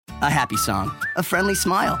A happy song, a friendly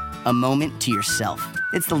smile, a moment to yourself.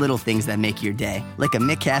 It's the little things that make your day, like a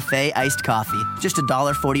McCafe iced coffee, just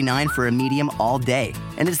 $1.49 for a medium all day.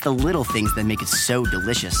 And it's the little things that make it so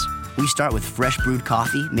delicious. We start with fresh brewed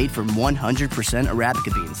coffee made from 100%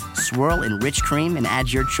 Arabica beans. Swirl in rich cream and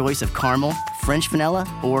add your choice of caramel, French vanilla,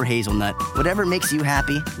 or hazelnut. Whatever makes you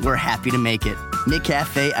happy, we're happy to make it.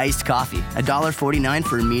 McCafe iced coffee, $1.49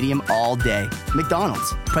 for a medium all day.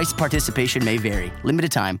 McDonald's. Price participation may vary.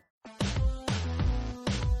 Limited time.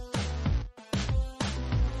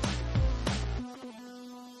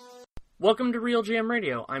 Welcome to Real GM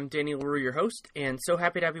Radio. I'm Danny LaRue, your host, and so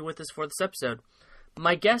happy to have you with us for this episode.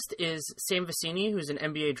 My guest is Sam Vecenie, who's an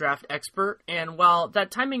NBA draft expert, and while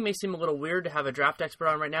that timing may seem a little weird to have a draft expert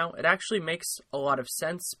on right now, it actually makes a lot of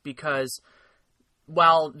sense because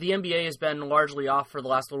while the NBA has been largely off for the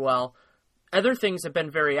last little while, other things have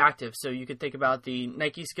been very active. So you could think about the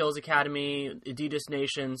Nike Skills Academy, Adidas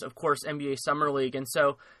Nations, of course, NBA Summer League. And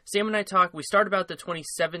so Sam and I we start about the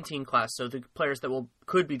 2017 class, so the players that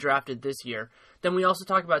could be drafted this year. Then we also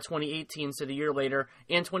talk about 2018, so the year later,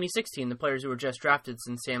 and 2016, the players who were just drafted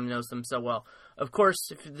since Sam knows them so well. Of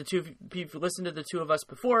course, if you've listened to the two of us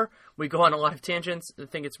before, we go on a lot of tangents. I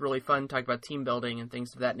think it's really fun to talk about team building and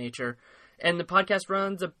things of that nature. And the podcast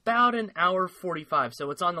runs about an hour 45, so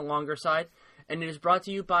it's on the longer side. And it is brought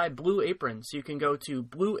to you by Blue Apron. So you can go to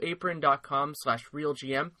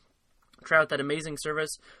blueapron.com/realgm. Try out that amazing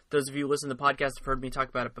service. Those of you who listen to the podcast have heard me talk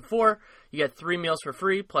about it before. You get 3 meals for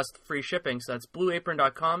free plus free shipping. So that's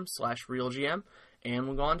blueapron.com/realgm. And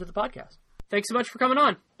we'll go on to the podcast. Thanks so much for coming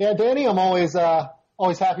on. Yeah, Danny, I'm always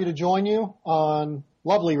happy to join you on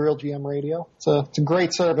lovely Real GM Radio. It's a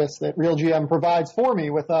great service that Real GM provides for me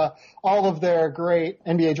with all of their great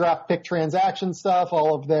NBA draft pick transaction stuff.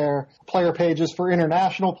 All of their player pages for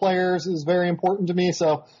international players is very important to me.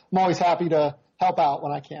 So I'm always happy to help out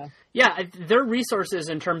when I can. Yeah, their resources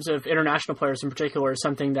in terms of international players in particular is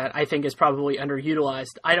something that I think is probably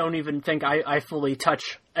underutilized. I don't even think I fully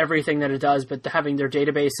touch everything that it does, but having their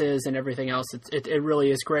databases and everything else, it really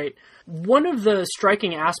is great. One of the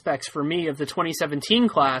striking aspects for me of the 2017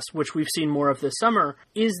 class, which we've seen more of this summer,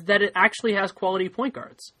 is that it actually has quality point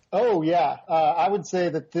guards. Oh, yeah. I would say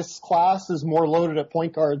that this class is more loaded at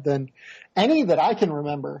point guard than any that I can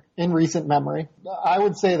remember in recent memory. I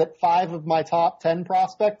would say that 5 of my top 10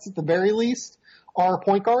 prospects at the very least are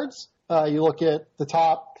point guards. You look at the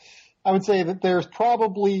top, I would say that there's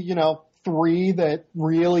probably, 3 that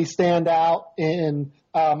really stand out in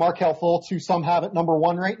Markelle Fultz, who some have at number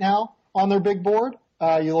 1 right now on their big board.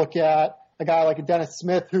 You look at a guy like a Dennis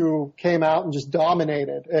Smith who came out and just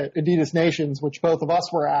dominated at Adidas Nations, which both of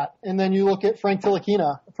us were at. And then you look at Frank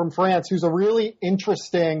Ntilikina from France, who's a really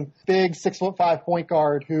interesting big 6'5" point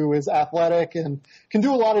guard who is athletic and can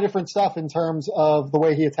do a lot of different stuff in terms of the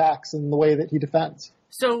way he attacks and the way that he defends.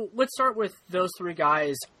 So let's start with those 3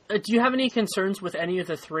 guys. Do you have any concerns with any of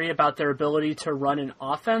the 3 about their ability to run an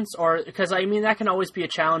offense? Or because, that can always be a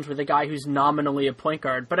challenge with a guy who's nominally a point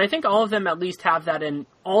guard. But I think all of them at least have that, and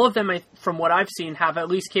all of them, from what I've seen, have at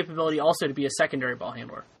least capability also to be a secondary ball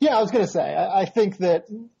handler. Yeah, I was going to say, I think that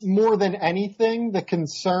more than anything, the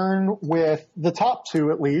concern with the top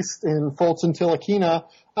 2, at least, in Fultz and Ntilikina,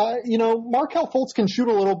 Markelle Fultz can shoot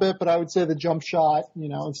a little bit, but I would say the jump shot,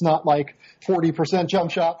 it's not like 40%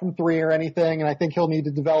 jump shot from 3 or anything, and I think he'll need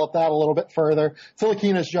to develop that a little bit further.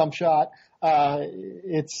 Ntilikina's jump shot,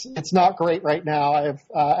 it's not great right now. I have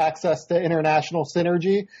access to international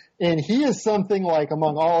synergy, and he is something like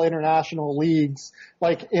among all international leagues,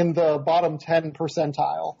 like in the bottom 10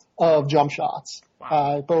 percentile of jump shots,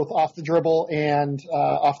 both off the dribble and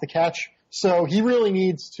off the catch. So he really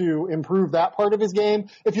needs to improve that part of his game.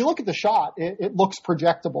 If you look at the shot, it looks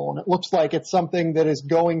projectable and it looks like it's something that is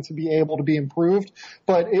going to be able to be improved,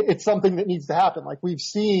 but it's something that needs to happen. Like we've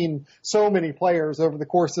seen so many players over the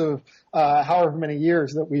course of however many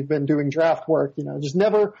years that we've been doing draft work, just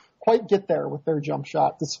never quite get there with their jump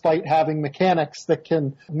shot despite having mechanics that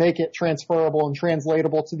can make it transferable and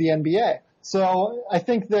translatable to the NBA. So I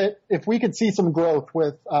think that if we could see some growth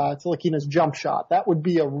with Ntilikina's jump shot, that would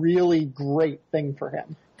be a really great thing for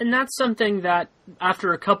him. And that's something that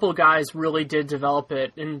after a couple guys really did develop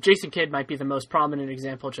it, and Jason Kidd might be the most prominent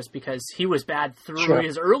example just because he was bad through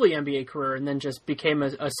his early NBA career and then just became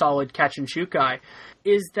a solid catch-and-shoot guy,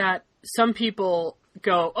 is that some people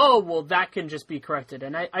go, oh, well, that can just be corrected.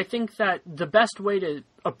 And I think that the best way to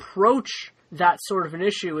approach that sort of an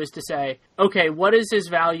issue is to say, okay, what is his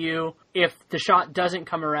value if the shot doesn't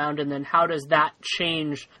come around, and then how does that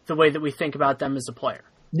change the way that we think about them as a player?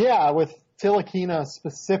 Yeah, with Ntilikina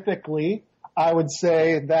specifically, I would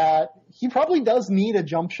say that he probably does need a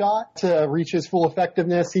jump shot to reach his full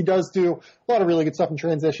effectiveness. He does do a lot of really good stuff in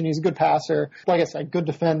transition. He's a good passer. Like I said, good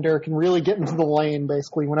defender, can really get into the lane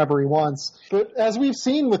basically whenever he wants. But as we've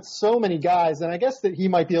seen with so many guys, and I guess that he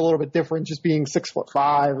might be a little bit different just being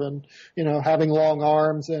 6'5" and, having long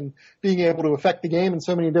arms and being able to affect the game in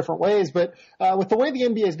so many different ways. But with the way the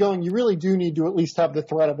NBA is going, you really do need to at least have the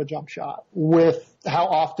threat of a jump shot with how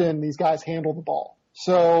often these guys handle the ball.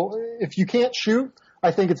 So if you can't shoot,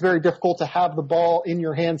 I think it's very difficult to have the ball in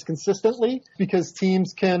your hands consistently because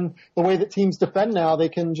the way that teams defend now, they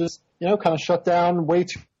can just, kind of shut down way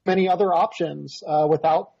too many other options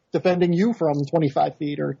without defending you from 25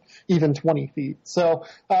 feet or even 20 feet. So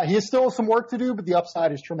he has still some work to do, but the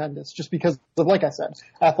upside is tremendous just because of, like I said,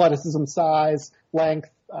 athleticism, size, length,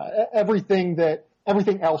 everything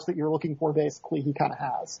else that you're looking for, basically, he kind of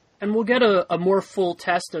has. And we'll get a more full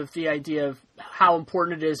test of the idea of how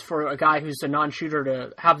important it is for a guy who's a non-shooter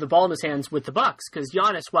to have the ball in his hands with the Bucks. Because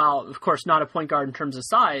Giannis, while, of course, not a point guard in terms of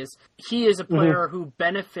size, he is a player who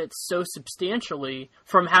benefits so substantially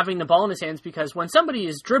from having the ball in his hands because when somebody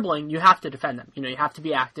is dribbling, you have to defend them. You have to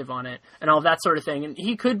be active on it and all that sort of thing. And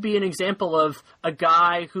he could be an example of a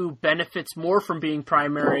guy who benefits more from being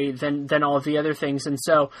primary than all of the other things. And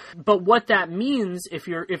so, but what that means if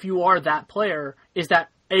you are that player is that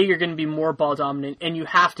you're going to be more ball dominant, and you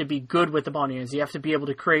have to be good with the ball in your hands. You have to be able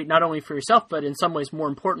to create not only for yourself, but in some ways more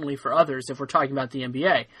importantly for others if we're talking about the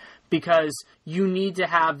NBA, because you need to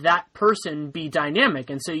have that person be dynamic.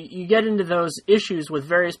 And so you get into those issues with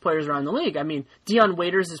various players around the league. I mean, Dion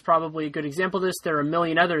Waiters is probably a good example of this. There are a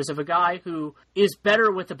million others of a guy who is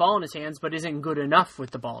better with the ball in his hands, but isn't good enough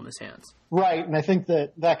with the ball in his hands. Right, and I think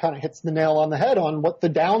that kind of hits the nail on the head on what the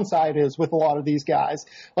downside is with a lot of these guys.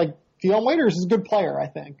 Like, Dion Waiters is a good player, I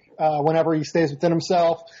think, whenever he stays within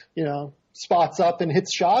himself, spots up and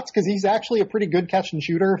hits shots, because he's actually a pretty good catch and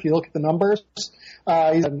shooter if you look at the numbers.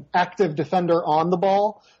 He's an active defender on the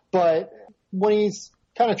ball, but when he's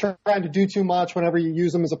kind of trying to do too much whenever you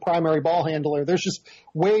use him as a primary ball handler, there's just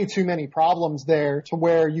way too many problems there to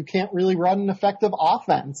where you can't really run an effective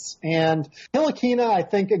offense. And Ntilikina, I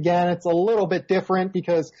think, again, it's a little bit different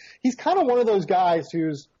because he's kind of one of those guys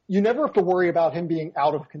who's you never have to worry about him being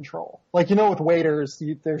out of control. Like, with Waiters,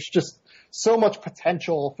 there's just so much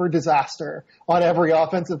potential for disaster on every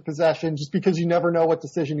offensive possession just because you never know what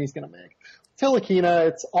decision he's going to make. Ntilikina,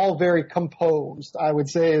 it's all very composed, I would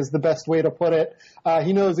say is the best way to put it.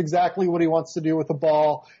 He knows exactly what he wants to do with the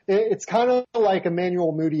ball. It's kind of like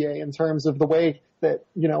Emmanuel Mudiay in terms of the way that,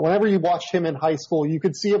 whenever you watched him in high school, you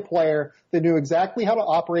could see a player that knew exactly how to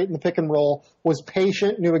operate in the pick and roll, was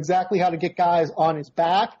patient, knew exactly how to get guys on his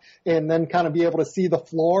back, and then kind of be able to see the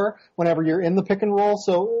floor whenever you're in the pick and roll.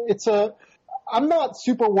 So I'm not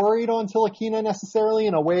super worried on Ntilikina necessarily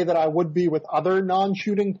in a way that I would be with other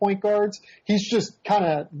non-shooting point guards. He's just kind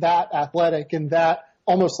of that athletic and that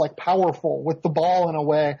almost like powerful with the ball in a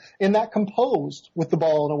way, and that composed with the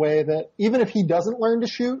ball in a way that even if he doesn't learn to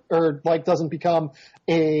shoot or doesn't become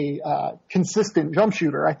a consistent jump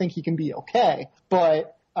shooter, I think he can be okay.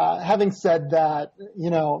 But having said that,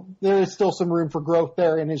 there is still some room for growth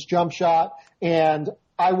there in his jump shot, and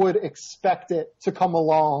I would expect it to come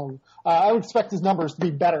along. I would expect his numbers to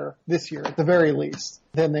be better this year at the very least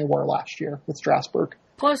than they were last year with Strasburg.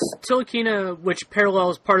 Plus, Ntilikina, which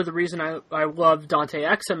parallels part of the reason I love Dante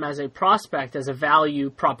Exum as a prospect, as a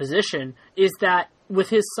value proposition, is that with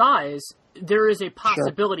his size, there is a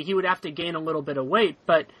possibility he would have to gain a little bit of weight,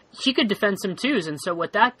 but he could defend some twos. And so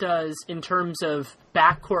what that does in terms of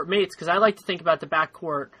backcourt mates, because I like to think about the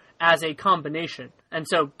backcourt as a combination. And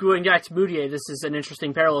so going back to Mudiay, this is an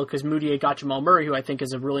interesting parallel because Mudiay got Jamal Murray, who I think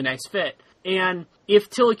is a really nice fit. And if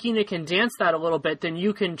Ntilikina can dance that a little bit, then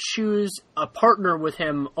you can choose a partner with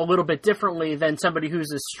him a little bit differently than somebody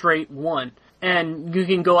who's a straight one. And you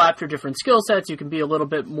can go after different skill sets. You can be a little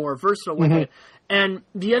bit more versatile with it. And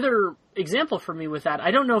the other example for me with that, I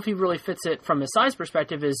don't know if he really fits it from a size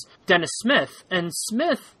perspective, is Dennis Smith. And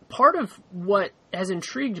Smith, part of what has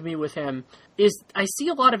intrigued me with him is I see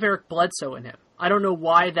a lot of Eric Bledsoe in him. I don't know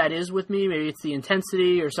why that is with me. Maybe it's the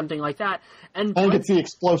intensity or something like that. And I think it's the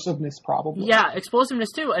explosiveness, probably. Yeah, explosiveness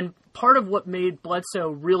too. And part of what made Bledsoe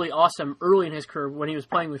really awesome early in his career when he was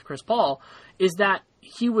playing with Chris Paul is that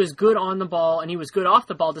he was good on the ball and he was good off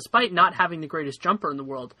the ball despite not having the greatest jumper in the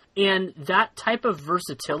world. And that type of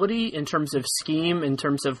versatility in terms of scheme, in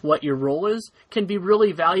terms of what your role is, can be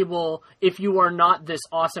really valuable if you are not this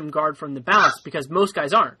awesome guard from the bounce, because most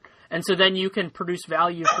guys aren't. And so then you can produce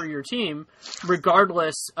value for your team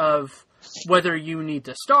regardless of whether you need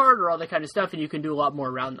to start or all that kind of stuff, and you can do a lot more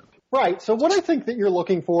around them. Right. So what I think that you're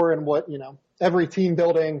looking for and what, every team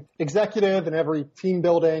building executive and every team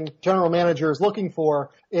building general manager is looking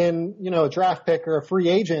for in, a draft pick or a free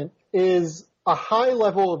agent is a high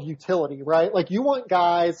level of utility, right? Like you want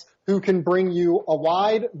guys who can bring you a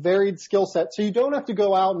wide, varied skill set so you don't have to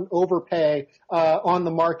go out and overpay on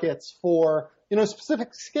the markets for specific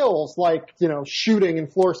skills like, shooting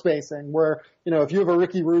and floor spacing where, if you have a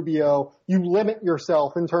Ricky Rubio, you limit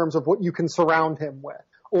yourself in terms of what you can surround him with.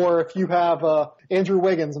 Or if you have Andrew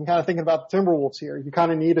Wiggins, I'm kind of thinking about the Timberwolves here, you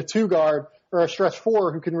kind of need a 2-guard or a stretch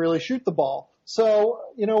 4 who can really shoot the ball. So,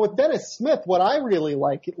 with Dennis Smith, what I really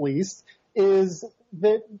like at least is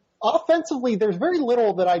that offensively there's very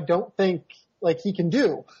little that I don't think like he can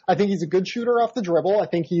do. I think he's a good shooter off the dribble. I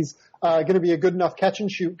think he's going to be a good enough catch and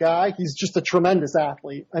shoot guy. He's just a tremendous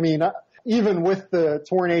athlete. I mean, even with the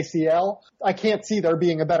torn ACL, I can't see there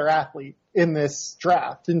being a better athlete in this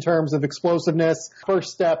draft in terms of explosiveness,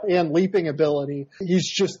 first step, and leaping ability. He's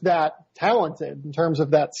just that talented in terms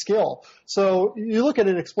of that skill. So you look at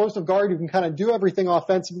an explosive guard who can kind of do everything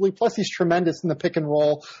offensively, plus he's tremendous in the pick and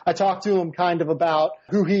roll. I talked to him kind of about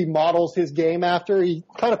who he models his game after. He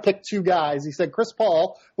kind of picked 2 guys. He said Chris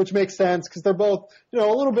Paul, which makes sense because they're both, a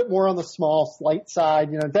little bit more on the small, slight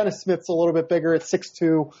side. Dennis Smith's a little bit bigger at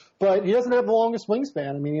 6'2", but he doesn't have the longest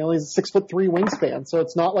wingspan. I mean, he only has a 6'3" wingspan, so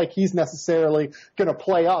it's not like he's necessarily going to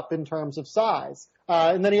play up in terms of size.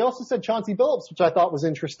 And then he also said Chauncey Billups, which I thought was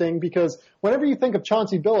interesting because whenever you think of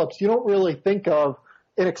Chauncey Billups, you don't really think of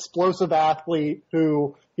an explosive athlete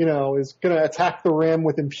who, is going to attack the rim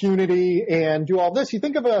with impunity and do all this. You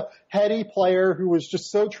think of a heady player who was just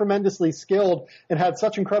so tremendously skilled and had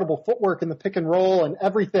such incredible footwork in the pick and roll and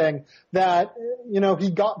everything that, he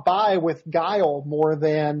got by with guile more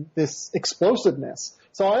than this explosiveness.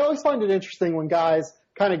 So I always find it interesting when guys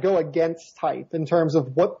kind of go against type in terms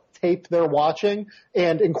of what tape they're watching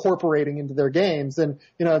and incorporating into their games. And,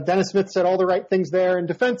 Dennis Smith said all the right things there. And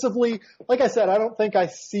defensively, like I said, I don't think I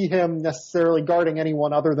see him necessarily guarding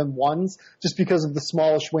anyone other than ones just because of the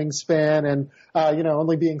smallish wingspan and,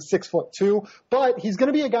 only being 6'2". But he's going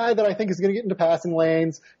to be a guy that I think is going to get into passing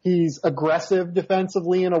lanes. He's aggressive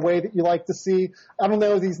defensively in a way that you like to see. I don't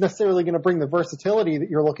know if he's necessarily going to bring the versatility that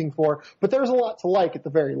you're looking for, but there's a lot to like at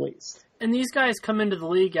the very least. And these guys come into the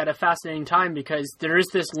league at a fascinating time because there is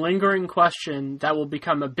this lingering question that will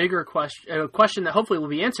become a bigger question, a question that hopefully will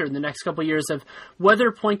be answered in the next couple of years of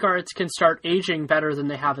whether point guards can start aging better than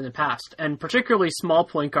they have in the past. And particularly small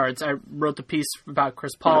point guards. I wrote the piece about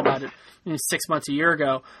Chris Paul about it 6 months, a year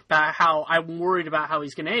ago, about how I'm worried about how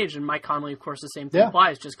he's going to age. And Mike Conley, of course, the same thing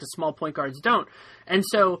applies just because small point guards don't. And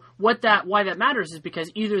so why that matters is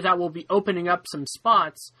because either that will be opening up some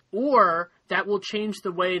spots or that will change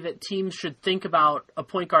the way that teams should think about a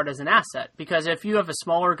point guard as an asset. Because if you have a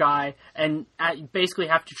smaller guy and basically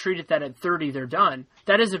have to treat it that at 30 they're done,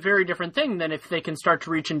 that is a very different thing than if they can start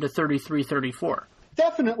to reach into 33, 34.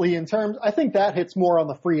 Definitely I think that hits more on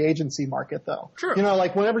the free agency market though. Sure.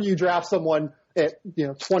 Like whenever you draft someone at,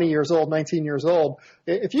 20 years old, 19 years old,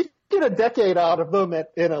 if you get a decade out of them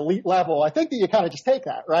at an elite level, I think that you kind of just take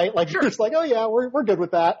that, right? Like You're just like, oh yeah, we're good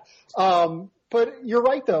with that. But you're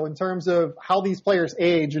right, though, in terms of how these players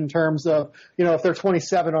age, in terms of, if they're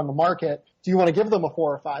 27 on the market, do you want to give them a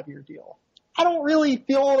 4 or 5 year deal? I don't really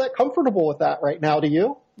feel all that comfortable with that right now, do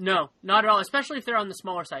you? No, not at all, especially if they're on the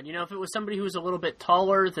smaller side. If it was somebody who was a little bit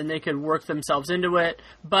taller, then they could work themselves into it.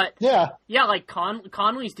 But, yeah like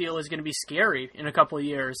Conley's deal is going to be scary in a couple of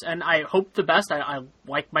years, and I hope the best. I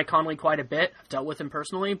like Mike Conley quite a bit. I've dealt with him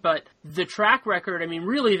personally, but the track record,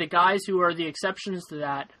 really the guys who are the exceptions to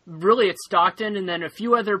that, really it's Stockton and then a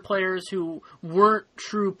few other players who weren't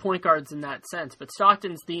true point guards in that sense. But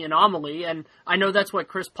Stockton's the anomaly, and I know that's what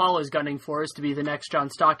Chris Paul is gunning for, is to be the next John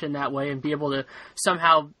Stockton that way and be able to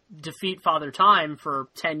somehow defeat Father Time for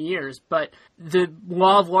 10 years, but the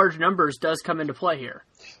law of large numbers does come into play here.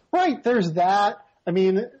 Right, there's that.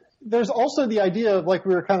 There's also the idea of, like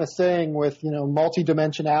we were kind of saying with,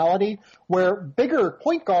 multidimensionality, where bigger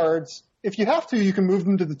point guards, if you have to, you can move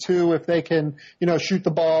them to the 2 if they can, shoot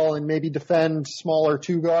the ball and maybe defend smaller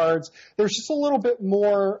 2 guards. There's just a little bit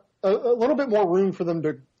more room for them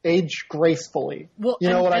to age gracefully. Well,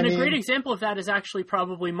 a great example of that is actually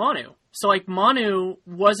probably Manu. So, Manu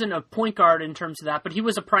wasn't a point guard in terms of that, but he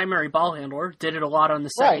was a primary ball handler, did it a lot on the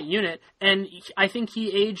second unit, and I think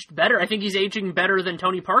he aged better. I think he's aging better than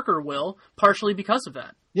Tony Parker will, partially because of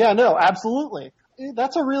that. Yeah, no, absolutely.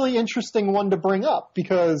 That's a really interesting one to bring up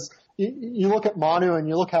because you look at Manu and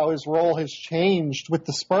you look how his role has changed with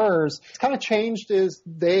the Spurs. It's kind of changed as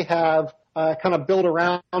they have kind of built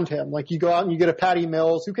around him. Like you go out and you get a Patty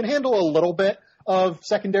Mills who can handle a little bit of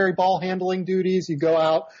secondary ball handling duties. You go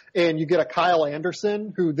out and you get a Kyle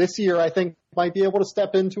Anderson who this year I think might be able to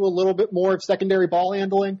step into a little bit more of secondary ball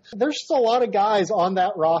handling. There's just a lot of guys on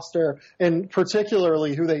that roster, and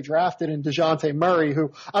particularly who they drafted in DeJounte Murray,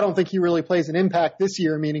 who I don't think he really plays an impact this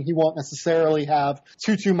year, meaning he won't necessarily have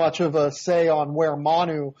too much of a say on where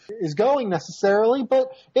Manu is going necessarily,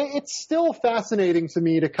 but it's still fascinating to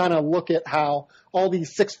me to kind of look at how all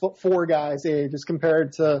these 6'4" guys age as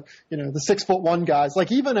compared to, the 6'1" guys.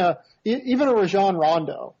 Like even a Rajon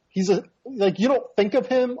Rondo. You don't think of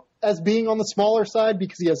him as being on the smaller side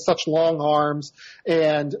because he has such long arms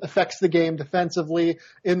and affects the game defensively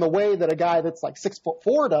in the way that a guy that's like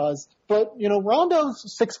 6'4" does. But,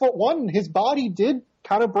 Rondo's 6'1", his body did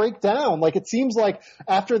kind of break down. Like it seems like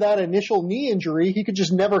after that initial knee injury, he could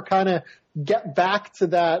just never kind of get back to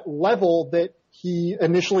that level that he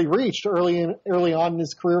initially reached early on in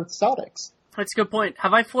his career with the Celtics. That's a good point.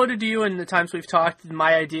 Have I floated to you in the times we've talked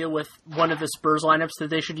my idea with one of the Spurs lineups that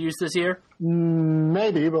they should use this year?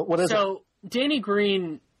 Maybe, but what is it? So Danny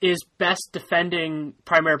Green is best defending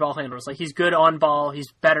primary ball handlers. Like he's good on ball.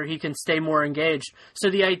 He's better. He can stay more engaged. So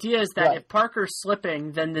the idea is that if Parker's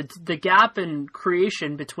slipping, then the gap in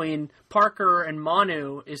creation between Parker and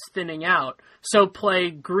Manu is thinning out. So play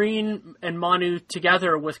Green and Manu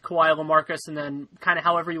together with Kawhi LaMarcus and then kind of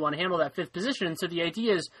however you want to handle that fifth position. And so the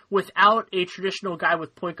idea is without a traditional guy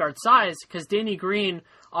with point guard size, because Danny Green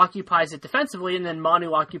occupies it defensively and then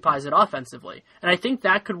Manu occupies it offensively. And I think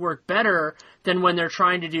that could work better than when they're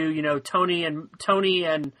trying to do, Tony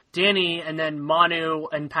and Danny and then Manu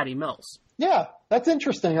and Patty Mills. Yeah, that's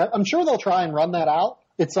interesting. I'm sure they'll try and run that out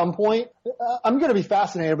at some point. I'm going to be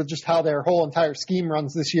fascinated with just how their whole entire scheme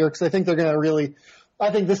runs this year because I think they're going to really – I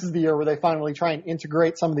think this is the year where they finally try and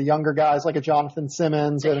integrate some of the younger guys like a Jonathan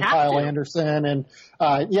Simmons and a Kyle Anderson. And,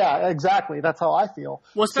 yeah, exactly. That's how I feel.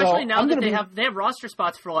 Well, especially now that they have roster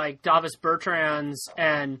spots for like Davis Bertans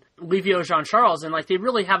and Livio Jean-Charles. And like they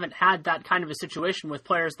really haven't had that kind of a situation with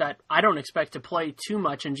players that I don't expect to play too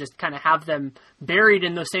much and just kind of have them buried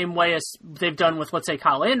in the same way as they've done with, let's say,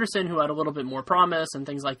 Kyle Anderson, who had a little bit more promise and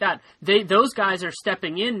things like that. Those guys are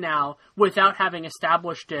stepping in now without having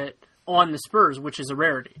established it on the Spurs, which is a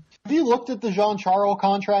rarity. Have you looked at the Jean-Charles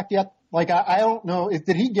contract yet? Like, I don't know.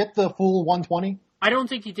 Did he get the full 120? I don't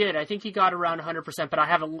think he did. I think he got around 100%, but I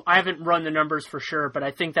haven't run the numbers for sure, but I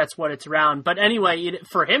think that's what it's around. But anyway,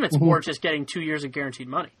 for him, it's more just getting 2 years of guaranteed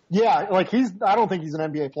money. Yeah, like I don't think he's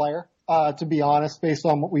an NBA player, to be honest, based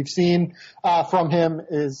on what we've seen from him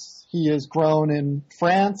is he has grown in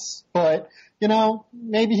France, but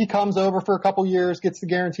maybe he comes over for a couple years, gets the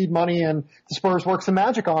guaranteed money, and the Spurs work some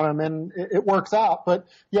magic on him, and it works out. But,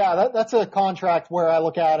 yeah, that's a contract where I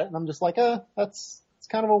look at it, and I'm just like, it's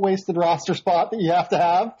kind of a wasted roster spot that you have to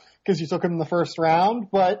have because you took him in the first round.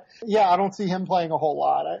 But, yeah, I don't see him playing a whole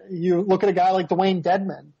lot. You look at a guy like Dwayne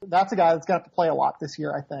Dedmon. That's a guy that's going to have to play a lot this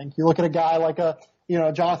year, I think. You look at a guy like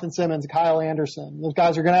Jonathan Simmons, Kyle Anderson. Those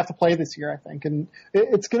guys are going to have to play this year, I think. And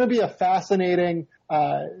it's going to be a fascinating,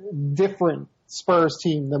 different Spurs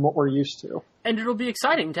team than what we're used to. And it'll be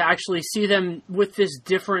exciting to actually see them with this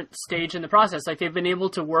different stage in the process. Like they've been able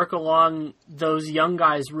to work along those young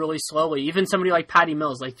guys really slowly. Even somebody like Patty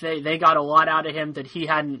Mills, like they got a lot out of him that he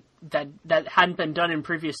hadn't that hadn't been done in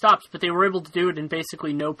previous stops, but they were able to do it in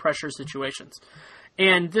basically no pressure situations.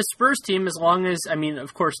 And this Spurs team, as long as,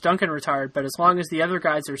 of course, Duncan retired, but as long as the other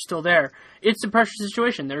guys are still there, it's a pressure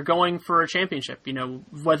situation. They're going for a championship,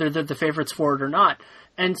 whether they're the favorites for it or not.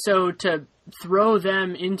 And so to throw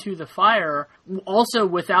them into the fire, also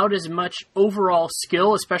without as much overall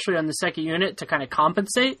skill, especially on the second unit, to kind of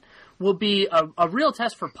compensate, will be a real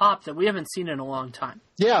test for Pop that we haven't seen in a long time.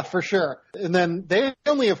 Yeah, for sure. And then they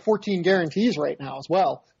only have 14 guarantees right now as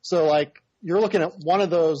well. So, you're looking at one of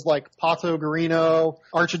those like Pato Garino,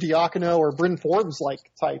 Arcidiacono, or Bryn Forbes like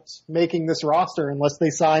types making this roster unless they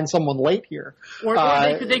sign someone late here. Or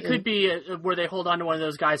they could be where they hold on to one of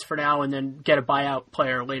those guys for now and then get a buyout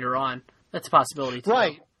player later on. That's a possibility too.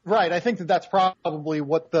 Right. I think that's probably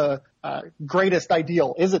what the greatest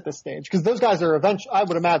ideal is at this stage because those guys are eventually. I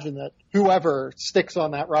would imagine that whoever sticks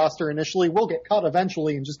on that roster initially will get cut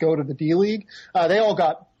eventually and just go to the D League. They all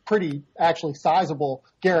got pretty actually sizable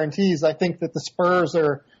guarantees. I think that the Spurs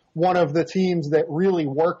are one of the teams that really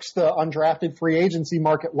works the undrafted free agency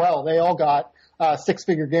market well. They all got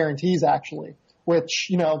six-figure guarantees actually, which,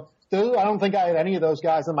 I don't think I had any of those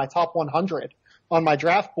guys in my top 100 on my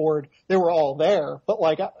draft board. They were all there, but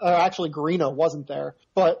actually Garino wasn't there,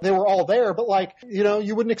 but they were all there. But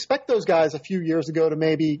you wouldn't expect those guys a few years ago to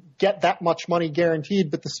maybe get that much money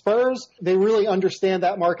guaranteed. But the Spurs, they really understand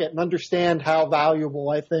that market and understand how valuable,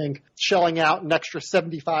 I think, shelling out an extra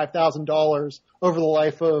 $75,000 over the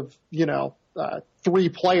life of, three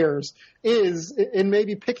players is in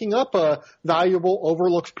maybe picking up a valuable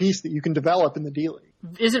overlooked piece that you can develop in the D-League.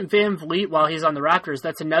 Isn't Van Vliet, while he's on the Raptors,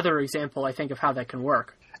 that's another example, I think, of how that can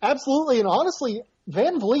work. Absolutely. And honestly,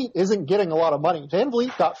 Van Vliet isn't getting a lot of money. Van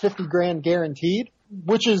Vliet got $50,000 guaranteed,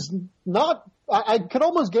 which is not, I could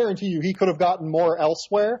almost guarantee you he could have gotten more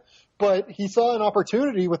elsewhere, but he saw an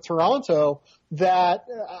opportunity with Toronto that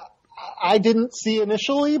I didn't see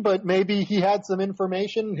initially, but maybe he had some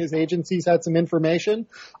information. His agencies had some information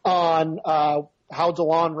on how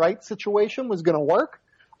DeLon Wright's situation was going to work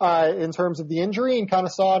in terms of the injury, and kind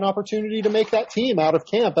of saw an opportunity to make that team out of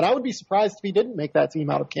camp. And I would be surprised if he didn't make that team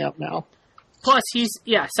out of camp now. Plus, he's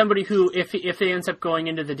somebody who, if he ends up going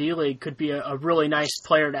into the D-League, could be a really nice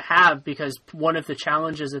player to have, because one of the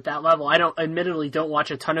challenges at that level, I admittedly don't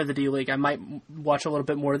watch a ton of the D-League, I might watch a little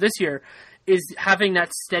bit more this year, is having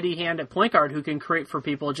that steady hand at point guard who can create for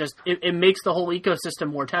people. Just it makes the whole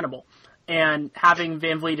ecosystem more tenable. And having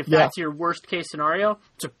Van Vliet, if that's your worst case scenario,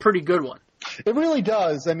 it's a pretty good one. It really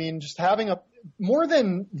does. I mean, just having more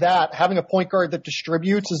than that, having a point guard that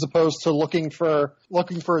distributes as opposed to looking for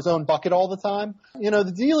his own bucket all the time.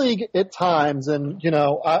 The D-League at times, and,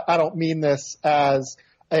 I don't mean this as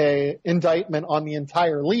a indictment on the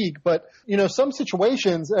entire league, but, some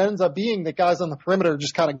situations it ends up being that guys on the perimeter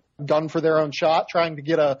just kind of gun for their own shot, trying to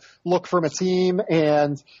get a look from a team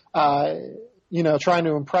and, trying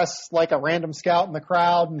to impress like a random scout in the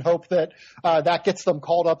crowd and hope that that gets them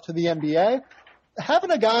called up to the NBA.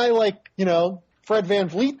 Having a guy like, Fred Van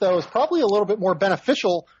Vliet, though, is probably a little bit more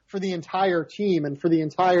beneficial for the entire team and for the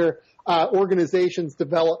entire organization's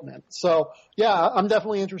development. So, yeah, I'm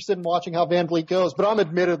definitely interested in watching how Van Vliet goes, but I'm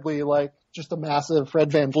admittedly just a massive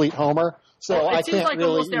Fred Van Vliet homer. So I can't really. It seems like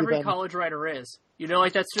almost every college writer is.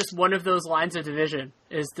 That's just one of those lines of division,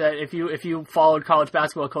 is that if you followed college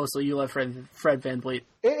basketball closely, you love Fred Van Vliet.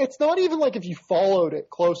 It's not even like if you followed it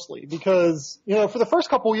closely, because, for the first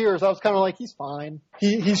couple years, I was kind of like, he's fine.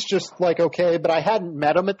 He's just okay, but I hadn't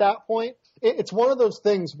met him at that point. It's one of those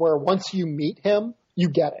things where once you meet him, you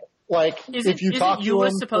get it. If you talk to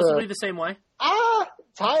him. Supposedly the same way?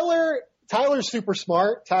 Tyler's super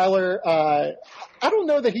smart. Tyler, I don't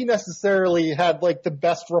know that he necessarily had the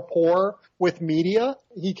best rapport with media.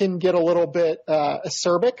 He can get a little bit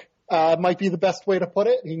acerbic, might be the best way to put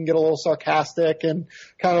it. He can get a little sarcastic and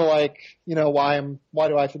kind of why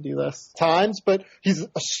do I have to do this times? But he's a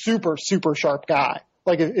super, super sharp guy.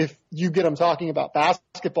 If you get him talking about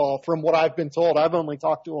basketball, from what I've been told, I've only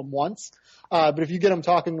talked to him once. But if you get him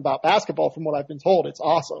talking about basketball, from what I've been told, it's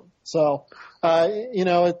awesome. So,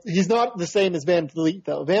 he's not the same as Van Vliet,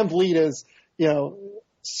 though. Van Vliet is,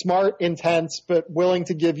 smart, intense, but willing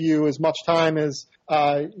to give you as much time as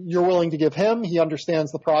you're willing to give him. He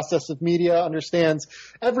understands the process of media, understands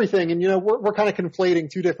everything. And, we're kind of conflating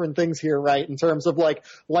two different things here, right? In terms of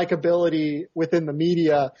likability within the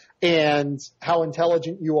media and how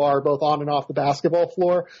intelligent you are both on and off the basketball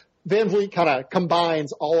floor. Van Vliet kind of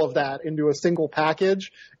combines all of that into a single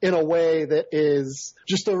package in a way that is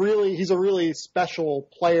just he's a really special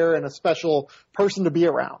player and a special person to be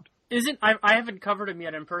around. I haven't covered him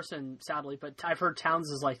yet in person, sadly, but I've heard Towns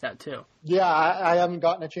is like that too. Yeah, I haven't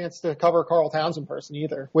gotten a chance to cover Karl Towns in person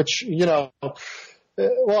either, which,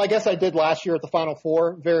 I guess I did last year at the Final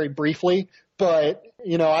Four very briefly, but,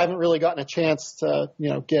 I haven't really gotten a chance to,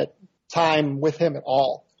 get time with him at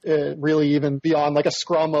all. Really even beyond a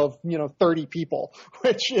scrum of, 30 people,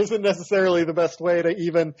 which isn't necessarily the best way to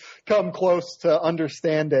even come close to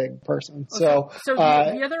understanding a person. Okay. So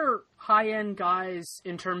the other high-end guys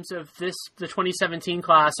in terms of the 2017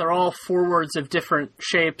 class are all forwards of different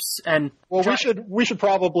shapes and. Well, we should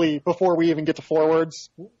probably, before we even get to forwards,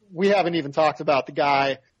 we haven't even talked about the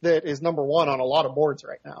guy that is number one on a lot of boards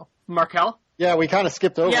right now. Markelle? Yeah, we kind of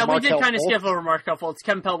skipped over Markelle Fultz. Yeah, we did kind of skip over Markelle Fultz.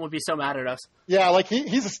 Kevin Pelton would be so mad at us. Yeah,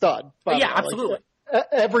 he's a stud. Yeah, absolutely.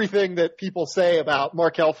 Everything that people say about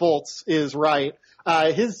Markelle Fultz is right.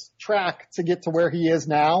 His track to get to where he is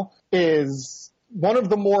now is one of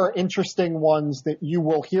the more interesting ones that you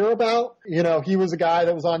will hear about. He was a guy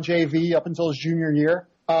that was on JV up until his junior year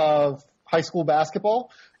of high school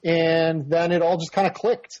basketball. And then it all just kind of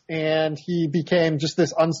clicked, and he became just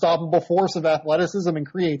this unstoppable force of athleticism and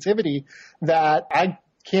creativity that I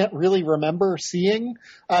can't really remember seeing.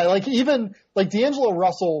 D'Angelo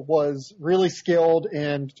Russell was really skilled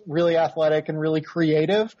and really athletic and really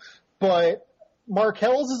creative, but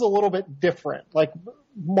Markelle's is a little bit different.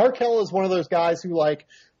 Markelle is one of those guys who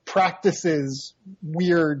practices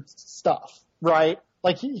weird stuff, right?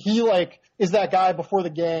 He is that guy before the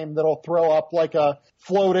game that'll throw up a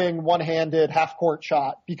floating one-handed half-court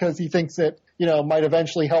shot because he thinks it, might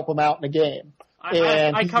eventually help him out in a game.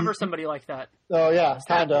 I cover somebody like that. Oh yeah,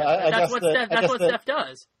 kind of. That's what Steph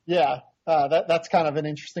does. Yeah, that's kind of an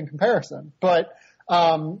interesting comparison. But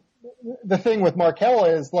the thing with Markelle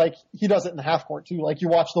is, like, he does it in the half court too. Like, you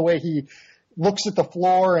watch the way he looks at the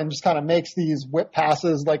floor and just kind of makes these whip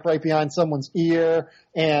passes, like, right behind someone's ear.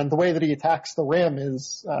 And the way that he attacks the rim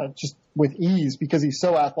is just with ease because he's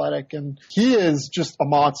so athletic. And he is just a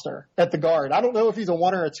monster at the guard. I don't know if he's a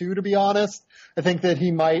 1 or a 2, to be honest. I think that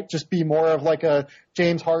he might just be more of like a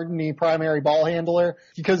James Harden-y primary ball handler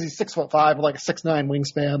because he's 6'5" with like a 6'9"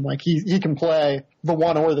 wingspan. Like, he can play the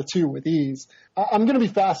 1 or the 2 with ease. I'm going to be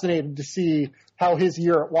fascinated to see how his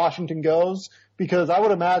year at Washington goes, because I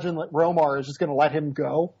would imagine that Romar is just going to let him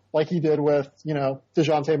go like he did with,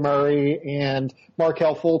 DeJounte Murray and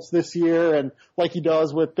Markelle Fultz this year, and like he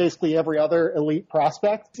does with basically every other elite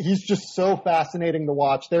prospect. He's just so fascinating to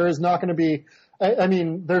watch. There is not going to be,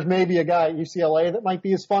 there's maybe a guy at UCLA that might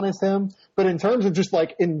be as fun as him, but in terms of just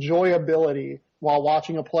like enjoyability while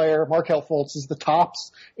watching a player, Markelle Fultz is the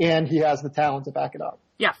tops, and he has the talent to back it up.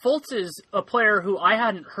 Yeah, Fultz is a player who I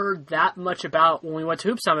hadn't heard that much about when we went to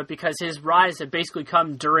Hoop Summit because his rise had basically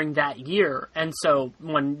come during that year. And so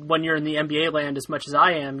when you're in the NBA land as much as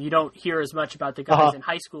I am, you don't hear as much about the guys in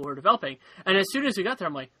high school who are developing. And as soon as we got there,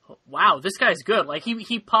 I'm like, wow, this guy's good. Like,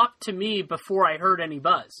 he popped to me before I heard any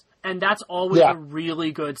buzz. And that's always a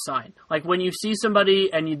really good sign. Like, when you see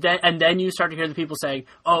somebody and then you start to hear the people saying,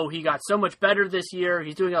 oh, he got so much better this year,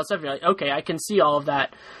 he's doing all this stuff, you're like, okay, I can see all of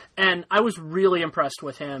that. And I was really impressed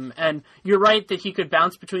with him. And you're right that he could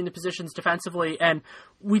bounce between the positions defensively. And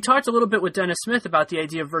we talked a little bit with Dennis Smith about the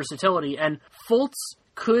idea of versatility. And Fultz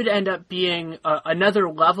could end up being another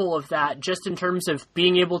level of that, just in terms of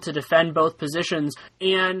being able to defend both positions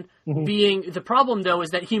and being the problem, though, is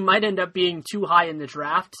that he might end up being too high in the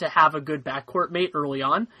draft to have a good backcourt mate early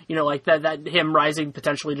on, like that him rising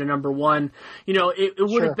potentially to number 1, it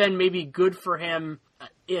would have been maybe good for him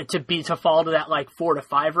to fall to that like 4 to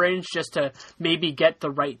 5 range just to maybe get the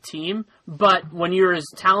right team. But when you're as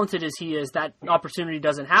talented as he is, that opportunity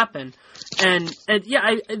doesn't happen. And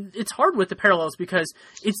it's hard with the parallels because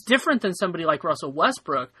it's different than somebody like Russell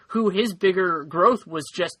Westbrook, who his bigger growth was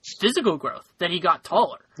just physical growth, that he got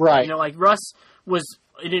taller. Right. Like Russ was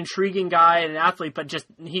an intriguing guy and an athlete, but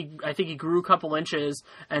I think he grew a couple inches,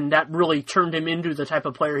 and that really turned him into the type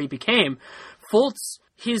of player he became. Fultz,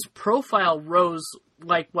 his profile rose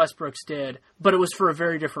like Westbrook's did, but it was for a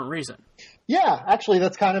very different reason. Yeah, actually,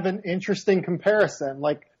 that's kind of an interesting comparison.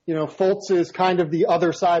 Like, Fultz is kind of the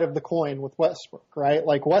other side of the coin with Westbrook, right?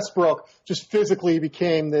 Like, Westbrook just physically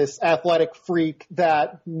became this athletic freak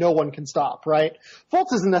that no one can stop, right?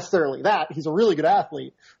 Fultz isn't necessarily that. He's a really good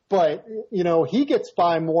athlete, but, he gets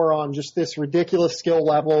by more on just this ridiculous skill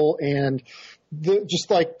level and just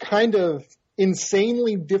like kind of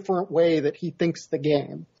insanely different way that he thinks the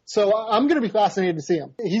game. So I'm going to be fascinated to see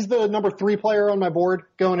him. He's the number 3 player on my board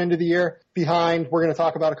going into the year. Behind, we're going to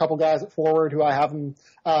talk about a couple guys at forward who I have him,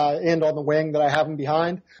 and on the wing that I have him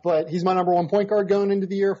behind. But he's my number 1 point guard going into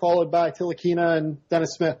the year, followed by Ntilikina and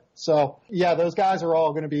Dennis Smith. So, yeah, those guys are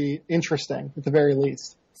all going to be interesting at the very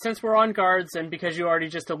least. Since we're on guards, and because you already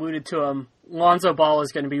just alluded to him, Lonzo Ball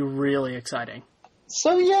is going to be really exciting.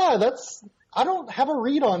 So, yeah, I don't have a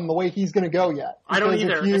read on the way he's going to go yet. I don't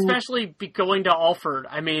either, especially going to Alford.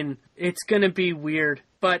 I mean, it's going to be weird.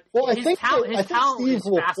 But I think Steve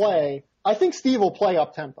will play. I think Steve will play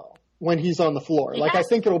up tempo when he's on the floor. I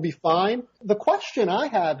think it'll be fine. The question I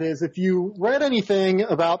have is, if you read anything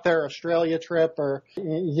about their Australia trip or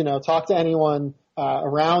talk to anyone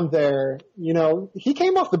around there, he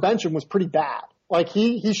came off the bench and was pretty bad. Like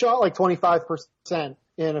he shot like 25%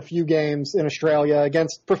 in a few games in Australia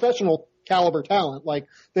against professional caliber talent, like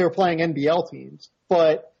they were playing NBL teams.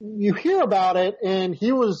 But you hear about it, and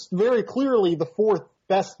he was very clearly the 4th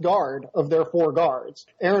best guard of their 4 guards.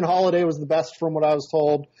 Aaron Holiday was the best from what I was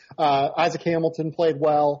told. Isaac Hamilton played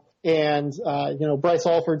well, and Bryce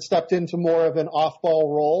Alford stepped into more of an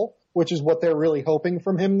off-ball role, which is what they're really hoping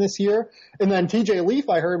from him this year. And then TJ Leaf,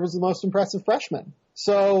 I heard, was the most impressive freshman.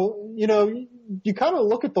 So, you kind of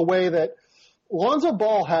look at the way that Lonzo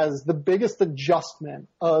Ball has the biggest adjustment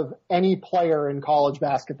of any player in college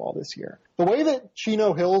basketball this year. The way that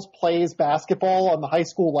Chino Hills plays basketball on the high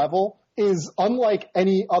school level is unlike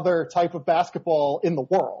any other type of basketball in the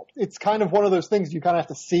world. It's kind of one of those things you kind of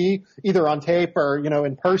have to see either on tape or,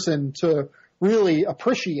 in person to really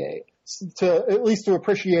appreciate. At least to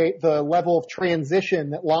appreciate the level of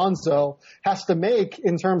transition that Lonzo has to make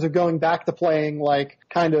in terms of going back to playing like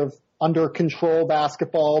kind of under control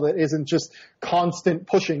basketball that isn't just constant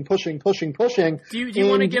pushing. Do you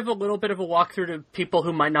want to give a little bit of a walkthrough to people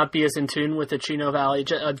who might not be as in tune with the Chino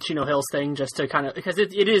Hills thing, just to kind of, because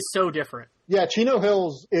it is so different. Yeah, Chino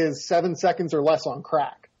Hills is 7 seconds or less on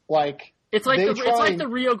crack. It's like the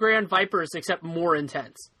Rio Grande Vipers, except more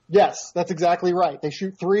intense. Yes, that's exactly right. They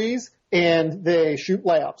shoot threes and they shoot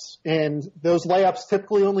layups. And those layups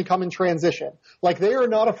typically only come in transition. They are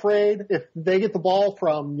not afraid if they get the ball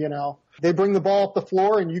from, they bring the ball up the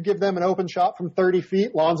floor and you give them an open shot from 30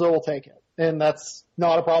 feet, Lonzo will take it. And that's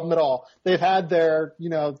not a problem at all. They've had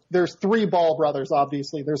there's 3 Ball brothers,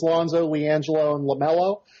 obviously. There's Lonzo, LiAngelo, and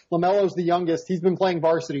LaMelo. LaMelo's the youngest. He's been playing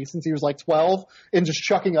varsity since he was 12 and just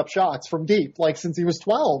chucking up shots from deep, since he was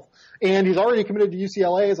 12. And he's already committed to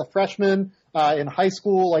UCLA as a freshman in high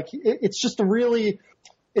school. It's just a really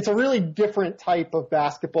different type of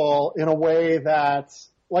basketball in a way that,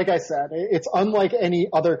 like I said, it's unlike any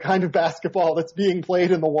other kind of basketball that's being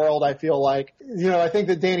played in the world, I feel like. I think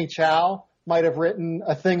that Danny Chow might have written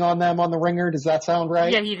a thing on them on The Ringer. Does that sound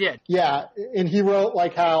right? Yeah, he did. Yeah, and he wrote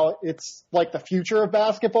how it's the future of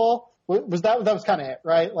basketball. That was kind of it,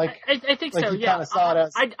 right? I think so, yeah. Kind of saw it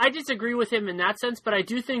as... I disagree with him in that sense, but I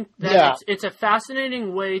do think that it's a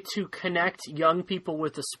fascinating way to connect young people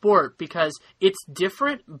with the sport because it's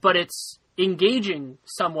different, but it's engaging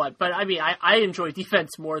somewhat. But I mean, I enjoy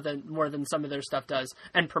defense more than some of their stuff does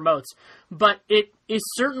and promotes. But it is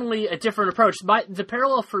certainly a different approach. The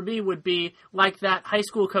parallel for me would be like that high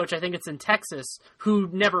school coach, I think it's in Texas, who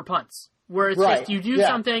never punts. Where it's just you do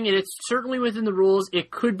something and it's certainly within the rules.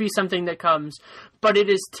 It could be something that comes, but it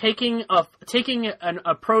is taking an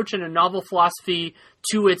approach and a novel philosophy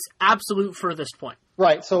to its absolute furthest point.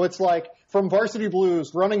 Right. So it's from Varsity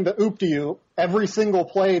Blues running the oop-de-oop every single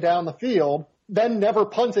play down the field, then never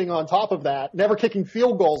punting on top of that, never kicking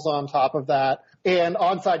field goals on top of that, and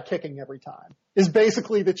onside kicking every time is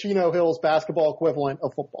basically the Chino Hills basketball equivalent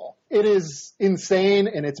of football. It is insane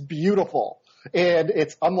and it's beautiful. And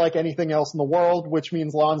it's unlike anything else in the world, which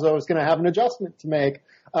means Lonzo is going to have an adjustment to make,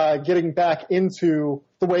 getting back into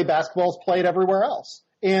the way basketball is played everywhere else.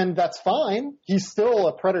 And that's fine. He's still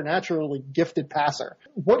a preternaturally gifted passer.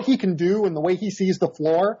 What he can do and the way he sees the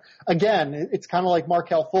floor, again, it's kind of like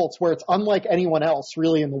Markelle Fultz, where it's unlike anyone else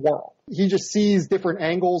really in the world. He just sees different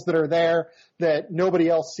angles that are there that nobody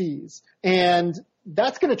else sees. And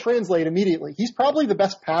that's going to translate immediately. He's probably the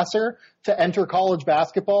best passer to enter college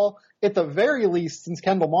basketball, at the very least, since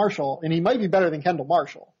Kendall Marshall, and he might be better than Kendall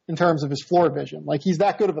Marshall in terms of his floor vision. He's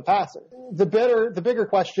that good of a passer. The bigger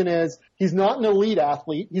question is, he's not an elite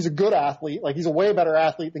athlete. He's a good athlete. He's a way better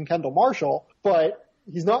athlete than Kendall Marshall, but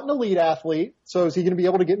he's not an elite athlete. So is he going to be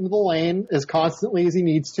able to get into the lane as constantly as he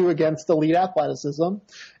needs to against elite athleticism?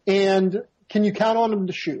 And can you count on him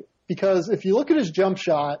to shoot? Because if you look at his jump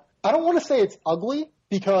shot, I don't want to say it's ugly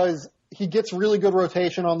because he gets really good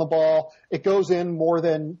rotation on the ball. It goes in more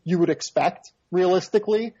than you would expect,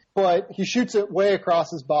 realistically, but he shoots it way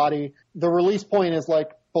across his body. The release point is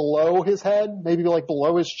below his head, maybe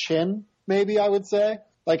below his chin, maybe I would say.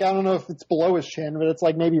 I don't know if it's below his chin, but it's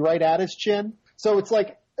maybe right at his chin. So it's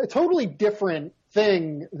a totally different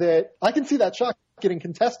thing that I can see that shot getting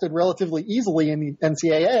contested relatively easily in the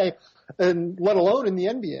NCAA, and let alone in the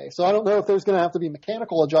NBA. So I don't know if there's going to have to be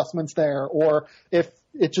mechanical adjustments there or if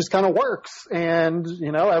it just kind of works and,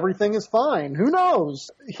 everything is fine. Who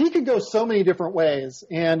knows? He could go so many different ways.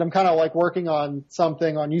 And I'm kind of working on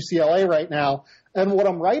something on UCLA right now. And what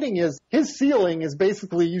I'm writing is his ceiling is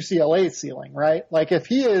basically UCLA's ceiling, right? If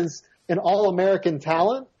he is an all-American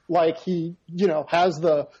talent, he, has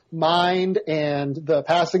the mind and the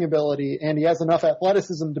passing ability and he has enough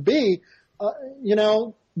athleticism to be,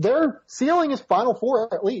 their ceiling is Final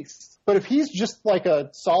Four at least. But if he's just a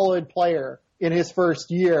solid player in his first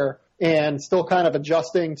year and still kind of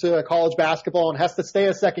adjusting to college basketball and has to stay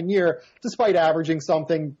a second year despite averaging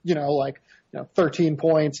something, 13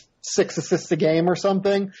 points, 6 assists a game or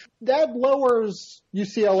something, that lowers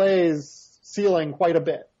UCLA's ceiling quite a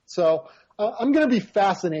bit. So I'm going to be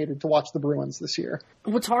fascinated to watch the Bruins this year.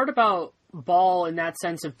 What's hard about Ball in that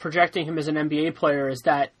sense of projecting him as an NBA player is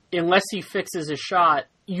that unless he fixes his shot,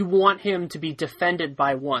 you want him to be defended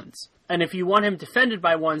by ones. And if you want him defended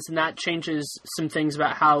by ones, then that changes some things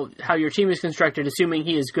about how your team is constructed, assuming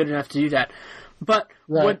he is good enough to do that. But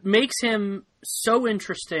what makes him so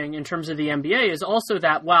interesting in terms of the NBA is also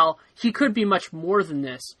that while he could be much more than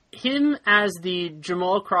this, him as the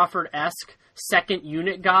Jamal Crawford-esque second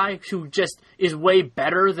unit guy who just is way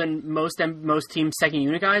better than most teams' second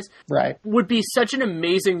unit guys, right, would be such an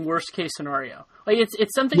amazing worst case scenario. Like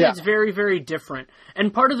it's something that's very, very different.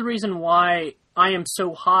 And part of the reason why I am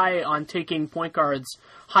so high on taking point guards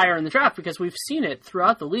higher in the draft, because we've seen it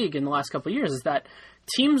throughout the league in the last couple of years, is that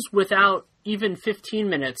teams without even 15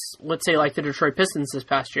 minutes, let's say like the Detroit Pistons this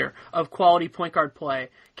past year, of quality point guard play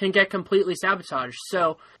can get completely sabotaged.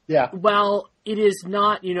 So while it is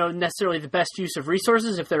not, necessarily the best use of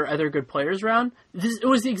resources if there are other good players around, it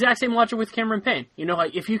was the exact same logic with Cameron Payne.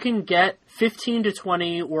 Like if you can get 15 to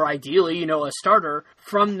 20 or ideally, a starter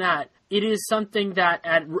from that, it is something that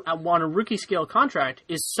on a rookie scale contract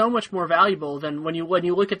is so much more valuable than when you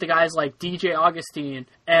look at the guys like DJ Augustine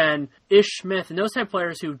and Ish Smith and those type of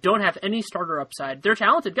players who don't have any starter upside. They're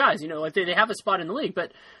talented guys, like they have a spot in the league,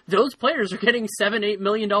 but those players are getting $7-8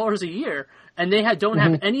 million a year, and they don't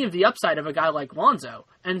have any of the upside of a guy like Lonzo.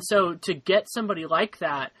 And so to get somebody like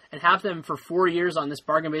that and have them for 4 years on this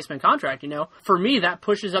bargain basement contract, for me, that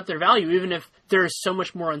pushes up their value, even if there's so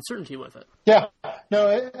much more uncertainty with it. Yeah,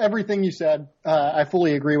 no, everything you said, I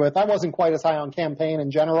fully agree with. I wasn't quite as high on Cam Payne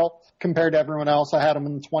in general compared to everyone else. I had him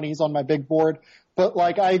in the 20s on my big board. But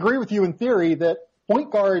I agree with you in theory that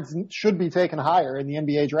point guards should be taken higher in the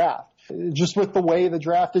NBA draft, just with the way the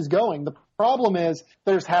draft is going. The problem is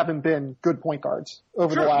there's haven't been good point guards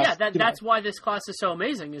over the last. Yeah, that's why this class is so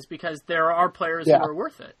amazing, is because there are players who are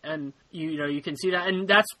worth it, and you can see that, and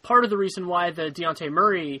that's part of the reason why the Dejounte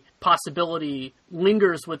Murray possibility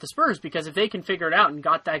lingers with the Spurs, because if they can figure it out and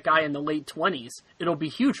got that guy in the late 20s, it'll be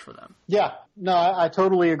huge for them. Yeah, no, I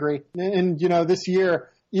totally agree, and this year.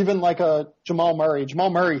 Even like a Jamal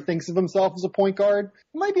Murray thinks of himself as a point guard.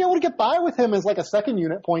 You might be able to get by with him as like a second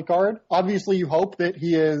unit point guard. Obviously, you hope that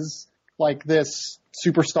he is like this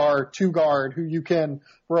superstar two guard who you can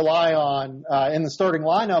rely on in the starting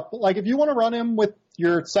lineup. But if you want to run him with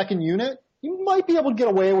your second unit, you might be able to get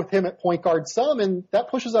away with him at point guard some, and that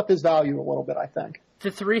pushes up his value a little bit, I think. The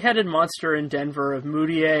three-headed monster in Denver of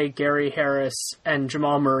Moutier, Gary Harris, and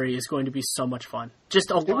Jamal Murray is going to be so much fun.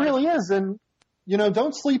 Just a lot. It really is, and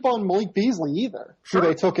don't sleep on Malik Beasley either, who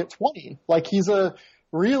they took at 20. He's a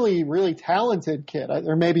really, really talented kid,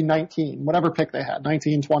 or maybe 19, whatever pick they had,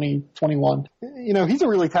 19, 20, 21. He's a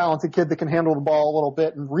really talented kid that can handle the ball a little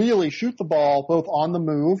bit and really shoot the ball both on the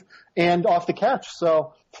move and off the catch.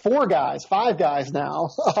 So 5 guys now.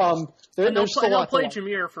 And they'll play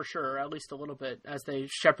Jameer for sure, at least a little bit, as they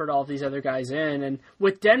shepherd all of these other guys in. And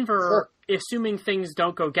with Denver, assuming things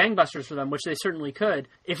don't go gangbusters for them, which they certainly could,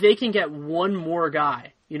 if they can get one more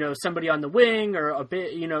guy, somebody on the wing or a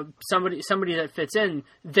bit, somebody that fits in,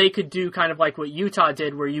 they could do kind of like what Utah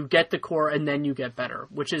did, where you get the core and then you get better,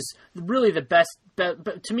 which is really the best.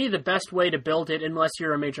 To me, the best way to build it, unless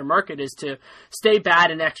you're a major market, is to stay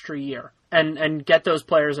bad an extra year and get those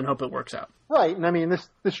players and hope it works out. Right, and I mean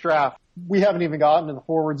this draft, we haven't even gotten to the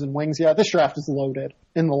forwards and wings yet. This draft is loaded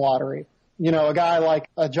in the lottery. A guy like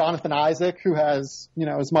Jonathan Isaac, who has,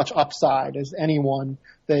 as much upside as anyone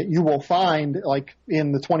that you will find,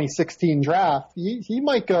 in the 2016 draft, he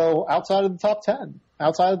might go outside of the top 10,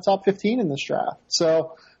 outside of the top 15 in this draft.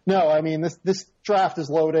 So, no, I mean, this draft is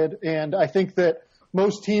loaded, and I think that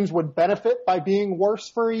most teams would benefit by being worse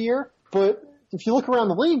for a year, but if you look around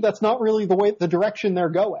the league, that's not really the direction they're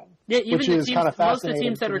going. Yeah, even most of the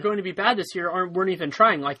teams that are going to be bad this year weren't even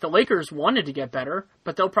trying. The Lakers wanted to get better,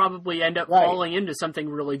 but they'll probably end up falling into something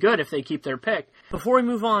really good if they keep their pick. Before we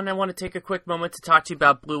move on, I want to take a quick moment to talk to you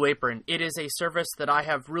about Blue Apron. It is a service that I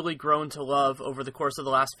have really grown to love over the course of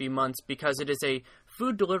the last few months, because it is a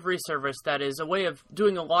food delivery service that is a way of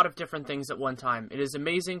doing a lot of different things at one time. It is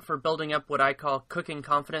amazing for building up what I call cooking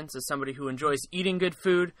confidence as somebody who enjoys eating good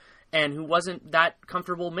food and who wasn't that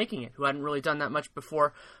comfortable making it, who hadn't really done that much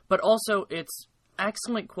before. But also, it's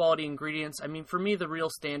excellent quality ingredients. I mean, for me, the real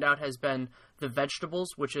standout has been the vegetables,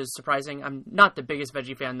 which is surprising. I'm not the biggest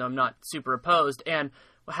veggie fan, though I'm not super opposed. And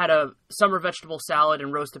had a summer vegetable salad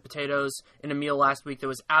and roasted potatoes in a meal last week that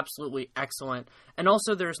was absolutely excellent. And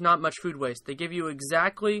also, there's not much food waste. They give you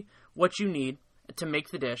exactly what you need to make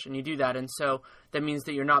the dish, and you do that. And so that means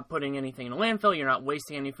that you're not putting anything in a landfill, you're not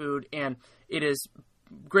wasting any food, and it is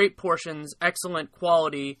great portions, excellent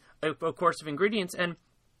quality, of course, of ingredients, and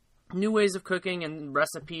new ways of cooking and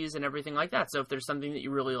recipes and everything like that. So if there's something that you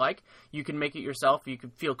really like, you can make it yourself. You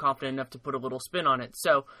can feel confident enough to put a little spin on it.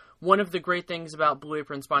 So one of the great things about Blue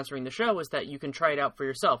Apron sponsoring the show is that you can try it out for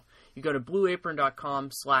yourself. You go to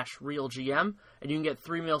blueapron.com/realgm and you can get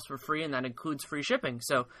 3 meals for free, and that includes free shipping.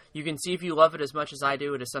 So you can see if you love it as much as I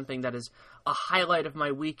do. It is something that is a highlight of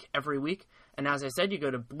my week every week. And as I said, you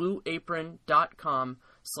go to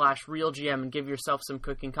blueapron.com/realgm and give yourself some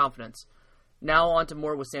cooking confidence. Now on to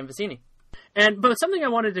more with Sam Vecenie. But something I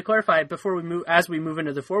wanted to clarify before as we move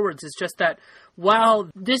into the forwards is just that while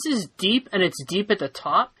this is deep and it's deep at the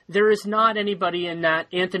top, there is not anybody in that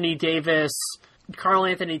Anthony Davis, Karl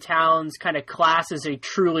Anthony Towns kind of class as a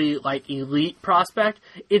truly elite prospect.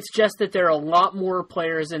 It's just that there are a lot more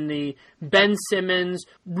players in the Ben Simmons,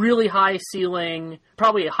 really high ceiling,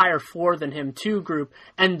 probably a higher floor than him too group,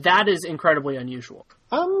 and that is incredibly unusual.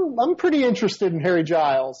 I'm pretty interested in Harry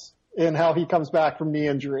Giles and how he comes back from knee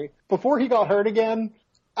injury. Before he got hurt again,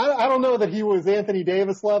 I don't know that he was Anthony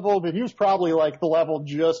Davis level, but he was probably the level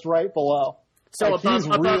just right below. So above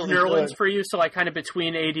Nerlens for you, so kind of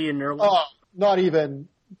between AD and Nerlens? Oh, not even,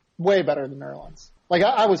 way better than Nerlens.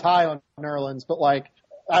 I was high on Nerlens, but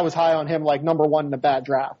I was high on him number one in a bad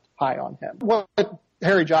draft, high on him. What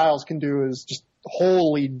Harry Giles can do is just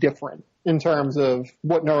wholly different in terms of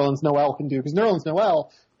what Nerlens Noel can do, because Nerlens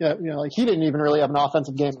Noel, he didn't even really have an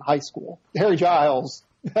offensive game in high school. Harry Giles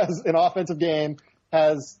has an offensive game,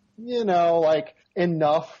 has,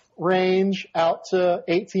 enough range out to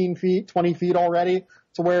 18 feet, 20 feet already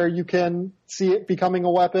to where you can see it becoming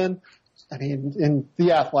a weapon. I mean, in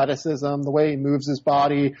the athleticism, the way he moves his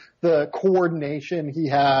body, the coordination he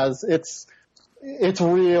has, it's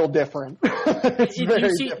real different.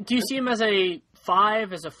 Do you see him as a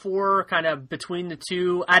 5, as a 4, kind of between the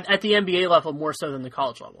two, at the NBA level more so than the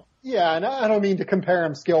college level? Yeah, and I don't mean to compare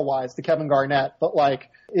him skill-wise to Kevin Garnett, but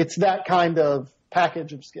it's that kind of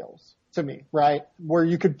package of skills to me, right? Where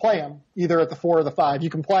you could play him either at the 4 or the 5. You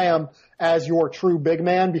can play him as your true big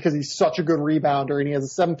man because he's such a good rebounder and he has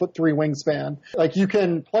a 7'3" wingspan. You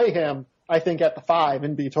can play him, I think, at the 5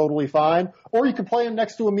 and be totally fine. Or you can play him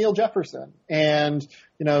next to Emile Jefferson. And,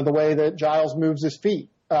 the way that Giles moves his feet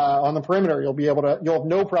on the perimeter, you'll have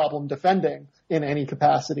no problem defending in any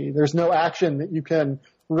capacity. There's no action that you can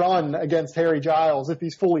run against Harry Giles, if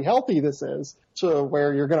he's fully healthy, this is, to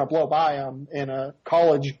where you're going to blow by him in a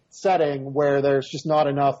college setting where there's just not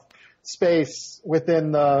enough space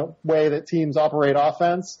within the way that teams operate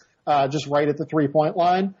offense, just right at the 3-point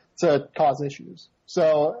line to cause issues.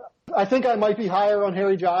 So I think I might be higher on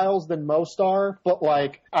Harry Giles than most are, but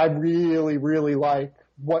I really, really like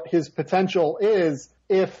what his potential is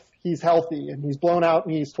if he's healthy, and he's blown out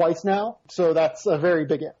knees twice now. So that's a very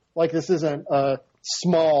big if. This isn't a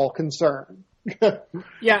small concern.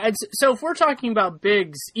 Yeah, and so if we're talking about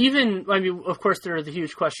bigs, of course there are the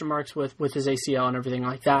huge question marks with his ACL and everything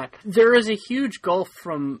like that. There is a huge gulf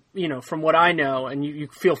from what I know, and you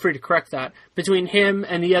feel free to correct that, between him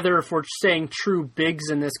and the other, if we're saying true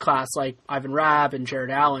bigs in this class, like Ivan Rabb and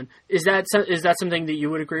Jared Allen. Is that something that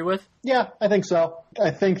you would agree with? Yeah, I think so.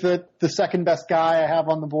 I think that the second best guy I have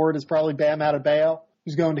on the board is probably Bam Adebayo,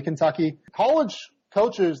 who's going to Kentucky. College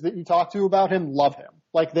coaches that you talk to about him love him.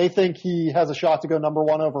 They think he has a shot to go number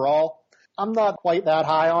 1 overall. I'm not quite that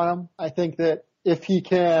high on him. I think that if he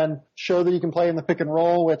can show that he can play in the pick and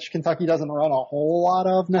roll, which Kentucky doesn't run a whole lot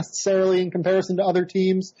of necessarily in comparison to other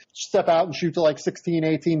teams, step out and shoot to 16,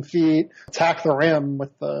 18 feet, attack the rim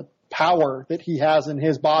with the power that he has in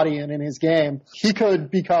his body and in his game, he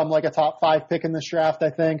could become a top 5 pick in this draft, I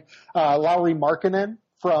think. Lauri Markkanen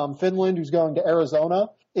from Finland, who's going to Arizona,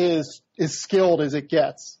 is skilled as it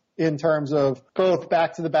gets in terms of both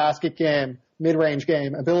back to the basket game, mid-range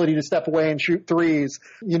game, ability to step away and shoot threes.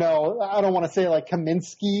 I don't want to say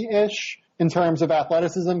Kaminsky-ish in terms of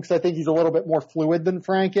athleticism, because I think he's a little bit more fluid than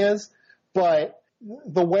Frank is, but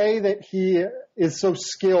the way that he is so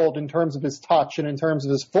skilled in terms of his touch and in terms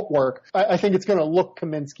of his footwork, I think it's going to look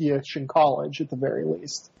Kaminsky-ish in college at the very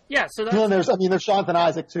least. Yeah, so that's... there's Jonathan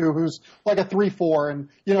Isaac too, who's a 3-4, and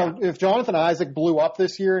if Jonathan Isaac blew up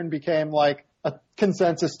this year and became a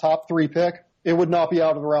consensus top 3 pick, it would not be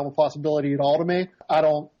out of the realm of possibility at all to me. I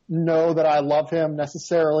don't know that I love him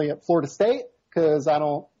necessarily at Florida State, because I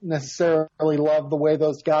don't necessarily love the way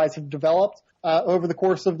those guys have developed over the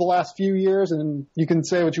course of the last few years. And you can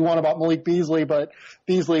say what you want about Malik Beasley, but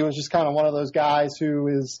Beasley was just kind of one of those guys who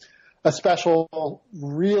is a special,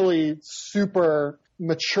 really super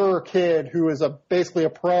mature kid who is basically a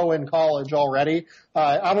pro in college already.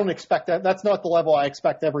 I don't expect that. That's not the level I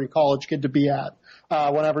expect every college kid to be at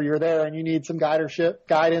whenever you're there, and you need some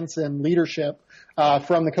guidance and leadership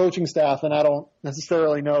from the coaching staff. And I don't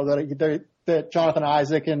necessarily know that Jonathan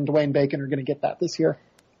Isaac and Dwayne Bacon are going to get that this year.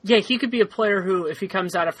 Yeah, he could be a player who, if he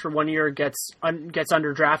comes out after 1 year, gets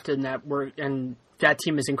underdrafted, and that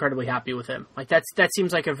team is incredibly happy with him. That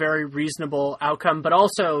seems like a very reasonable outcome. But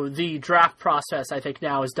also, the draft process, I think,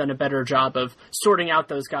 now has done a better job of sorting out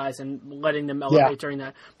those guys and letting them elevate during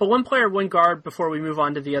that. But one guard, before we move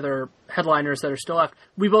on to the other headliners that are still left.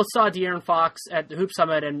 We both saw De'Aaron Fox at the Hoop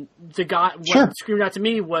Summit, and the guy what screamed out to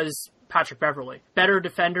me was Patrick Beverley. Better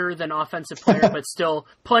defender than offensive player, but still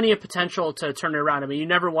plenty of potential to turn it around. I mean, you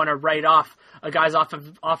never want to write off a guy's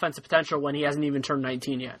offensive potential when he hasn't even turned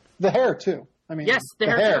 19 yet. The hair, too. I mean, yes, the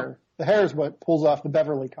hair too. The hair is what pulls off the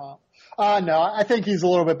Beverley comp. No, I think he's a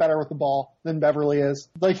little bit better with the ball than Beverley is.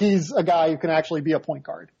 Like, he's a guy who can actually be a point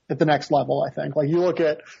guard at the next level, I think. Like, you look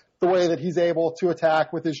at the way that he's able to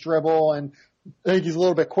attack with his dribble, and I think he's a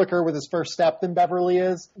little bit quicker with his first step than Beverley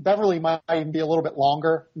is. Beverley might even be a little bit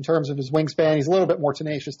longer in terms of his wingspan. He's a little bit more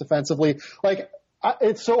tenacious defensively. Like,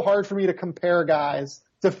 it's so hard for me to compare guys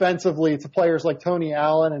defensively to players like Tony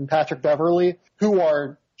Allen and Patrick Beverley, who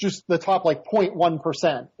are just the top, like,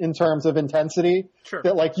 0.1% in terms of intensity. Sure.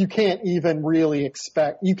 That, like, you can't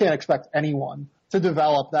expect anyone to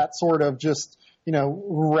develop that sort of just,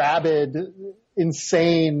 rabid,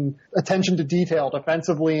 insane attention to detail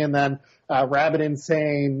defensively, and then rabid,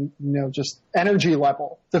 insane, just energy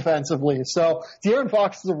level defensively. So De'Aaron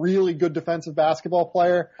Fox is a really good defensive basketball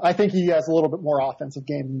player. I think he has a little bit more offensive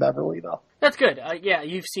game than Beverley, though. That's good. Yeah,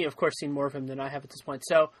 you've of course seen more of him than I have at this point.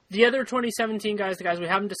 So the other 2017 guys, the guys we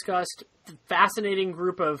haven't discussed, fascinating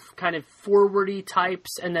group of kind of forwardy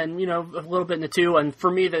types, and then, a little bit in the two. And for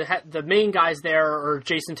me, the main guys there are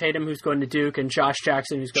Jason Tatum, who's going to Duke, and Josh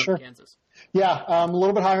Jackson, who's going to Kansas. Yeah, a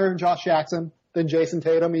little bit higher than Josh Jackson than Jason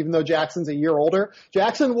Tatum, even though Jackson's a year older.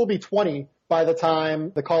 Jackson will be 20 by the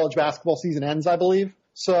time the college basketball season ends, I believe.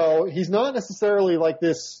 So he's not necessarily like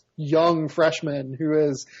this young freshman who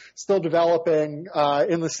is still developing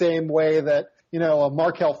in the same way that, a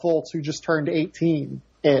Markelle Fultz who just turned 18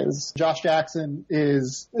 is. Josh Jackson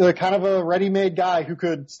is kind of a ready-made guy who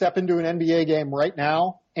could step into an NBA game right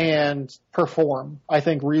now and perform, I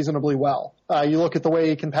think, reasonably well. You look at the way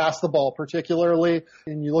he can pass the ball particularly,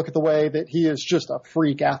 and you look at the way that he is just a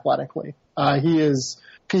freak athletically. He is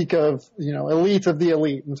peak of, elite of the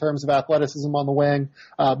elite in terms of athleticism on the wing,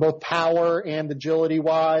 both power and agility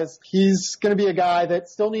wise. He's going to be a guy that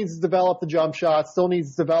still needs to develop the jump shot, still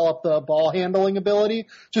needs to develop the ball handling ability.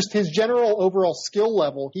 Just his general overall skill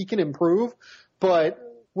level, he can improve. But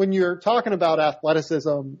when you're talking about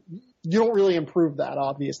athleticism, you don't really improve that,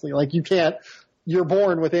 obviously. Like, you're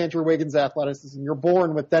born with Andrew Wiggins' athleticism. You're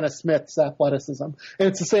born with Dennis Smith's athleticism. And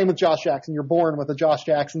it's the same with Josh Jackson. You're born with a Josh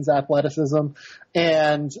Jackson's athleticism.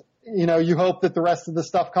 And, you hope that the rest of the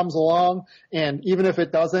stuff comes along. And even if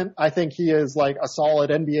it doesn't, I think he is like a solid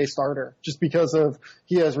NBA starter just because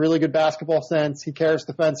he has really good basketball sense. He cares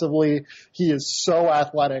defensively. He is so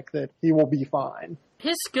athletic that he will be fine.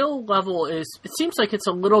 His skill level it seems like it's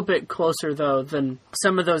a little bit closer, though, than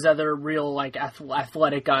some of those other real, like,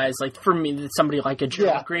 athletic guys. Like, for me, somebody like a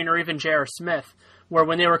Gerald Green or even J.R. Smith, where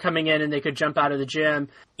when they were coming in and they could jump out of the gym.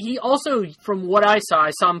 He also, from what I saw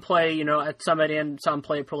him play, at Summit and saw him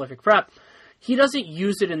play at Prolific Prep. He doesn't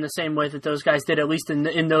use it in the same way that those guys did, at least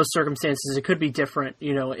in those circumstances. It could be different,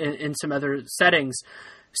 in some other settings.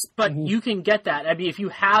 But you can get that. I mean, if you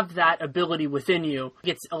have that ability within you,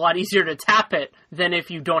 it's a lot easier to tap it than if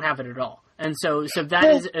you don't have it at all. And so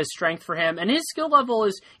that is a strength for him. And his skill level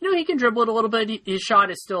is, he can dribble it a little bit. His shot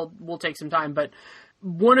will take some time. But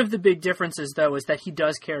one of the big differences, though, is that he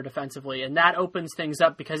does care defensively. And that opens things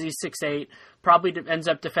up because he's 6'8", probably ends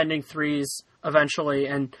up defending threes eventually.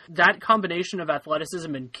 And that combination of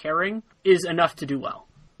athleticism and caring is enough to do well.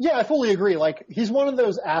 Yeah, I fully agree. Like, he's one of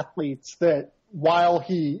those athletes that, while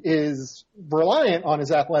he is reliant on his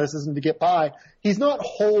athleticism to get by, he's not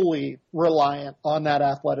wholly reliant on that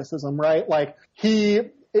athleticism, right? Like,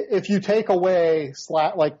 if you take away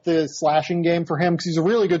the slashing game for him, because he's a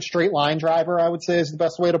really good straight line driver, I would say is the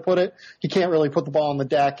best way to put it. He can't really put the ball on the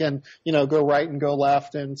deck and, go right and go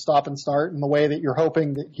left and stop and start in the way that you're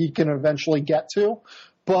hoping that he can eventually get to.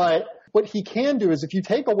 But what he can do is if you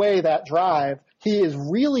take away that drive, he is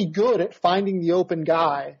really good at finding the open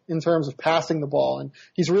guy in terms of passing the ball. And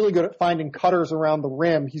he's really good at finding cutters around the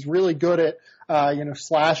rim. He's really good at,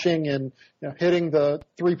 slashing and, hitting the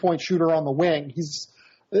 3-point shooter on the wing.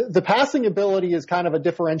 The passing ability is kind of a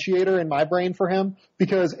differentiator in my brain for him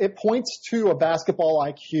because it points to a basketball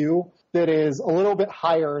IQ that is a little bit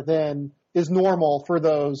higher than is normal for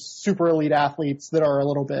those super elite athletes that are a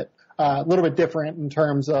little bit different in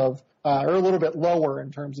terms of, or a little bit lower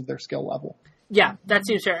in terms of their skill level. Yeah, that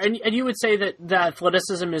seems fair. And you would say that the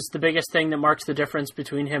athleticism is the biggest thing that marks the difference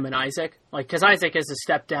between him and Isaac? Like, because Isaac is a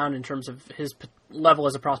step down in terms of his level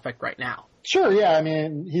as a prospect right now. Sure, yeah. I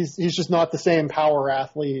mean, he's just not the same power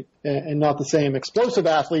athlete and not the same explosive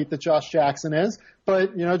athlete that Josh Jackson is.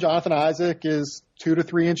 But, Jonathan Isaac is 2 to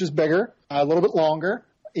 3 inches bigger, a little bit longer.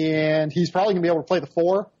 And he's probably going to be able to play the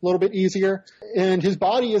 4 a little bit easier. And his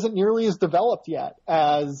body isn't nearly as developed yet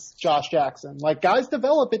as Josh Jackson. Like, guys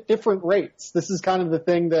develop at different rates. This is kind of the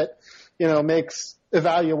thing that makes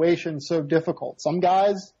evaluation so difficult. Some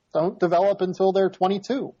guys don't develop until they're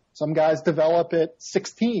 22. Some guys develop at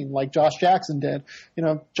 16, like Josh Jackson did.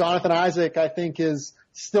 Jonathan Isaac, I think, is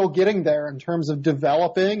still getting there in terms of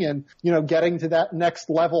developing and, getting to that next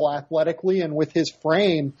level athletically and with his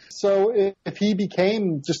frame. So if he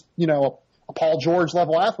became just, a Paul George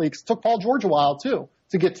level athlete, 'cause it took Paul George a while too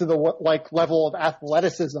to get to the level of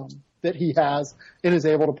athleticism that he has and is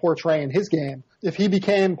able to portray in his game. If he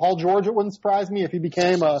became Paul George, it wouldn't surprise me. If he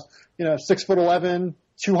became a, 6'11",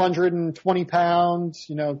 220 pound,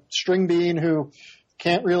 string bean who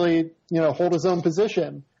can't really, hold his own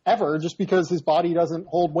position ever just because his body doesn't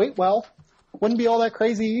hold weight well, wouldn't be all that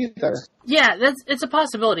crazy either. Yeah, it's a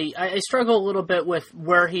possibility. I struggle a little bit with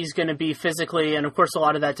where he's going to be physically, and of course a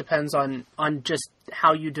lot of that depends on just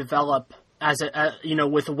how you develop as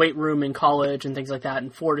with the weight room in college and things like that,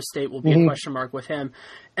 and Florida State will be a question mark with him.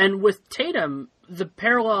 And with Tatum, the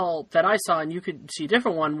parallel that I saw, and you could see a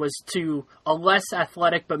different one, was to a less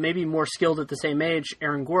athletic but maybe more skilled at the same age,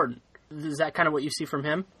 Aaron Gordon. Is that kind of what you see from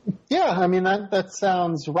him? Yeah, I mean, that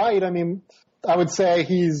sounds right. I mean, I would say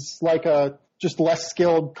he's like a just less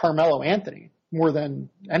skilled Carmelo Anthony more than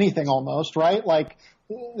anything almost, right? Like,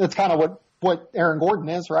 that's kind of what Aaron Gordon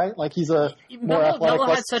is, right? Like, he's a more athletic. Melo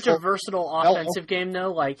had such a versatile offensive game,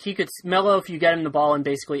 though. Like, Melo, if you get him the ball in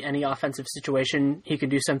basically any offensive situation, he can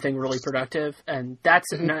do something really productive, and that's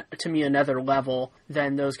to me another level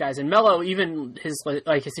than those guys. And Melo, even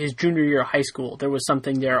his junior year of high school, there was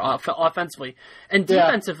something there offensively and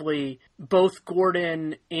defensively. Both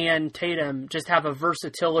Gordon and Tatum just have a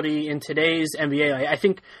versatility in today's NBA. I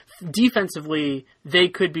think defensively they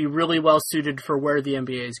could be really well suited for where the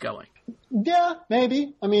NBA is going. Yeah,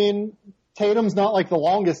 maybe. I mean, Tatum's not like the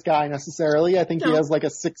longest guy necessarily. I think he has like a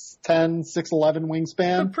 6'10", 6'11"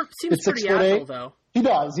 wingspan. Seems pretty agile, though. He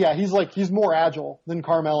does, yeah. He's more agile than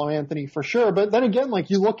Carmelo Anthony for sure. But then again, like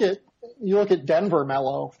you look at Denver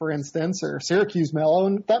Melo, for instance, or Syracuse Melo,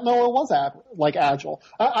 and that Melo was agile.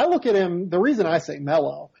 I look at him. The reason I say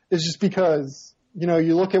Melo is just because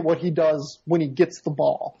you look at what he does when he gets the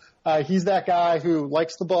ball. He's that guy who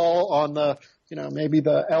likes the ball on the maybe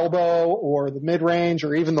the elbow or the mid-range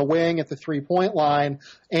or even the wing at the 3-point line.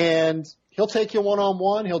 And he'll take you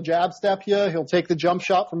one-on-one. He'll jab step you. He'll take the jump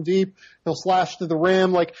shot from deep. He'll slash to the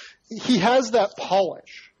rim. Like, he has that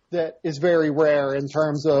polish that is very rare in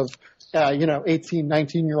terms of, 18,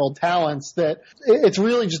 19-year-old talents that it's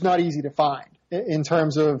really just not easy to find in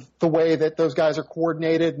terms of the way that those guys are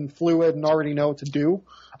coordinated and fluid and already know what to do.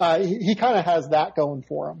 He kind of has that going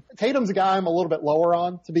for him. Tatum's a guy I'm a little bit lower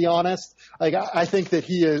on, to be honest. Like, I think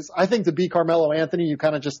to be Carmelo Anthony, you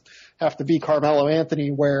kind of just have to be Carmelo Anthony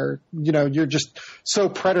where, you're just so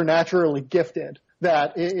preternaturally gifted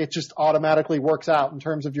that it just automatically works out in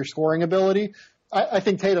terms of your scoring ability. I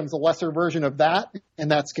think Tatum's a lesser version of that,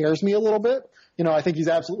 and that scares me a little bit. I think he's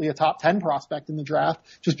absolutely a top 10 prospect in the draft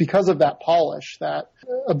just because of that polish, that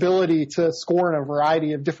ability to score in a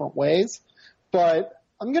variety of different ways. But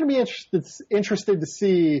I'm going to be interested to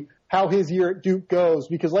see how his year at Duke goes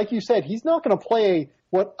because, like you said, he's not going to play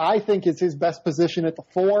what I think is his best position at the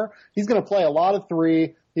 4. He's going to play a lot of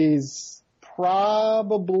 3. He's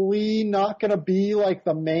probably not going to be like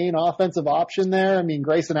the main offensive option there. I mean,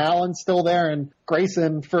 Grayson Allen's still there, and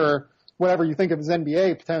Grayson, for whatever you think of his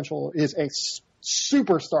NBA potential, is a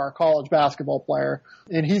superstar college basketball player,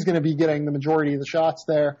 and he's going to be getting the majority of the shots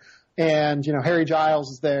there. And, Harry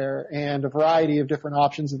Giles is there, and a variety of different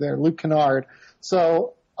options are there, Luke Kennard.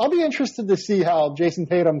 So I'll be interested to see how Jason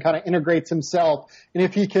Tatum kind of integrates himself and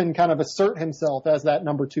if he can kind of assert himself as that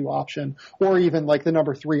number 2 option or even like the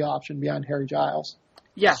number 3 option behind Harry Giles.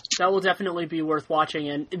 Yeah, that will definitely be worth watching.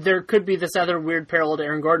 And there could be this other weird parallel to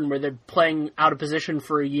Aaron Gordon where they're playing out of position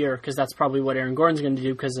for a year because that's probably what Aaron Gordon's going to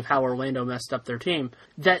do because of how Orlando messed up their team.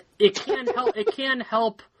 That it can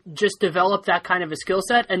help just develop that kind of a skill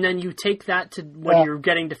set, and then you take that to when you're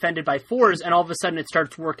getting defended by 4s, and all of a sudden it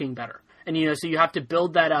starts working better. And, so you have to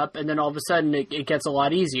build that up, and then all of a sudden it gets a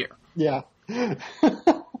lot easier. Yeah.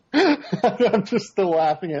 I'm just still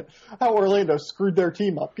laughing at how Orlando screwed their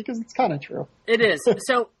team up, because it's kind of true. It is.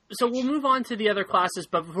 So we'll move on to the other classes,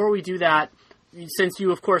 but before we do that, since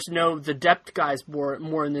you, of course, know the depth guys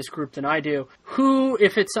more in this group than I do, who,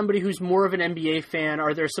 if it's somebody who's more of an NBA fan,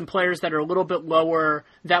 are there some players that are a little bit lower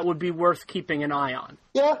that would be worth keeping an eye on?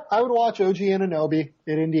 Yeah, I would watch OG Anunoby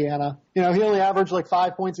at Indiana. He only averaged like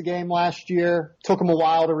 5 points a game last year. Took him a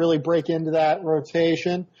while to really break into that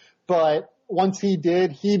rotation. But once he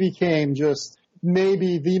did, he became just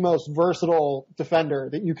maybe the most versatile defender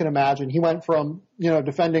that you can imagine. He went from,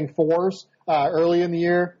 defending 4s early in the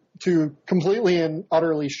year to completely and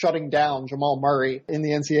utterly shutting down Jamal Murray in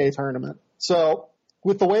the NCAA tournament. So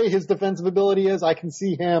with the way his defensive ability is, I can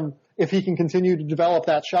see him, if he can continue to develop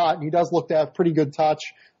that shot, and he does look to have pretty good touch,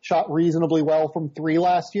 shot reasonably well from three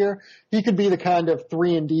last year, he could be the kind of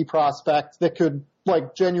 3-and-D prospect that could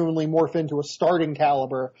like genuinely morph into a starting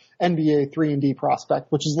caliber NBA 3-and-D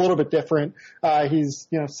prospect, which is a little bit different. He's,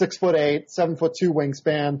 6'8", 7'2"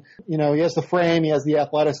 wingspan. He has the frame, he has the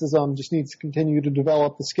athleticism, just needs to continue to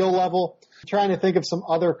develop the skill level. I'm trying to think of some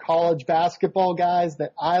other college basketball guys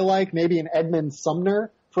that I like, maybe an Edmund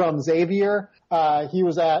Sumner from Xavier. He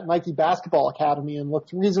was at Nike Basketball Academy and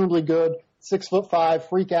looked reasonably good. 6'5",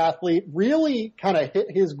 freak athlete, really kind of hit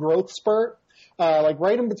his growth spurt, like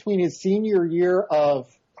right in between his senior year of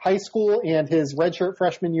high school and his redshirt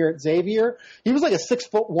freshman year at Xavier. He was like a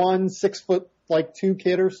 6'1", 6'2"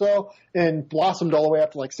 kid or so, and blossomed all the way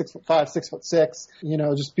up to like 6'5",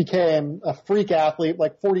 6'6". Just became a freak athlete,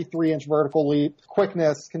 like 43-inch vertical leap,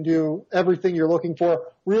 quickness, can do everything you're looking for.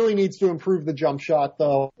 Really needs to improve the jump shot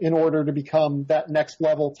though in order to become that next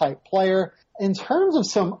level type player. In terms of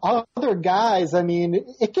some other guys, I mean,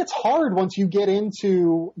 it gets hard once you get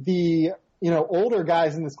into the, older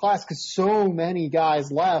guys in this class because so many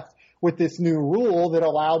guys left with this new rule that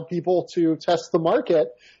allowed people to test the market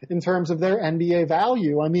in terms of their NBA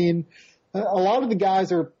value. I mean, a lot of the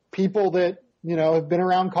guys are people that, have been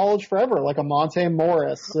around college forever, like a Monte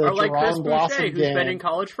Morris, or like Chris Boucher, who's game. been in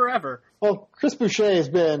college forever. Well, Chris Boucher has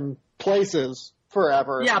been places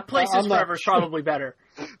forever. Yeah, places forever is probably better.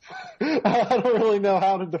 I don't really know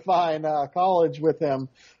how to define college with him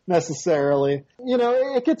necessarily.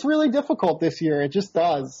 It gets really difficult this year. It just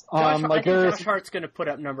does. I think Josh Hart's going to put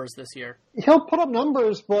up numbers this year. He'll put up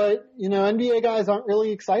numbers, but, NBA guys aren't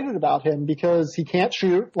really excited about him because he can't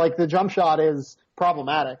shoot. Like, the jump shot is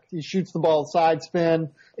problematic. He shoots the ball side spin,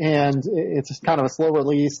 and it's just kind of a slow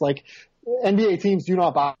release. Like, NBA teams do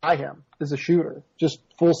not buy him as a shooter, just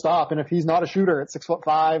full stop. And if he's not a shooter at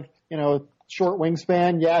 6'5", short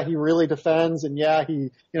wingspan, yeah, he really defends, and yeah,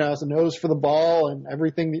 he, has a nose for the ball and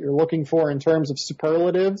everything that you're looking for in terms of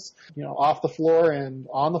superlatives, off the floor and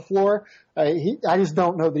on the floor. I just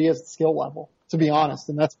don't know that he has the skill level, to be honest,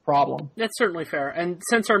 and that's a problem. That's certainly fair. And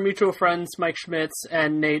since our mutual friends Mike Schmitz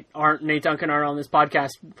and Nate Duncan aren't on this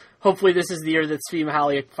podcast, hopefully this is the year that Svi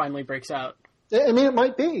Mihalik finally breaks out. I mean, it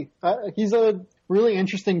might be. He's a really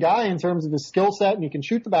interesting guy in terms of his skill set, and he can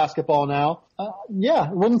shoot the basketball now. Yeah,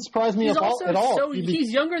 it wouldn't surprise me at all. So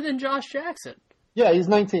he's younger than Josh Jackson. Yeah, he's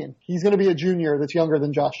 19. He's going to be a junior that's younger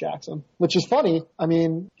than Josh Jackson, which is funny. I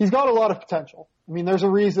mean, he's got a lot of potential. I mean, there's a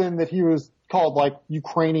reason that he was called like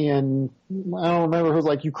Ukrainian, I don't remember who's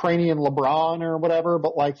like Ukrainian LeBron or whatever,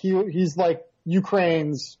 but like he's like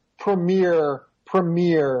Ukraine's premier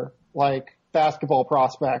like basketball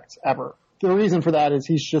prospect ever. The reason for that is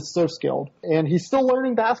he's just so skilled, and he's still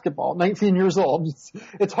learning basketball, 19 years old.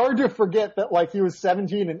 It's hard to forget that like he was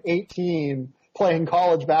 17 and 18 playing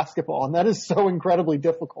college basketball, and that is so incredibly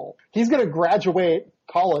difficult. He's going to graduate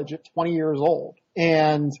college at 20 years old,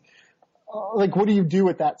 and like what do you do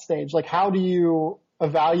at that stage? Like how do you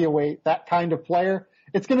evaluate that kind of player?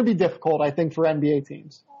 It's going to be difficult, I think, for NBA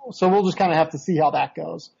teams. So we'll just kind of have to see how that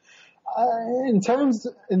goes. In terms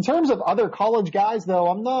of other college guys, though,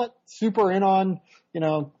 I'm not super in on,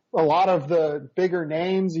 a lot of the bigger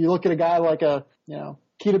names. You look at a guy like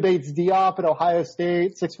Keita Bates-Diop at Ohio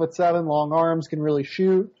State, 6'7", long arms, can really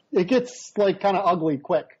shoot. It gets like kind of ugly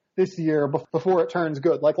quick this year before it turns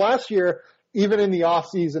good. Like last year, even in the off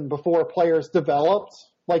season before players developed,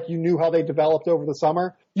 like you knew how they developed over the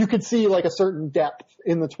summer, you could see like a certain depth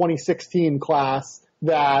in the 2016 class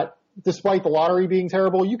that, despite the lottery being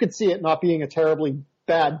terrible, you could see it not being a terribly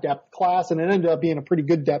bad depth class, and it ended up being a pretty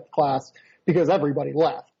good depth class because everybody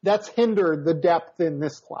left. That's hindered the depth in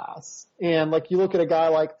this class. And like you look at a guy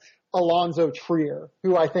like Alonzo Trier,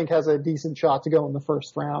 who I think has a decent shot to go in the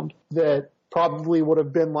first round, that probably would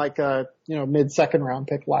have been like a, mid-second round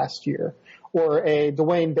pick last year, or a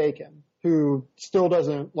Dwayne Bacon, who still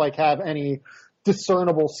doesn't like have any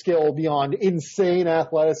discernible skill beyond insane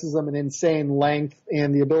athleticism and insane length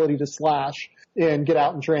and the ability to slash and get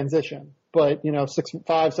out in transition. But,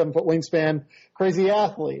 6'5", 7 foot wingspan, crazy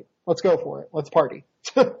athlete. Let's go for it. Let's party.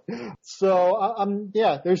 So,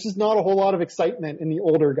 there's just not a whole lot of excitement in the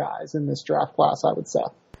older guys in this draft class, I would say.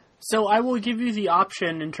 So I will give you the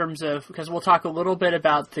option in terms of, because we'll talk a little bit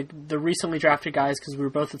about the recently drafted guys because we were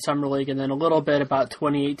both at Summer League, and then a little bit about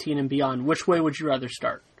 2018 and beyond. Which way would you rather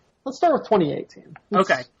start? Let's start with 2018.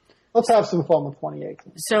 Okay. let's have some fun with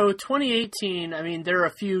 2018. So 2018, I mean, there are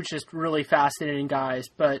a few just really fascinating guys,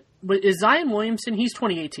 but is Zion Williamson? He's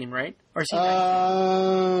 2018, right? Or is he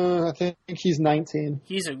 19? I think he's 19.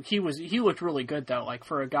 He looked really good though. Like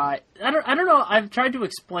for a guy, I don't know. I've tried to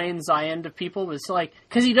explain Zion to people, but it's like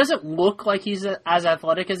because he doesn't look like he's as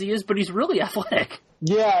athletic as he is, but he's really athletic.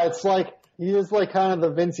 Yeah, it's like he is like kind of the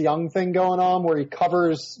Vince Young thing going on, where he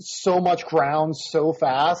covers so much ground so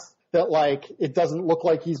fast that like it doesn't look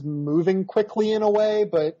like he's moving quickly in a way,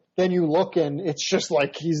 but then you look and it's just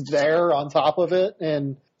like he's there on top of it.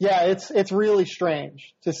 And yeah, it's really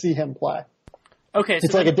strange to see him play. Okay. So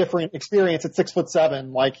it's like a different experience at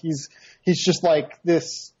 6'7". Like he's just like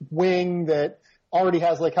this wing that already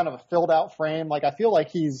has like kind of a filled out frame. Like I feel like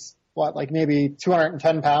he's like maybe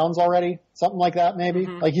 210 pounds already, something like that maybe.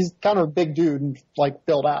 Mm-hmm. Like he's kind of a big dude and like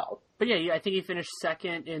built out. But yeah, I think he finished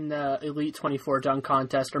second in the Elite 24 dunk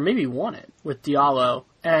contest, or maybe won it with Diallo.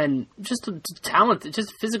 And just a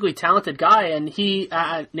physically talented guy. And he,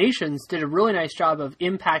 at Nations, did a really nice job of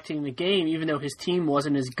impacting the game, even though his team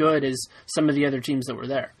wasn't as good as some of the other teams that were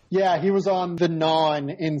there. Yeah, he was on the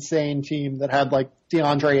non-insane team that had like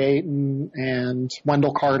DeAndre Ayton and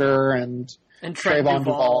Wendell Carter and Trayvon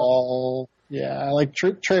Duval. Yeah, like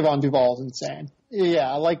Trayvon Duval is insane.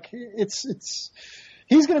 Yeah, like it's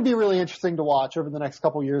he's going to be really interesting to watch over the next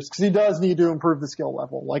couple of years because he does need to improve the skill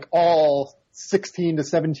level, like all 16 to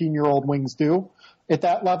 17-year-old wings do at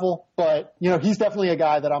that level. But, you know, he's definitely a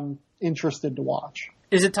guy that I'm interested to watch.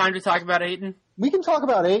 Is it time to talk about Ayton? We can talk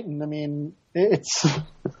about Ayton. I mean, it's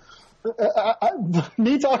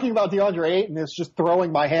me talking about DeAndre Ayton is just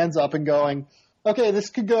throwing my hands up and going, okay, this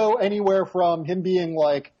could go anywhere from him being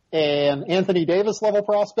like an Anthony Davis level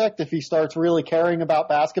prospect if he starts really caring about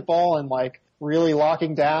basketball and like really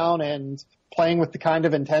locking down and playing with the kind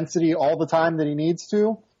of intensity all the time that he needs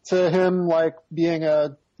to him like being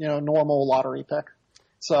a, you know, normal lottery pick.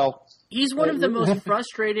 So he's one of the most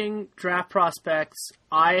frustrating draft prospects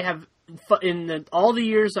I have in all the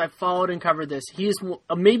years I've followed and covered this. He is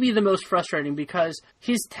maybe the most frustrating because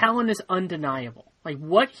his talent is undeniable. Like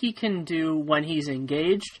what he can do when he's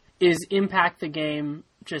engaged is impact the game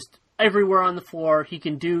just everywhere on the floor. He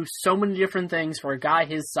can do so many different things for a guy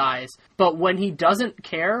his size. But when he doesn't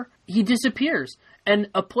care, he disappears. And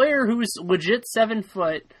a player who's legit 7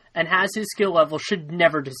 foot and has his skill level should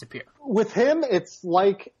never disappear. With him, it's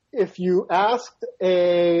like if you asked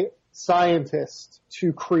a scientist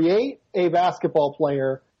to create a basketball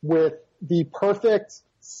player with the perfect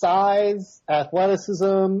size,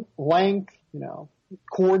 athleticism, length, you know,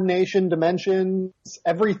 coordination, dimensions,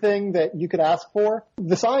 everything that you could ask for,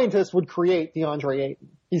 the scientist would create DeAndre Ayton.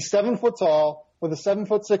 He's 7 foot tall with a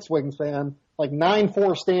 7'6" wingspan, like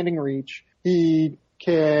 9'4" standing reach. He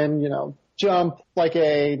can, you know, jump like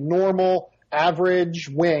a normal average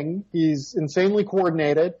wing. He's insanely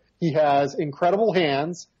coordinated. He has incredible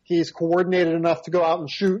hands. He's coordinated enough to go out and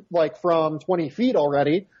shoot like from 20 feet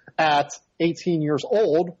already at 18 years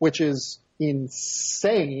old, which is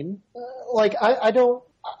insane.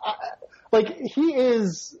 He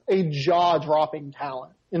is a jaw-dropping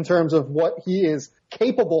talent in terms of what he is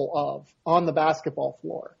capable of on the basketball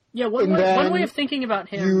floor. Yeah, one way of thinking about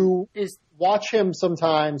him is watch him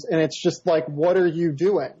sometimes, and it's just like, what are you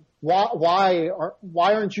doing? Why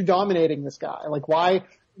aren't you dominating this guy? Like, why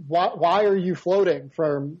are you floating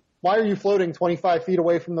 25 feet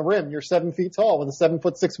away from the rim? You're 7 feet tall with a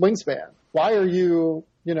 7'6" wingspan. Why are you,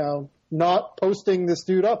 you know, not posting this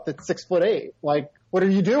dude up that's 6'8"? Like, what are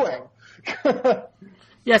you doing?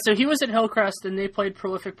 Yeah, so he was at Hillcrest, and they played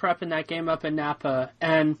Prolific Prep in that game up in Napa.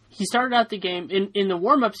 And he started out the game, in the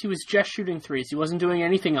warm-ups, he was just shooting threes. He wasn't doing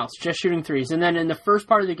anything else, just shooting threes. And then in the first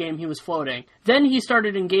part of the game, he was floating. Then he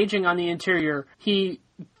started engaging on the interior. He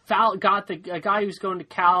got a guy who's going to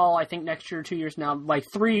Cal, I think next year or 2 years now, like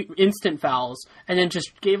 3 instant fouls, and then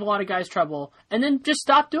just gave a lot of guys trouble, and then just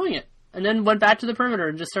stopped doing it. And then went back to the perimeter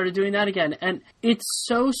and just started doing that again. And it's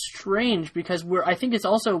so strange because I think it's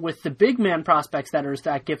also with the big man prospects that are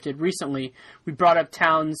that gifted recently. We brought up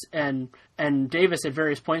Towns and Davis at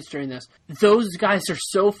various points during this. Those guys are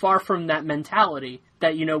so far from that mentality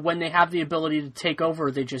that, you know, when they have the ability to take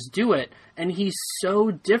over, they just do it. And he's so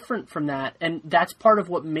different from that. And that's part of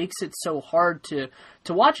what makes it so hard to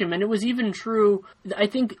watch him. And it was even true, I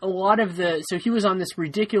think a lot of so he was on this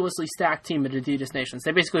ridiculously stacked team at Adidas Nations.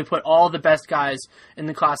 They basically put all the best guys in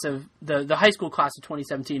the class of, the high school class of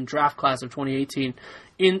 2017, draft class of 2018,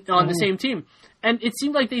 on the same team. And it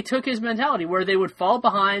seemed like they took his mentality where they would fall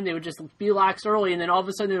behind, they would just be lax early, and then all of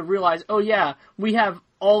a sudden they would realize, oh yeah, we have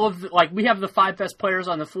we have the 5 best players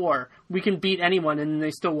on the floor. We can beat anyone, and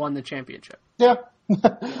they still won the championship. Yeah.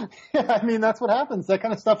 Yeah, I mean, that's what happens. That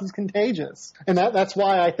kind of stuff is contagious. And that's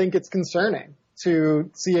why I think it's concerning to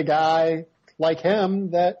see a guy like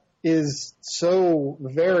him that is so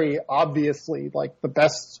very obviously like the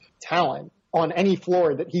best talent on any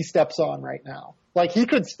floor that he steps on right now. Like, he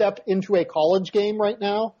could step into a college game right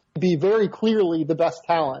now, be very clearly the best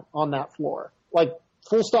talent on that floor. Like,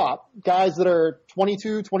 full stop. Guys that are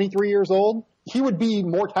 22, 23 years old, he would be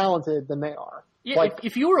more talented than they are. Yeah, like,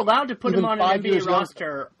 if you were allowed to put him on an NBA roster,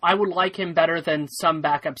 younger. I would like him better than some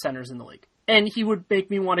backup centers in the league. And he would make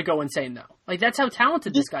me want to go insane, though. Like, that's how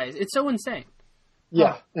talented this guy is. It's so insane.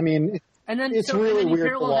 Yeah, I mean, and then, it's so, really and then you weird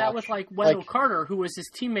parallel to that watch. with, like, Wendell Carter, who was his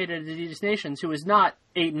teammate at Adidas Nations, who is not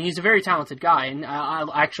Ayton. He's a very talented guy, and I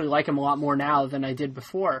actually like him a lot more now than I did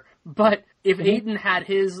before. But if Ayton had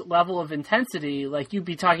his level of intensity, like, you'd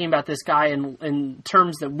be talking about this guy in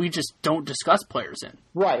terms that we just don't discuss players in.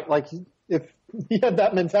 Right, like, if he had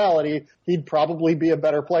that mentality, he'd probably be a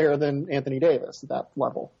better player than Anthony Davis at that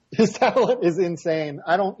level. His talent is insane.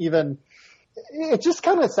 It just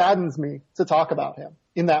kind of saddens me to talk about him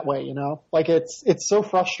in that way, you know? Like, it's so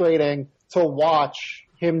frustrating to watch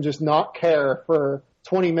him just not care for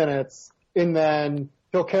 20 minutes, and then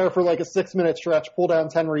he'll care for like a 6-minute stretch, pull down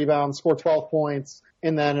 10 rebounds, score 12 points,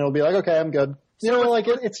 and then it'll be like, okay, I'm good.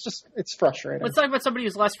 It's frustrating. Let's talk about somebody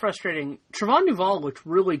who's less frustrating. Trevon Duval looked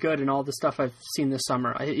really good in all the stuff I've seen this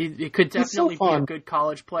summer. He could definitely be a good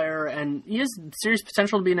college player, and he has serious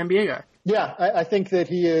potential to be an NBA guy. Yeah, I think that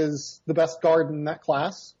he is the best guard in that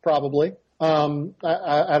class, probably.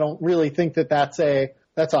 I don't really think that that's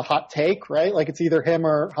a hot take, right? Like, it's either him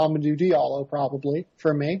or Hamidou Diallo, probably,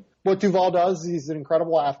 for me. What Duval does, he's an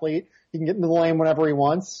incredible athlete. He can get into the lane whenever he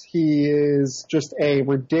wants. He is just a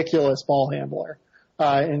ridiculous ball handler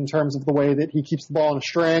in terms of the way that he keeps the ball in a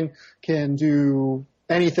string, can do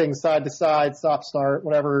anything side to side, stop, start,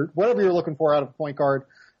 whatever you're looking for out of a point guard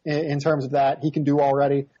in terms of that, he can do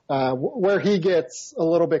already. Where he gets a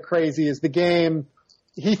little bit crazy is the game.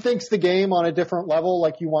 He thinks the game on a different level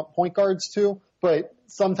like you want point guards to, but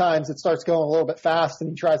sometimes it starts going a little bit fast and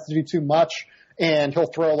he tries to do too much. And he'll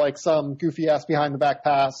throw like some goofy ass behind the back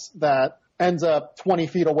pass that ends up 20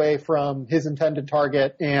 feet away from his intended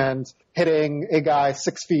target and hitting a guy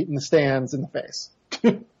 6 feet in the stands in the face.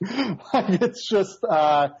 It's just,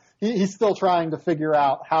 he's still trying to figure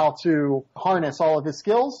out how to harness all of his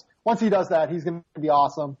skills. Once he does that, he's going to be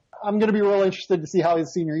awesome. I'm going to be real interested to see how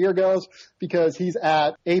his senior year goes because he's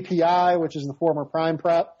at API, which is the former Prime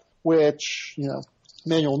Prep, which, you know,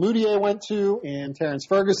 Emmanuel Mudiay went to and Terrence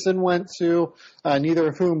Ferguson went to, neither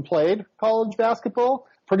of whom played college basketball.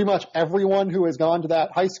 Pretty much everyone who has gone to that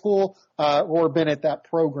high school or been at that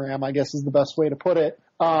program, I guess is the best way to put it,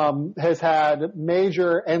 has had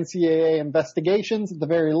major NCAA investigations at the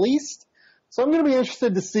very least. So I'm going to be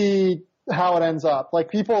interested to see how it ends up. Like,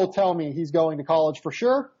 people tell me he's going to college for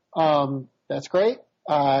sure. That's great.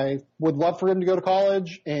 I would love for him to go to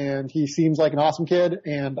college, and he seems like an awesome kid,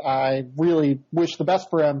 and I really wish the best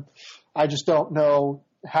for him. I just don't know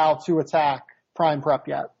how to attack Prime Prep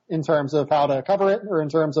yet in terms of how to cover it or in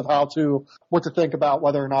terms of what to think about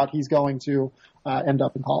whether or not he's going to end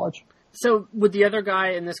up in college. So would the other guy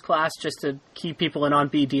in this class, just to keep people in on,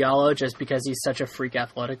 be Diallo just because he's such a freak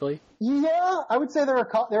athletically? Yeah, I would say there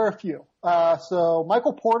are a few. So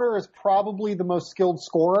Michael Porter is probably the most skilled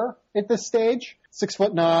scorer at this stage.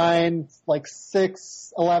 6'9", like 6'11",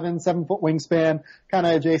 7-foot wingspan, kind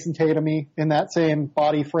of Jason Tatum-y in that same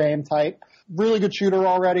body frame type. Really good shooter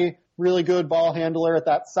already. Really good ball handler at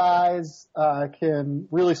that size. Can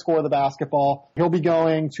really score the basketball. He'll be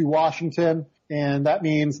going to Washington. And that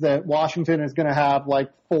means that Washington is going to have like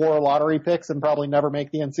 4 lottery picks and probably never make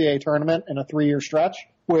the NCAA tournament in a 3-year stretch,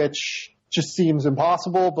 which just seems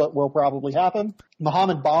impossible, but will probably happen.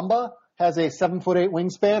 Mohamed Bamba has a 7'8"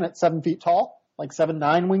 wingspan at 7 feet tall, like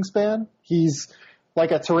 7'9" wingspan. He's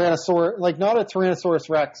like a Tyrannosaurus, like not a Tyrannosaurus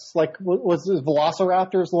Rex, like was it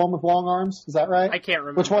Velociraptors, the one with long arms? Is that right? I can't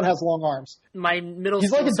remember. Which one has long arms? My middle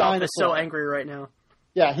he's school like self is so angry right now.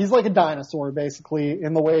 Yeah, he's like a dinosaur, basically,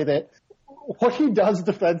 in the way that what he does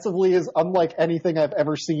defensively is unlike anything I've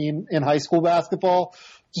ever seen in high school basketball,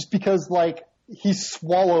 just because, like, he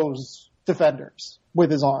swallows defenders with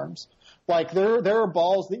his arms. Like, there are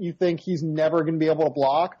balls that you think he's never going to be able to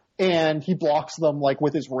block, and he blocks them, like,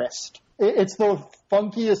 with his wrist. It's the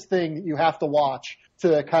funkiest thing that you have to watch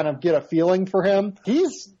to kind of get a feeling for him.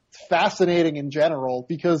 He's fascinating in general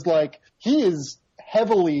because, like, he is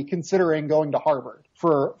heavily considering going to Harvard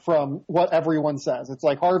from what everyone says. It's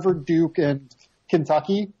like Harvard, Duke, and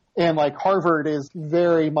Kentucky And like Harvard is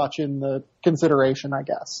very much in the consideration, I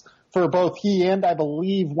guess, for both he and I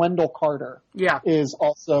believe Wendell Carter is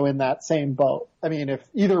also in that same boat. I mean, if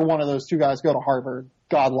either one of those two guys go to Harvard,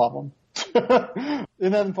 God love them.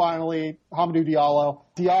 And then finally, Hamidou Diallo.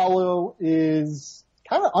 Diallo is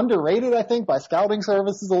kind of underrated, I think, by scouting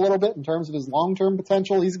services a little bit in terms of his long-term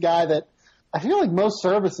potential. He's a guy that I feel like most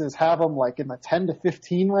services have him like in the 10 to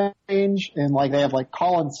 15 range, and like they have like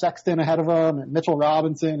Colin Sexton ahead of him and Mitchell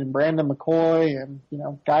Robinson and Brandon McCoy and, you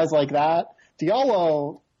know, guys like that.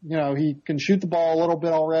 Diallo, you know, he can shoot the ball a little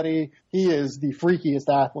bit already. He is the freakiest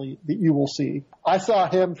athlete that you will see. I saw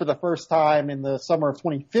him for the first time in the summer of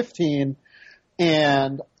 2015,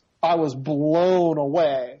 and I was blown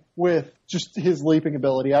away with just his leaping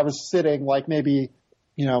ability. I was sitting like maybe,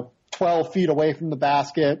 you know, 12 feet away from the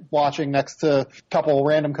basket, watching next to a couple of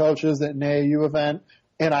random coaches at an AAU event,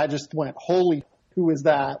 and I just went, holy, who is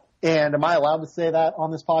that? And am I allowed to say that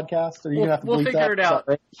on this podcast? Or are you going to have to bleep that? We'll figure it out.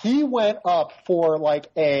 Right? He went up for like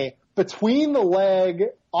a between the leg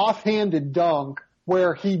offhanded dunk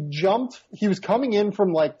where he jumped. He was coming in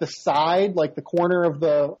from like the side, like the corner of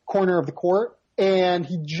the court, and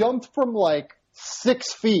he jumped from like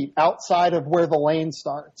 6 feet outside of where the lane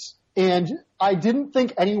starts. And I didn't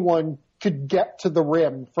think anyone could get to the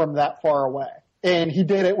rim from that far away. And he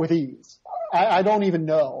did it with ease. I don't even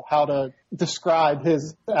know how to describe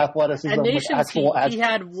his athleticism with actual he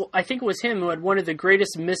had, I think it was him who had one of the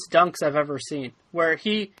greatest missed dunks I've ever seen, where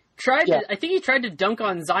he tried to, I think he tried to dunk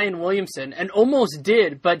on Zion Williamson and almost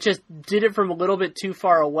did, but just did it from a little bit too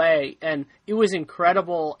far away, and it was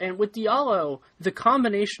incredible. And with Diallo, the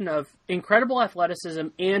combination of incredible athleticism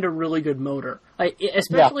and a really good motor, like,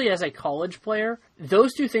 especially as a college player,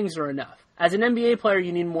 those two things are enough. As an NBA player,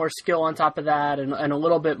 you need more skill on top of that and a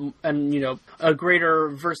little bit, and, you know, a greater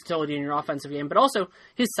versatility in your offensive game. But also,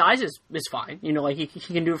 his size is fine. You know, like he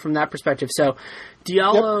can do it from that perspective. So,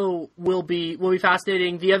 Diallo will be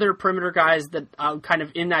fascinating. The other perimeter guys that kind of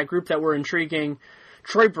in that group that were intriguing,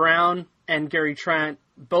 Troy Brown and Gary Trent,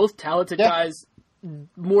 both talented guys,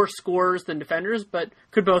 more scorers than defenders, but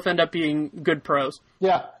could both end up being good pros.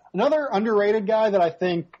 Yeah. Another underrated guy that I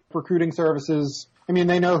think recruiting services, I mean,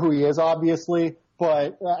 they know who he is, obviously,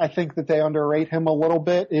 but I think that they underrate him a little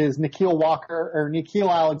bit, is Nickeil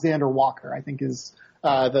Alexander Walker, I think is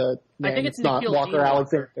the name. I think it's not Nickeil Walker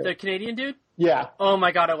Alexander. The Canadian dude? Yeah. Oh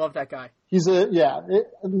my God, I love that guy.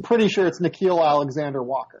 I'm pretty sure it's Nickeil Alexander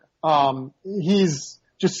Walker. He's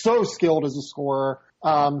just so skilled as a scorer.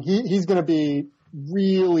 He's going to be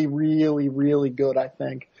really, really, really good, I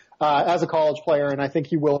think, as a college player, and I think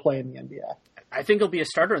he will play in the NBA. I think he'll be a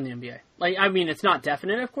starter in the NBA. Like, I mean, it's not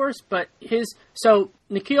definite, of course, but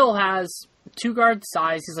Nickeil has two guard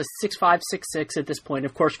size. He's like 6'5", 6'6" at this point.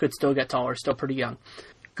 Of course, could still get taller, still pretty young.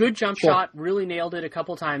 Good jump shot, really nailed it a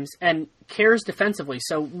couple times, and cares defensively.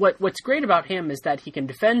 So what's great about him is that he can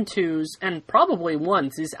defend twos and probably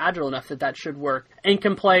ones. He's agile enough that should work, and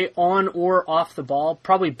can play on or off the ball,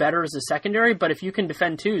 probably better as a secondary, but if you can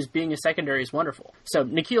defend twos, being a secondary is wonderful. So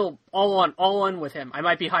Nickeil, all on with him. I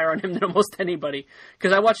might be higher on him than almost anybody,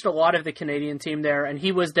 because I watched a lot of the Canadian team there, and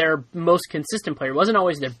he was their most consistent player. He wasn't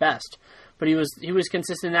always their best, but he was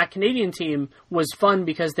consistent. That Canadian team was fun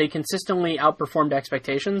because they consistently outperformed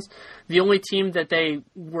expectations. The only team that they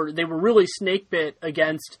were really snake bit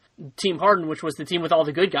against Team Harden, which was the team with all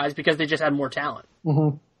the good guys, because they just had more talent.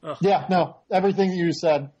 Mm-hmm. Yeah, no, everything that you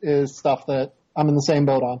said is stuff that I'm in the same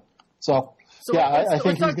boat on. So I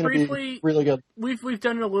think he's going to be really good. We've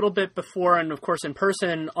done it a little bit before, and of course in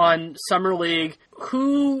person on Summer League.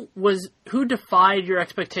 Who defied your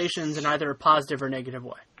expectations in either a positive or negative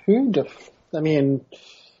way? I mean,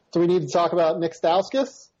 do we need to talk about Nick Stauskas?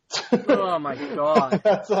 Oh my God!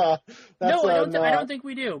 I don't think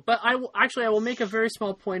we do. But I will make a very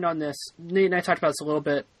small point on this. Nate and I talked about this a little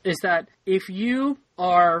bit. Is that if you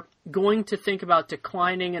are going to think about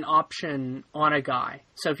declining an option on a guy,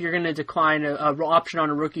 so if you're going to decline an option on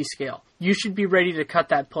a rookie scale, you should be ready to cut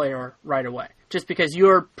that player right away. Just because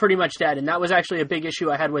you're pretty much dead. And that was actually a big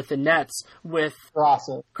issue I had with the Nets with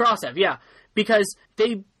Krasev, yeah. Because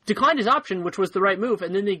they declined his option, which was the right move,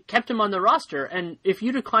 and then they kept him on the roster. And if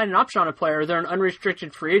you decline an option on a player, they're an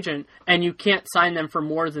unrestricted free agent, and you can't sign them for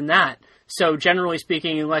more than that. So generally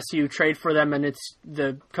speaking, unless you trade for them and it's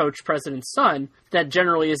the coach president's son, that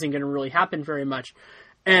generally isn't going to really happen very much.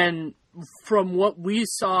 And from what we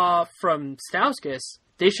saw from Stauskas,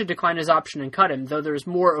 they should decline his option and cut him, though there's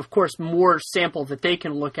more sample that they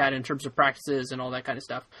can look at in terms of practices and all that kind of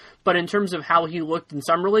stuff. But in terms of how he looked in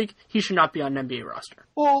Summer League, he should not be on an NBA roster.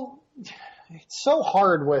 Well, it's so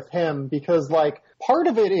hard with him because, like, part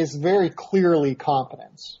of it is very clearly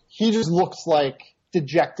competence. He just looks like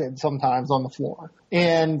dejected sometimes on the floor.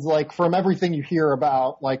 And like from everything you hear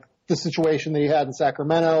about like the situation that he had in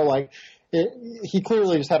Sacramento, like he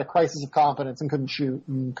clearly just had a crisis of confidence and couldn't shoot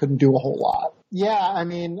and couldn't do a whole lot. Yeah, I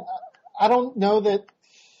mean, I don't know that.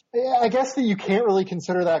 I guess that you can't really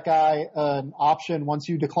consider that guy an option once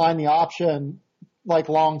you decline the option, like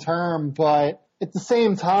long term. But at the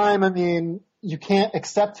same time, I mean, you can't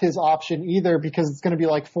accept his option either because it's going to be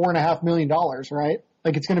like $4.5 million, right?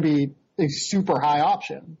 Like it's going to be a super high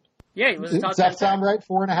option. Yeah, he was a top Does that sound right?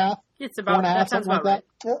 4.5? It's about 4.5, something like right.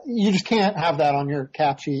 that. You just can't have that on your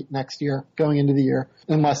cap sheet next year, going into the year,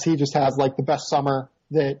 unless he just has like the best summer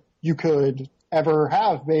that you could ever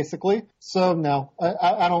have, basically. So no,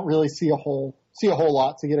 I don't really see a whole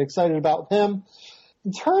lot to get excited about with him.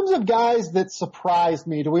 In terms of guys that surprised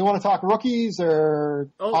me, do we want to talk rookies or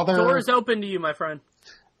other? Door is open to you, my friend.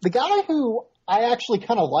 The guy who I actually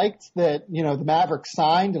kind of liked that, you know, the Mavericks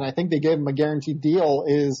signed, and I think they gave him a guaranteed deal,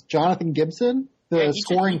 is Jonathan Gibson, the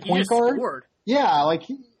scoring point guard. Scored. Yeah, like,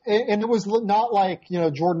 and it was not like, you know,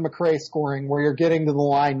 Jordan McRae scoring where you're getting to the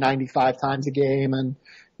line 95 times a game and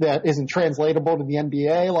that isn't translatable to the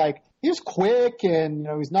NBA. Like, he was quick and, you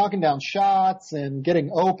know, he's knocking down shots and getting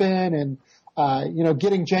open and, you know,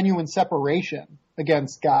 getting genuine separation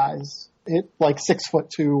against guys at like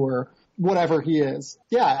 6'2" or whatever he is.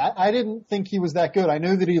 Yeah, I didn't think he was that good. I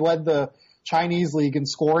knew that he led the Chinese league in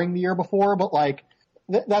scoring the year before, but like,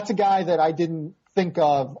 that's a guy that I didn't think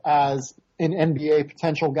of as an NBA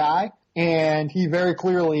potential guy. And he very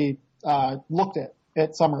clearly, looked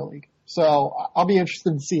at Summer League. So I'll be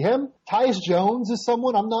interested to see him. Tyus Jones is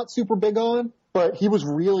someone I'm not super big on, but he was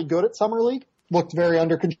really good at Summer League. Looked very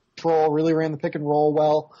under control, really ran the pick and roll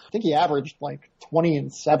well. I think he averaged like 20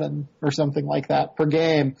 and 7 or something like that per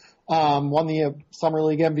game. Won the Summer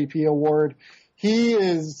League MVP award. He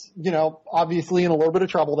is, you know, obviously in a little bit of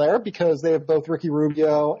trouble there because they have both Ricky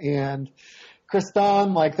Rubio and Chris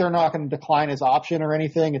Dunn. Like, they're not going to decline his option or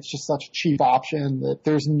anything. It's just such a cheap option that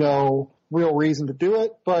there's no real reason to do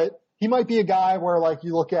it. But he might be a guy where, like,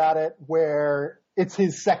 you look at it where it's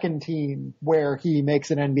his second team where he makes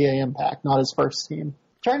an NBA impact, not his first team.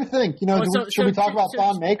 Trying to think, you know, should we talk about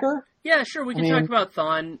Thon Maker? Yeah, sure. We can talk about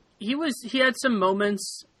Thon. He had some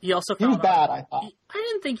moments. He also was bad, I thought. I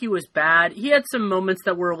didn't think he was bad. He had some moments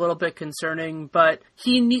that were a little bit concerning, but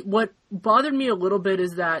what bothered me a little bit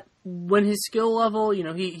is that when his skill level, you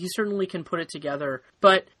know, he certainly can put it together,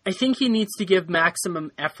 but I think he needs to give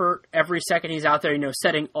maximum effort every second he's out there, you know,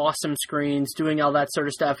 setting awesome screens, doing all that sort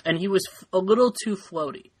of stuff, and he was a little too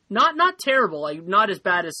floaty. Not terrible, like not as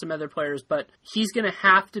bad as some other players, but he's going to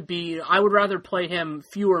have to be, I would rather play him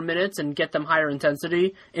fewer minutes and get them higher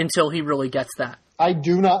intensity until he really gets that. I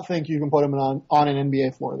do not think you can put him on an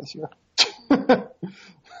NBA floor this year.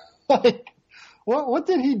 Like, what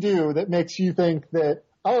did he do that makes you think that,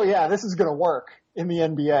 oh yeah, this is going to work in the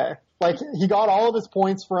NBA? Like, he got all of his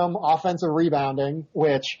points from offensive rebounding,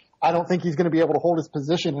 which I don't think he's going to be able to hold his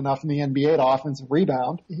position enough in the NBA to offensive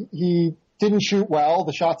rebound. He didn't shoot well.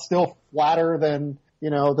 The shot's still flatter than, you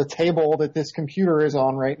know, the table that this computer is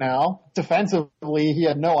on right now. Defensively, he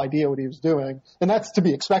had no idea what he was doing. And that's to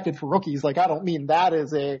be expected for rookies. Like, I don't mean that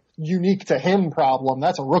is a unique to him problem.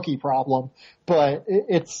 That's a rookie problem. But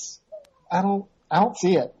I don't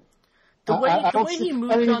see it. The way he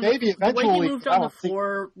moved on the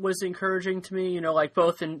floor was encouraging to me, you know, like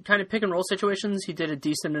both in kind of pick and roll situations, he did a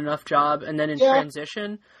decent enough job, and then in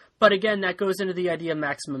transition. But again, that goes into the idea of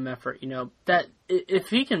maximum effort, you know, that if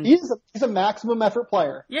he can... He's a maximum effort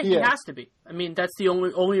player. Yeah, he has to be. I mean, that's the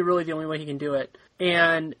only way he can do it.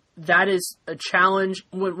 And that is a challenge.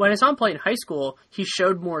 When Hassan played in high school, he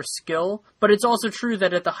showed more skill, but it's also true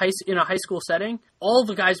that in a high school setting, all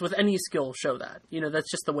the guys with any skill show that. You know,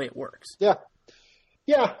 that's just the way it works. Yeah.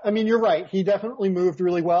 Yeah, I mean, you're right. He definitely moved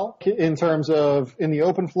really well in terms of in the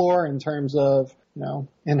open floor, in terms of, you know,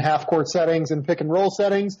 in half-court settings and pick-and-roll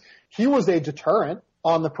settings. He was a deterrent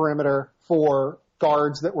on the perimeter for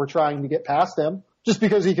guards that were trying to get past him just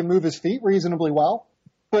because he can move his feet reasonably well.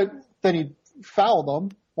 But then he fouled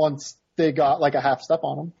them once they got like a half step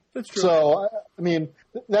on him. That's true. So, I mean,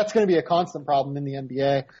 that's going to be a constant problem in the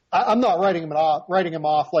NBA. I'm not writing him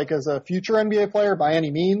off like as a future NBA player by any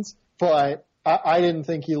means, but I didn't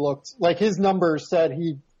think he looked like his numbers said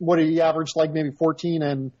he averaged like maybe 14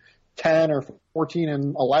 and 10 or 14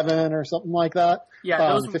 and 11 or something like that.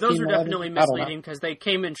 Yeah, those are definitely misleading because they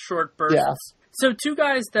came in short bursts. Yeah. So two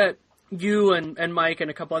guys that you and Mike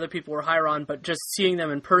and a couple other people were higher on, but just seeing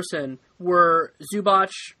them in person were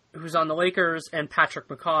Zubac who's on the Lakers, and Patrick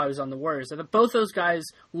McCaw, who's on the Warriors. Both those guys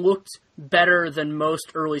looked better than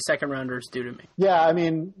most early second-rounders do to me. Yeah, I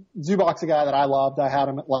mean, Zubac's a guy that I loved. I had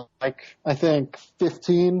him at I think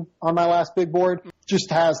 15 on my last big board.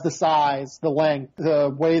 Just has the size, the length, the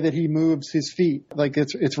way that he moves his feet.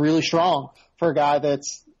 It's really strong for a guy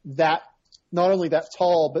that's that, not only that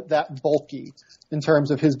tall, but that bulky in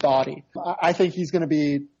terms of his body. I think he's going to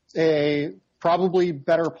be a probably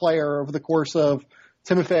better player over the course of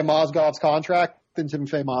Timofey Mozgov's contract than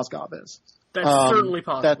Timofey Mozgov is. That's certainly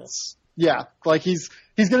possible.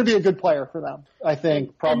 He's going to be a good player for them, I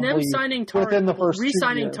think, probably and them signing within the first 2 years.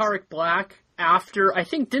 Re-signing Tariq Black after, I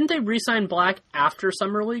think, didn't they re-sign Black after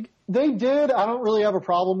Summer League? They did. I don't really have a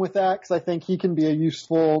problem with that because I think he can be a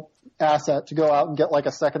useful asset to go out and get like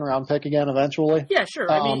a second-round pick again eventually. Yeah,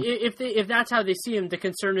 sure. I mean, if that's how they see him, the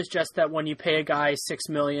concern is just that when you pay a guy $6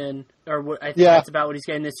 million, or I think that's about what he's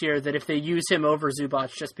getting this year, that if they use him over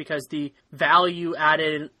Zubac, just because the value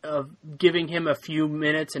added of giving him a few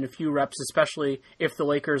minutes and a few reps, especially if the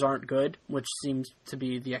Lakers aren't good, which seems to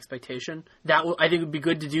be the expectation, I think would be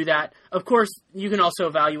good to do that. Of course, you can also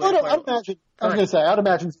evaluate. I'd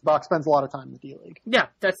imagine Zubac spends a lot of time in the D-League. Yeah,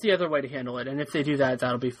 that's the other way to handle it. And if they do that,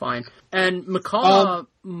 that'll be fine. And McCaw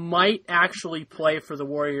might actually play for the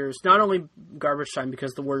Warriors, not only garbage time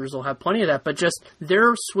because the Warriors will have plenty of that, but just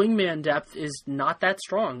their swingman depth is not that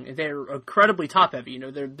strong. They're incredibly top heavy.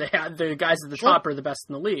 The guys at the top are the best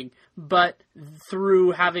in the league. But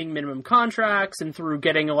through having minimum contracts and through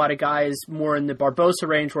getting a lot of guys more in the Barbosa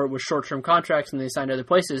range where it was short-term contracts and they signed other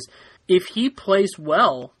places, if he plays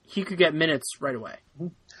well, he could get minutes right away.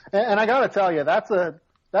 And I got to tell you, that's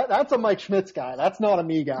a Mike Schmitz guy. That's not a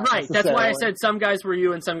me guy. Right. That's why I said some guys were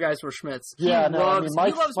you and some guys were Schmitz. He loves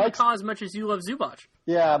McCaw as much as you love Zubac.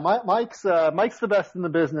 Yeah, Mike's the best in the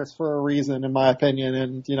business for a reason, in my opinion.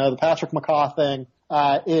 And, the Patrick McCaw thing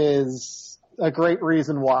is a great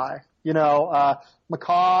reason why. McCaw,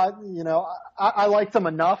 I liked him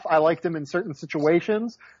enough. I liked him in certain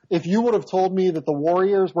situations. If you would have told me that the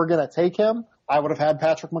Warriors were going to take him, I would have had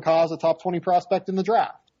Patrick McCaw as a top 20 prospect in the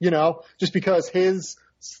draft. Just because his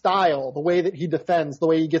style, the way that he defends, the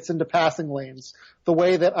way he gets into passing lanes, the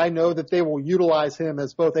way that I know that they will utilize him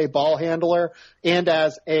as both a ball handler and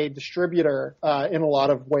as a distributor in a lot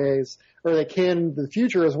of ways, or they can in the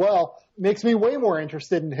future as well, makes me way more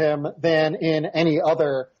interested in him than in any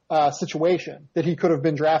other situation that he could have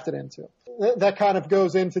been drafted into. That kind of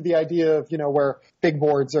goes into the idea of, where big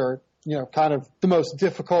boards are, kind of the most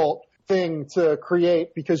difficult thing to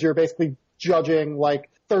create because you're basically judging like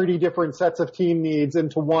 30 different sets of team needs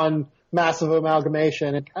into one massive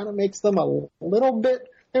amalgamation. It kind of makes them a little bit,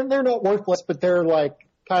 and they're not worthless, but they're like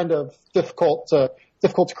kind of difficult to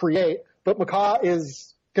create. But McCaw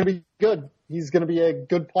is going to be good. He's going to be a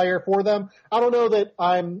good player for them. I don't know that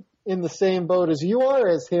I'm in the same boat as you are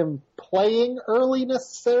as him playing early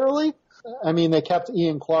necessarily. I mean, they kept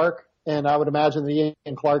Ian Clark, and I would imagine that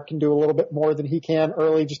Ian Clark can do a little bit more than he can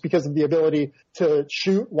early just because of the ability to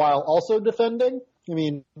shoot while also defending. I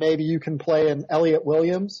mean, maybe you can play an Elliott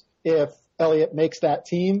Williams if Elliott makes that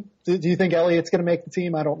team. Do you think Elliott's going to make the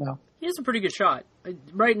team? I don't know. He has a pretty good shot.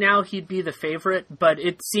 Right now, he'd be the favorite, but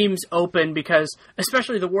it seems open because,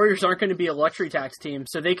 especially the Warriors aren't going to be a luxury tax team,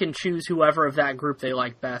 so they can choose whoever of that group they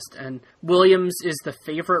like best. And Williams is the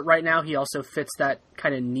favorite right now. He also fits that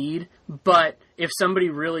kind of need. But if somebody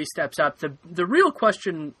really steps up, the real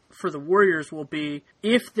question for the Warriors will be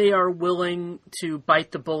if they are willing to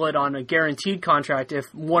bite the bullet on a guaranteed contract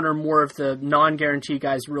if one or more of the non-guaranteed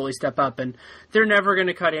guys really step up. And they're never going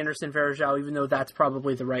to cut Anderson Varejao, even though that's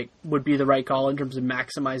probably would be the right call in terms of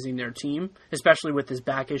maximizing their team, especially with this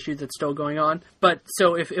back issue that's still going on. But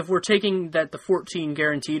so if we're taking that the 14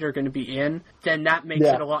 guaranteed are going to be in, then that makes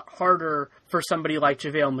it a lot harder for somebody like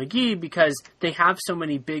JaVale McGee because they have so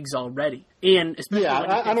many bigs already. And especially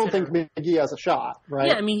I don't think McGee has a shot, right?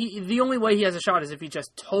 Yeah, I mean, the only way he has a shot is if he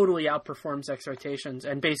just totally outperforms expectations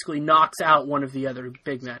and basically knocks out one of the other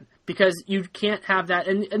big men. Because you can't have that.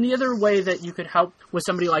 And the other way that you could help with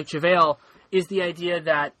somebody like JaVale is the idea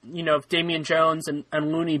that, if Damian Jones and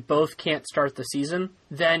Looney both can't start the season,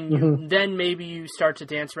 then then maybe you start to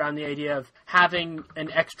dance around the idea of having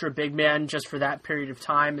an extra big man just for that period of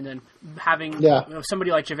time, and then having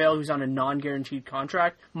somebody like JaVale who's on a non-guaranteed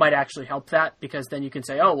contract might actually help that, because then you can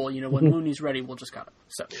say, oh, well, when Looney's ready, we'll just cut him.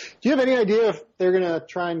 So, do you have any idea if they're going to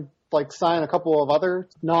try and sign a couple of other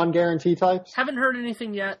non-guarantee types? Haven't heard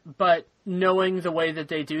anything yet, but knowing the way that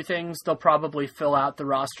they do things, they'll probably fill out the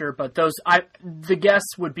roster. But the guess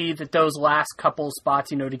would be that those last couple spots,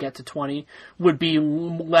 to get to 20, would be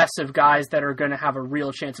less of guys that are going to have a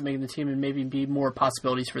real chance of making the team and maybe be more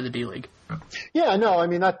possibilities for the D-League. Yeah, no, I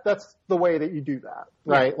mean, that's the way that you do that,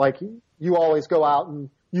 right? Yeah. Like, you always go out and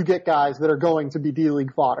you get guys that are going to be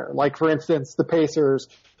D-League fodder. Like, for instance, the Pacers.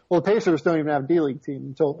 Well, the Pacers don't even have a D-League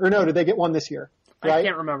team did they get one this year? Right? I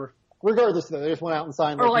can't remember. Regardless, though, they just went out and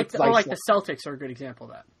signed. Or like the Celtics are a good example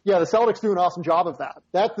of that. Yeah, the Celtics do an awesome job of that.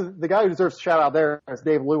 The guy who deserves a shout out there is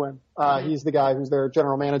Dave Lewin. He's the guy who's their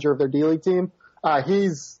general manager of their D-League team.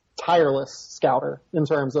 He's tireless scouter in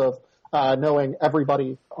terms of knowing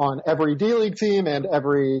everybody on every D-League team and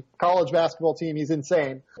every college basketball team. He's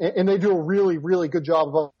insane. And they do a really, really good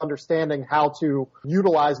job of understanding how to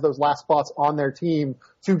utilize those last spots on their team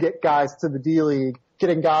to get guys to the D-League,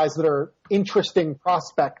 getting guys that are interesting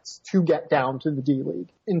prospects to get down to the D-League.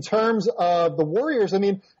 In terms of the Warriors, I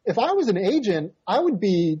mean, if I was an agent, I would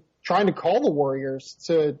be trying to call the Warriors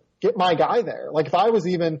to get my guy there. Like, if I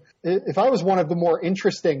was one of the more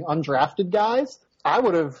interesting undrafted guys, I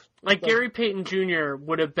would have... Like Gary Payton Jr.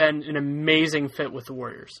 would have been an amazing fit with the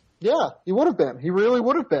Warriors. Yeah, he would have been. He really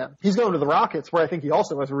would have been. He's going to the Rockets, where I think he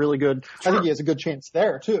also has a really good... Sure. I think he has a good chance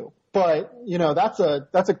there, too. But, that's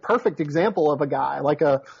a perfect example of a guy like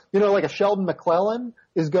a Sheldon McClellan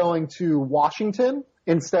is going to Washington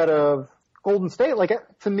instead of Golden State. Like,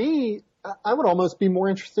 to me, I would almost be more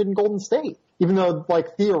interested in Golden State, even though,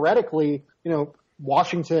 like, theoretically,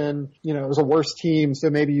 Washington, is a worse team. So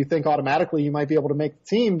maybe you think automatically you might be able to make the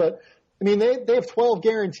team. But I mean, they have 12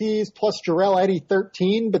 guarantees plus Jarrell Eddie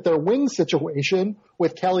 13, but their wing situation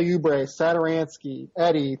with Kelly Oubre, Satoransky,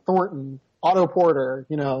 Eddie, Thornton, Otto Porter,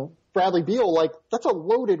 Bradley Beal, like, that's a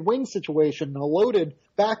loaded wing situation, a loaded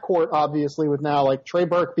backcourt, obviously, with now, like, Trey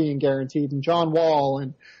Burke being guaranteed and John Wall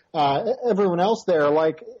and everyone else there.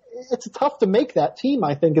 Like, it's tough to make that team,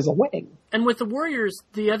 I think, as a wing. And with the Warriors,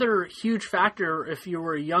 the other huge factor, if you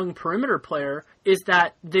were a young perimeter player, is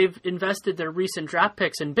that they've invested their recent draft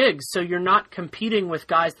picks in bigs, so you're not competing with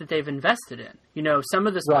guys that they've invested in. Some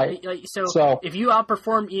of this, right. So if you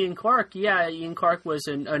outperform Ian Clark, Ian Clark was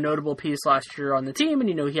a notable piece last year on the team, and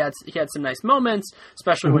he had some nice moments,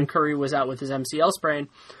 especially when Curry was out with his MCL sprain.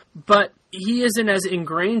 But he isn't as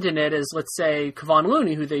ingrained in it as, let's say, Kevon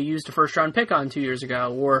Looney, who they used a first-round pick on 2 years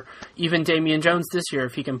ago, or even Damian Jones this year,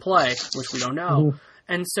 if he can play, which we don't know.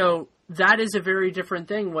 And so that is a very different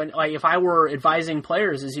thing when, like, if I were advising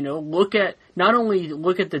players is, not only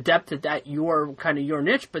look at the depth that your kind of your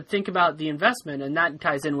niche, but think about the investment. And that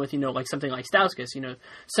ties in with, like something like Stauskas.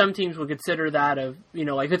 Some teams would consider that of,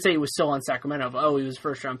 like, let's say he was still on Sacramento, he was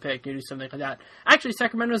first round pick, something like that. Actually,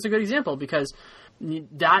 Sacramento is a good example because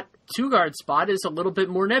that two-guard spot is a little bit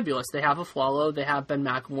more nebulous. They have a Afflalo, they have Ben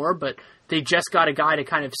McLemore, but they just got a guy to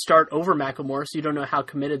kind of start over McLemore, so you don't know how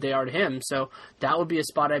committed they are to him. So that would be a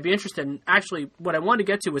spot I'd be interested in. Actually, what I wanted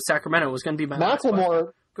to get to with Sacramento was going to be my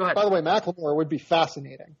McLemore. Go ahead. By the way, McLemore would be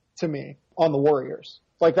fascinating to me on the Warriors.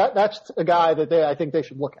 Like, that's a guy that I think they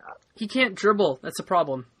should look at. He can't dribble. That's a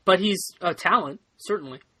problem. But he's a talent,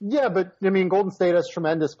 certainly. Yeah, but, I mean, Golden State has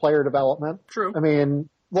tremendous player development. True. I mean,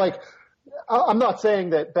 like, I'm not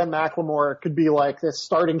saying that Ben McLemore could be like this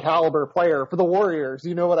starting caliber player for the Warriors.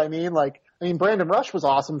 You know what I mean? Like, Brandon Rush was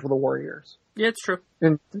awesome for the Warriors. Yeah, it's true.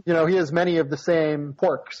 And, he has many of the same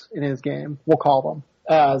quirks in his game, we'll call them,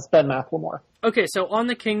 as Ben McLemore. Okay, so on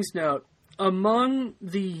the Kings note, among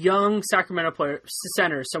the young Sacramento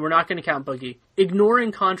centers, so we're not going to count Boogie,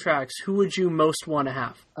 ignoring contracts, who would you most want to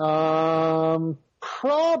have?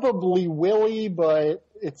 Probably Willie, but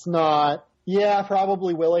it's not. Yeah,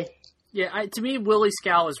 probably Willie. Yeah, to me, Willie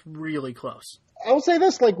Scal is really close. I will say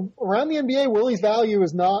this, like, around the NBA, Willie's value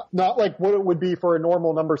is not like what it would be for a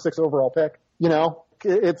normal number 6 overall pick.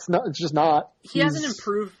 It's just not. He hasn't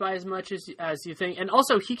improved by as much as you think. And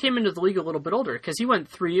also, he came into the league a little bit older because he went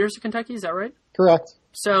 3 years to Kentucky. Is that right? Correct.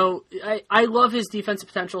 So I love his defensive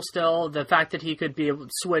potential still. The fact that he could be able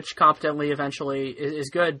to switch competently eventually is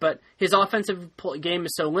good. But his offensive game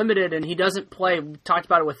is so limited, and he doesn't play. We talked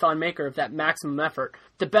about it with Thon Maker of that maximum effort.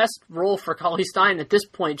 The best role for Cauley Stein at this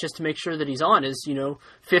point, just to make sure that he's on, is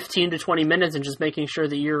 15 to 20 minutes and just making sure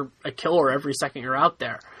that you're a killer every second you're out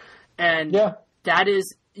there. And yeah. That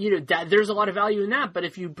is, that there's a lot of value in that. But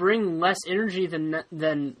if you bring less energy than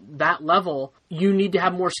that level, you need to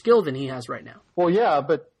have more skill than he has right now. Well, yeah,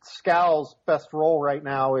 but Scal's best role right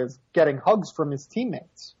now is getting hugs from his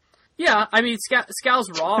teammates. Yeah, I mean, Scal's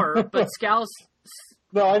rawer, but Scal's.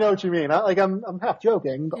 No, I know what you mean. I'm half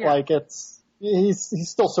joking, but he's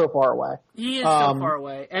still so far away. He is so far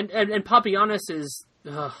away, and Papagiannis is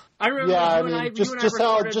Ugh. I remember Yeah, I you and mean, I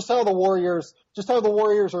just how the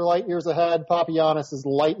Warriors are light years ahead. Papagiannis is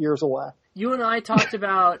light years away. You and I talked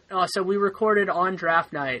about, so we recorded on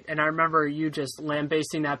draft night, and I remember you just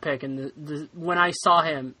lambasting that pick, and when I saw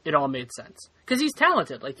him, it all made sense. Because he's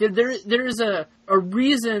talented. Like, there's a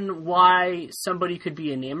reason why somebody could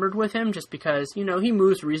be enamored with him, just because, he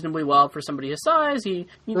moves reasonably well for somebody his size.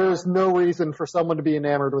 There's no reason for someone to be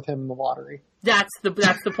enamored with him in the lottery. That's the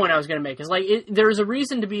point I was going to make. Is like, there's a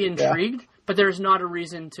reason to be intrigued, but there's not a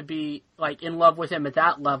reason to be, like, in love with him at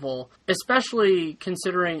that level, especially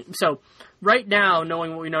considering, so right now,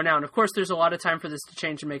 knowing what we know now, and of course there's a lot of time for this to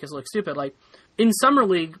change and make us look stupid, like, in Summer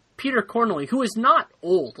League, Peter Cornely, who is not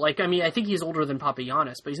old, I think he's older than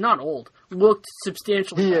Papagiannis, but he's not old, looked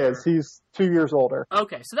substantially He better. is. He's 2 years older.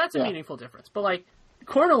 Okay, so that's a meaningful difference. But, like,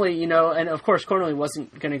 Cornely, and of course Cornely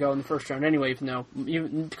wasn't going to go in the first round anyway,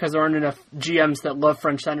 because there aren't enough GMs that love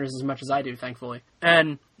French centers as much as I do, thankfully.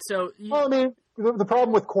 And so... Well, I mean, the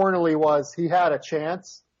problem with Cornely was he had a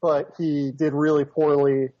chance, but he did really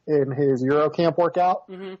poorly in his Eurocamp workout,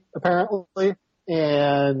 apparently.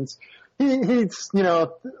 And he's,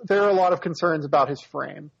 there are a lot of concerns about his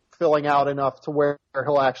frame filling out enough to where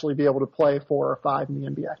he'll actually be able to play 4 or 5 in the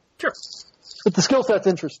NBA. Sure. But the skill set's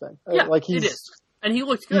interesting. Yeah, it is. And he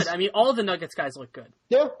looked good. I mean, all the Nuggets guys look good.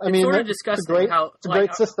 Yeah, I mean, sort of disgusting it's a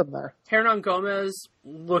great system there. Hernan Gomez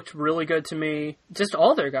looked really good to me. Just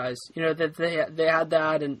all their guys, that they had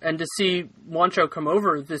that, and to see Juancho come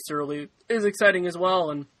over this early is exciting as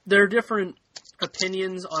well. And there are different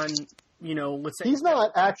opinions on, let's say he's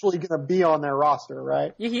not actually going to be on their roster,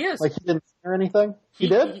 right? Yeah, he is. Like, he didn't or anything. He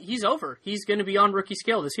did. He's over. He's going to be on rookie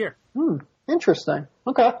scale this year. Interesting.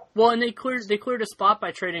 Okay. Well, and they cleared a spot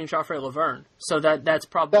by trading Joffrey Laverne, so that's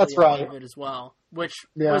probably right. of it as well, which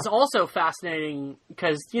was also fascinating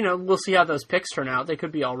because we'll see how those picks turn out. They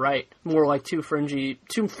could be all right, more like two fringy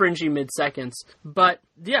mid seconds. But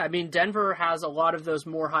yeah, I mean, Denver has a lot of those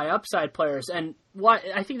more high upside players, and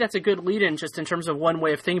I think that's a good lead in just in terms of one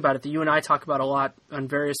way of thinking about it that you and I talk about a lot on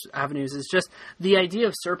various avenues is just the idea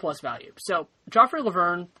of surplus value. So Joffrey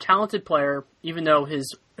Laverne, talented player, even though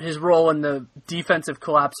his role in the defensive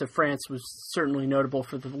collapse of France was certainly notable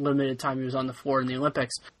for the limited time he was on the floor in the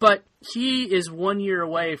Olympics. But he is 1 year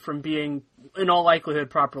away from being, in all likelihood,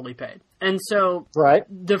 properly paid. And so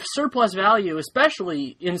the surplus value,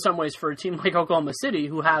 especially in some ways for a team like Oklahoma City,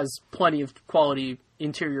 who has plenty of quality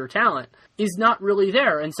interior talent, is not really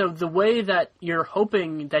there. And so the way that you're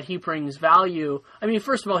hoping that he brings value, I mean,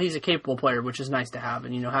 first of all, he's a capable player, which is nice to have.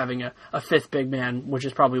 And, having a fifth big man, which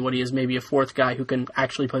is probably what he is, maybe a fourth guy who can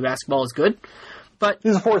actually play basketball is good. But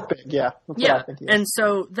he's a fourth big, yeah. That's what I think he is. And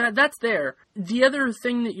so that's there. The other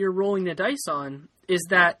thing that you're rolling the dice on is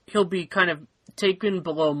that he'll be kind of taken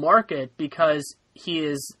below market because he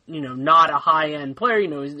is, not a high-end player.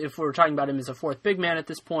 If we're talking about him as a fourth big man at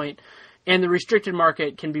this point, and the restricted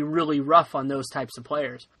market can be really rough on those types of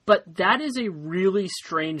players. But that is a really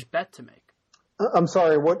strange bet to make. I'm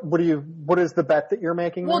sorry. What is the bet that you're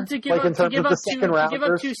making? Well, there? to give up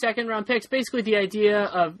 2 second-round picks. Basically, the idea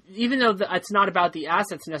of, even though it's not about the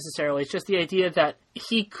assets necessarily, it's just the idea that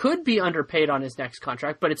he could be underpaid on his next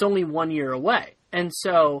contract, but it's only 1 year away. And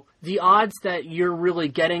so the odds that you're really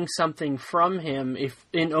getting something from him, if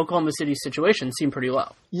in Oklahoma City's situation, seem pretty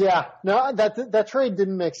low. Yeah, no, that trade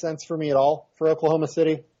didn't make sense for me at all for Oklahoma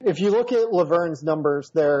City. If you look at Laverne's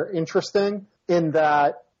numbers, they're interesting in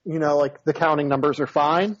that, like the counting numbers are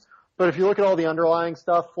fine. But if you look at all the underlying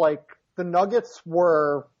stuff, like the Nuggets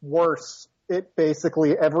were worse at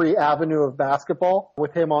basically every avenue of basketball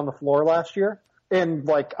with him on the floor last year. And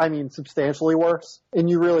substantially worse. And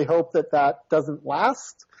you really hope that doesn't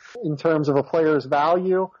last in terms of a player's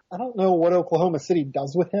value. I don't know what Oklahoma City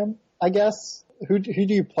does with him, I guess. Who do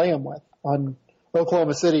you play him with on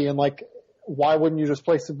Oklahoma City? And why wouldn't you just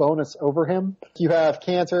play Sabonis over him? You have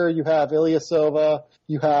Cantor, you have Ilyasova,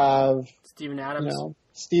 you have Steven Adams.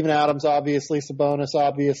 Steven Adams, obviously, Sabonis,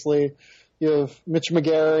 obviously. You have Mitch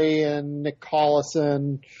McGary and Nick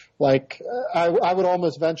Collison. I would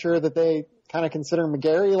almost venture that they kind of consider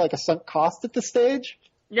McGary like a sunk cost at this stage.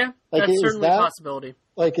 Yeah, that's certainly a possibility.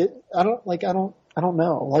 I don't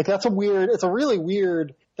know. That's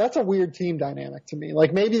a weird team dynamic to me.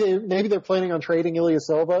 Maybe they're planning on trading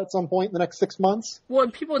Ilyasova at some point in the next 6 months. Well,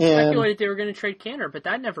 and people had speculated they were going to trade Cantor, but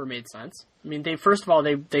that never made sense. I mean, first of all,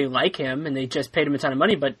 they like him and they just paid him a ton of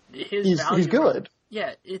money, but his value, he's good.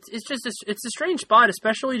 Yeah, it's a strange spot,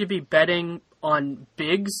 especially to be betting on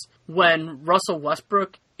bigs when Russell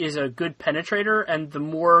Westbrook is a good penetrator, and the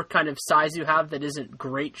more kind of size you have that isn't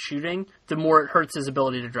great shooting, the more it hurts his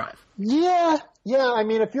ability to drive. Yeah. I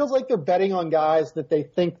mean, it feels like they're betting on guys that they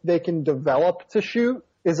think they can develop to shoot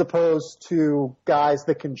as opposed to guys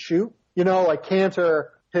that can shoot. You know, like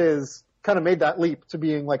Cantor has kind of made that leap to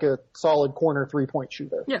being like a solid corner 3-point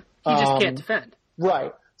shooter. Yeah, he just can't defend.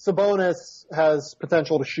 Right. Sabonis has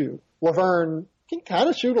potential to shoot. Laverne can kind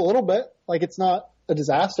of shoot a little bit. Like, it's not a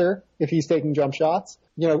disaster if he's taking jump shots.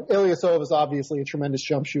 You know, Ilyasova is obviously a tremendous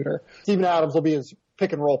jump shooter. Steven Adams will be his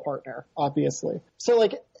pick and roll partner, obviously. So,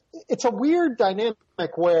 like, it's a weird dynamic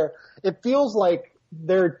where it feels like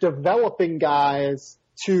they're developing guys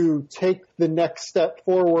to take the next step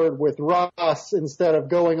forward with Russ instead of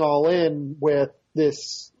going all in with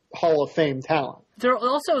this Hall of Fame talent. There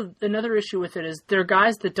also, another issue with it is they're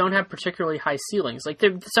guys that don't have particularly high ceilings. Like,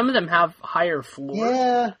 some of them have higher floors.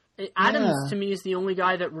 Yeah. Adams, to me, is the only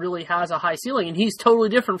guy that really has a high ceiling, and he's totally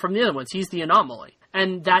different from the other ones. He's the anomaly.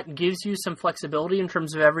 And that gives you some flexibility in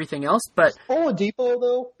terms of everything else, but... Oladipo,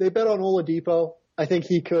 though, they bet on Oladipo. I think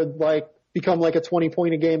he could, like, become like a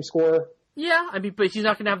 20-point-a-game scorer. Yeah, I mean, but he's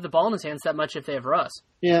not going to have the ball in his hands that much if they have Russ.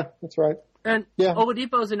 Yeah, that's right. And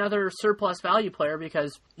Oladipo is another surplus value player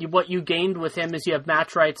because what you gained with him is you have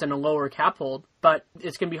match rights and a lower cap hold, but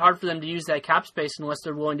it's going to be hard for them to use that cap space unless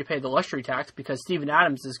they're willing to pay the luxury tax because Steven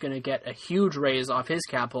Adams is going to get a huge raise off his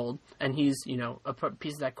cap hold, and he's, you know, a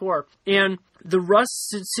piece of that core. And the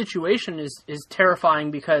Russ situation is terrifying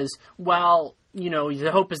because while, you know,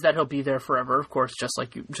 the hope is that he'll be there forever, of course, just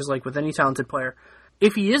like with any talented player.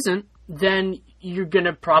 If he isn't, then you're going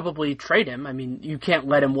to probably trade him. I mean, you can't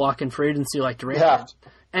let him walk in free agency like Durant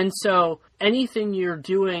did. And so anything you're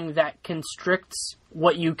doing that constricts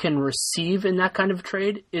what you can receive in that kind of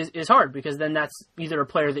trade is hard because then that's either a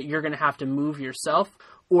player that you're going to have to move yourself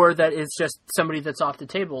or that it's just somebody that's off the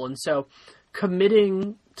table. And so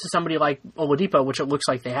committing to somebody like Oladipo, which it looks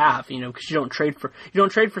like they have, you know, because you don't trade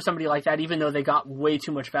for somebody like that, even though they got way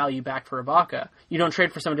too much value back for Ibaka. You don't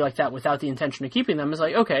trade for somebody like that without the intention of keeping them. It's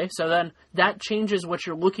like, okay, so then that changes what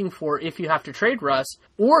you're looking for if you have to trade Russ,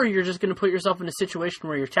 or you're just going to put yourself in a situation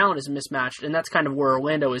where your talent is mismatched, and that's kind of where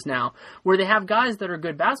Orlando is now, where they have guys that are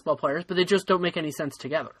good basketball players, but they just don't make any sense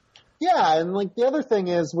together. Yeah, and like the other thing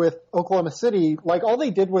is with Oklahoma City, like all they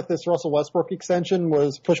did with this Russell Westbrook extension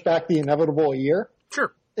was push back the inevitable a year.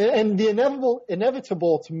 Sure. And the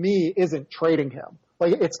inevitable to me isn't trading him.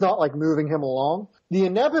 Like, it's not like moving him along. The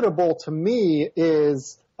inevitable to me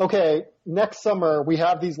is, okay, next summer we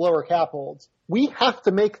have these lower cap holds. We have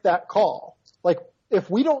to make that call. Like, if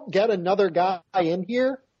we don't get another guy in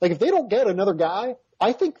here, like if they don't get another guy,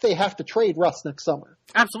 I think they have to trade Russ next summer.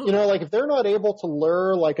 Absolutely. You know, like if they're not able to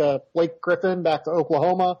lure like a Blake Griffin back to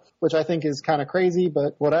Oklahoma, which I think is kind of crazy,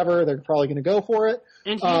 but whatever, they're probably going to go for it.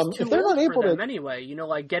 And he's too old for them anyway. You know,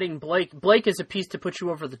 like getting Blake is a piece to put you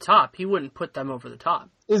over the top. He wouldn't put them over the top.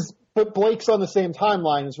 But Blake's on the same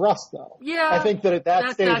timeline as Russ, though. Yeah. I think that at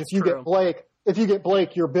that stage, if you get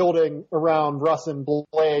Blake, you're building around Russ and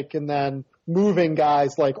Blake, and then moving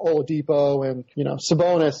guys like Oladipo and, you know,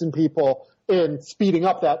 Sabonis and people, and speeding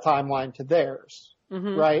up that timeline to theirs,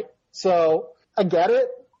 right? So I get it.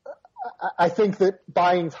 I think that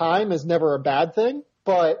buying time is never a bad thing,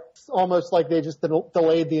 but it's almost like they just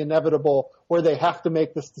delayed the inevitable where they have to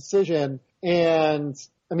make this decision. And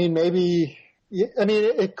I mean,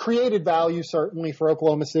 it created value certainly for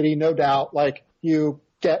Oklahoma City, no doubt. Like you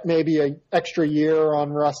get maybe an extra year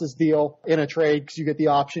on Russ's deal in a trade because you get the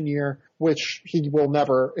option year, which he will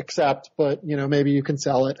never accept, but, you know, maybe you can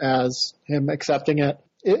sell it as him accepting it.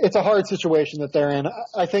 It's a hard situation that they're in.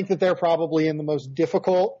 I think that they're probably in the most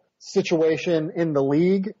difficult situation in the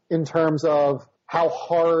league in terms of how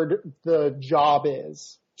hard the job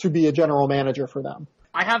is to be a general manager for them.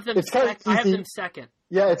 I have them second.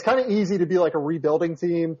 Yeah, it's kind of easy to be like a rebuilding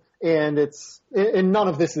team, and none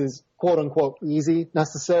of this is quote unquote easy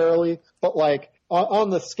necessarily, but like on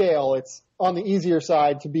the scale, it's on the easier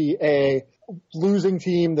side to be a losing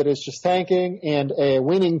team that is just tanking and a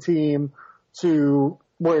winning team to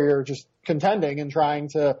where you're just contending and trying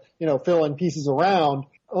to, you know, fill in pieces around.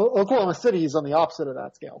 Oklahoma City is on the opposite of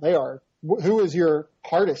that scale. They are. Who is your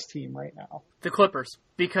hardest team right now? The Clippers,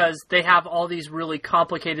 because they have all these really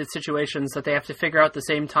complicated situations that they have to figure out at the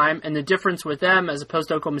same time. And the difference with them, as opposed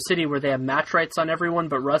to Oklahoma City, where they have match rights on everyone,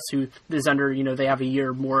 but Russ, who is under, you know, they have a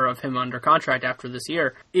year more of him under contract after this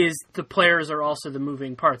year, is the players are also the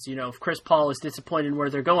moving parts. You know, if Chris Paul is disappointed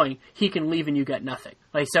where they're going, he can leave and you get nothing.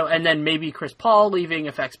 Like so, and then maybe Chris Paul leaving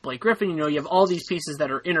affects Blake Griffin. You know, you have all these pieces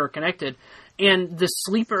that are interconnected. And the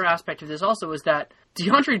sleeper aspect of this also is that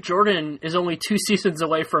DeAndre Jordan is only 2 seasons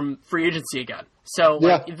away from free agency again. So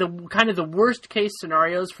the worst case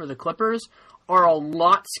scenarios for the Clippers are a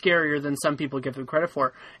lot scarier than some people give them credit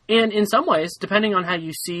for. And in some ways, depending on how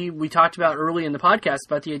you see, we talked about early in the podcast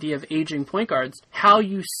about the idea of aging point guards, how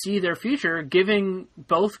you see their future, giving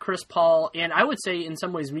both Chris Paul and I would say in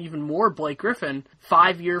some ways even more Blake Griffin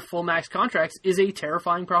 5-year full max contracts is a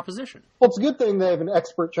terrifying proposition. Well, it's a good thing they have an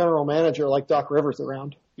expert general manager like Doc Rivers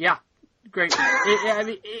around. Yeah. Great.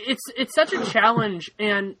 It's such a challenge,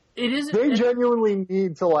 and it is. They genuinely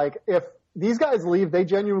need to, if these guys leave, they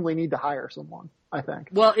genuinely need to hire someone, I think.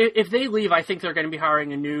 Well, if they leave, I think they're going to be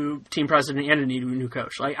hiring a new team president and a new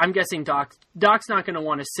coach. I'm guessing Doc's not going to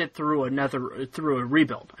want to sit through a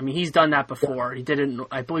rebuild. I mean, he's done that before. He did it.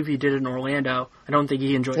 I believe he did it in Orlando. I don't think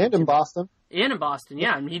he enjoyed it. And in Boston. And in Boston,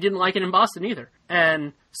 yeah. And he didn't like it in Boston either.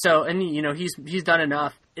 And so, he's done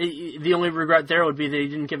enough. The only regret there would be that he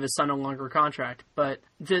didn't give his son a longer contract. But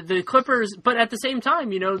the Clippers, but at the same time,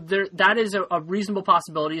 that is a reasonable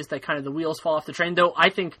possibility is that kind of the wheels fall off the train. Though I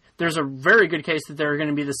think there's a very good case that they're going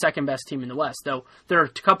to be the second best team in the West. Though there are a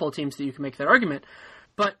couple of teams that you can make that argument.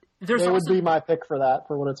 But they would be my pick for that,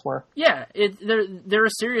 for what it's worth. Yeah, they're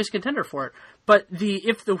a serious contender for it. But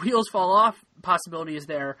if the wheels fall off possibility is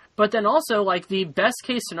there. But then also, the best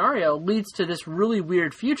case scenario leads to this really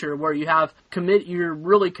weird future where you're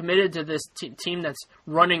really committed to this team that's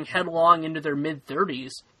running headlong into their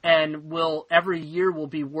mid-30s and every year will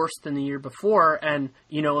be worse than the year before. And,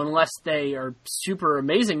 unless they are super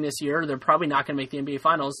amazing this year, they're probably not going to make the NBA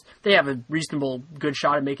Finals. They have a reasonable good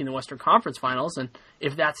shot at making the Western Conference Finals. And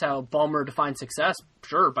if that's how Ballmer defines success,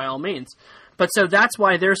 sure, by all means. But so that's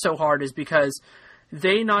why they're so hard is because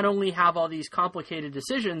they not only have all these complicated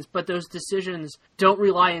decisions, but those decisions don't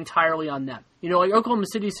rely entirely on them. Oklahoma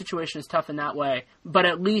City's situation is tough in that way, but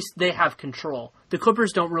at least they have control. The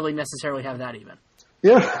Clippers don't really necessarily have that even.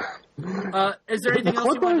 Yeah. Is there anything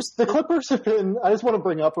else? The Clippers have been, I just want to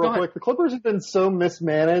bring up real quick, the Clippers have been so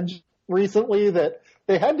mismanaged recently that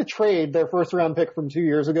they had to trade their first-round pick from 2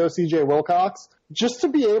 years ago, C.J. Wilcox, just to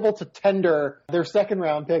be able to tender their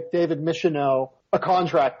second-round pick, David Michonneau, a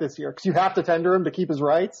contract this year. Because you have to tender him to keep his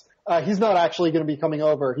rights. He's not actually going to be coming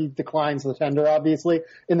over. He declines the tender, obviously,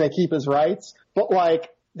 and they keep his rights. But,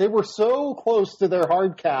 they were so close to their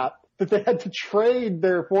hard cap that they had to trade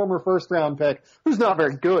their former first-round pick, who's not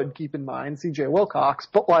very good, keep in mind, C.J. Wilcox.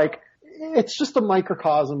 But, it's just a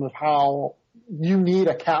microcosm of how you need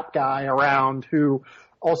a cap guy around who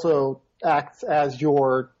also acts as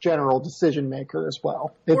your general decision maker as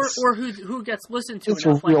well. Or who gets listened to. It's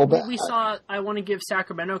real bad. We saw, I want to give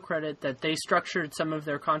Sacramento credit that they structured some of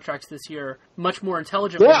their contracts this year much more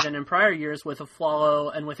intelligently than in prior years with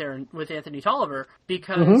Afflalo and with Anthony Tolliver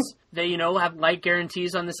because they, have light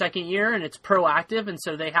guarantees on the second year and it's proactive and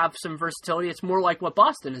so they have some versatility. It's more like what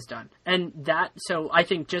Boston has done. And so I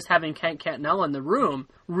think just having Kent Cantnell in the room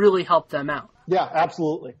really helped them out. Yeah,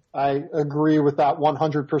 absolutely. I agree with that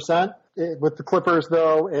 100%. With the Clippers,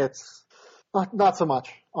 though, it's not so much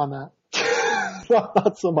on that.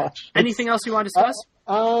 not so much. Anything else you want to discuss?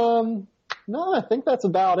 No, I think that's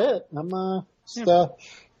about it. I'm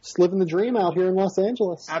just living the dream out here in Los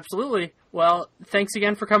Angeles. Absolutely. Well, thanks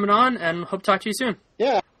again for coming on, and hope to talk to you soon.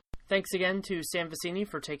 Yeah. Thanks again to Sam Vecenie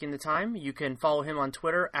for taking the time. You can follow him on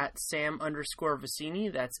Twitter at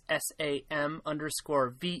Sam_Vecenie. That's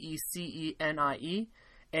SAM_VECENIE.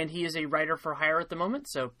 And he is a writer for hire at the moment,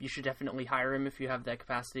 so you should definitely hire him if you have that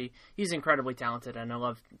capacity. He's incredibly talented, and I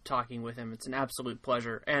love talking with him. It's an absolute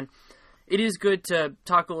pleasure. And it is good to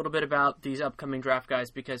talk a little bit about these upcoming draft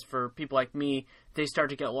guys, because for people like me, they start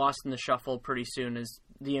to get lost in the shuffle pretty soon as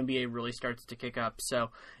the NBA really starts to kick up.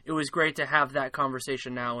 So it was great to have that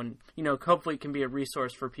conversation now, and hopefully it can be a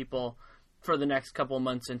resource for people for the next couple of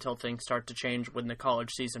months until things start to change when the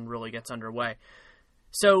college season really gets underway.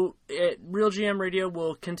 So Real GM Radio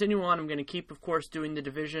will continue on. I'm going to keep, of course, doing the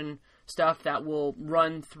division stuff that will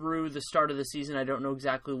run through the start of the season. I don't know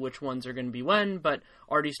exactly which ones are going to be when, but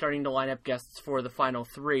already starting to line up guests for the final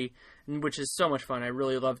three, which is so much fun. I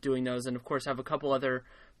really love doing those, and of course have a couple other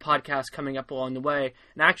podcasts coming up along the way.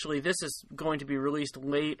 And actually, this is going to be released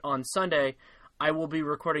late on Sunday. I will be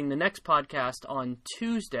recording the next podcast on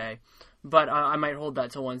Tuesday, but I might hold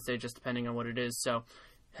that till Wednesday, just depending on what it is. So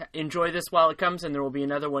enjoy this while it comes, and there will be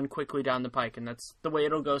another one quickly down the pike, and that's the way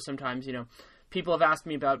it'll go sometimes. People have asked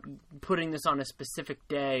me about putting this on a specific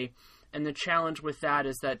day, and the challenge with that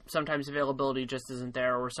is that sometimes availability just isn't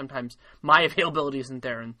there, or sometimes my availability isn't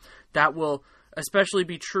there, and that will especially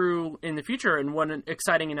be true in the future. And one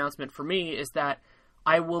exciting announcement for me is that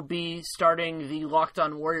I will be starting the Locked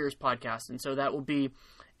On Warriors podcast, and so that will be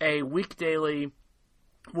a weekdaily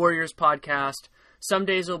Warriors podcast some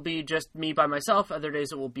days it'll be just me by myself, other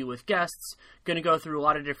days it will be with guests. Going to go through a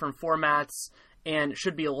lot of different formats, and it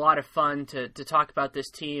should be a lot of fun to talk about this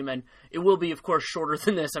team. And it will be, of course, shorter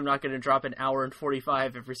than this. I'm not going to drop an hour and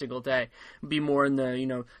 45 every single day. It'll be more in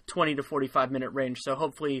the 20 to 45 minute range. So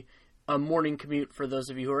hopefully a morning commute for those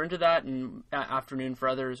of you who are into that, and afternoon for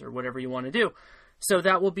others, or whatever you want to do. So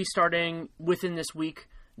that will be starting within this week.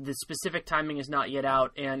 The specific timing is not yet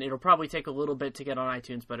out, and it'll probably take a little bit to get on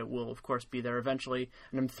iTunes, but it will, of course, be there eventually.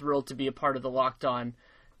 And I'm thrilled to be a part of the Locked On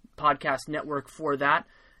podcast network for that.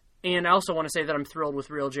 And I also want to say that I'm thrilled with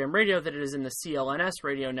Real Jam Radio that it is in the CLNS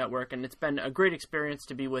radio network, and it's been a great experience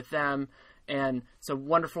to be with them. And it's a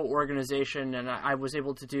wonderful organization, and I was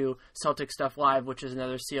able to do Celtic Stuff Live, which is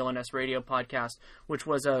another CLNS radio podcast, which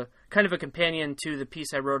was a kind of a companion to the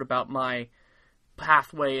piece I wrote about my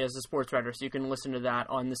pathway as a sports writer. So you can listen to that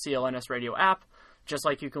on the CLNS radio app, just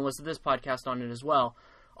like you can listen to this podcast on it as well.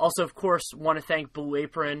 Also, of course, want to thank Blue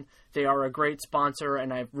Apron. They are a great sponsor,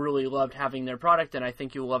 and I've really loved having their product, and I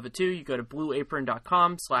think you'll love it too. You go to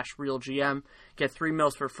blueapron.com/realgm, get 3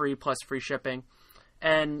 meals for free plus free shipping.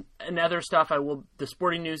 And other stuff, the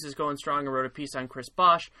sporting news is going strong. I wrote a piece on Chris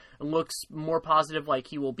Bosh. It looks more positive, like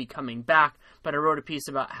he will be coming back. But I wrote a piece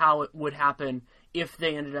about how it would happen if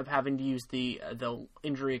they ended up having to use the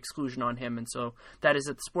injury exclusion on him. And so that is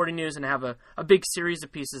at the sporting news. And I have a big series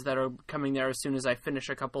of pieces that are coming there as soon as I finish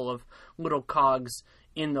a couple of little cogs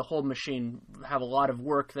in the whole machine. Have a lot of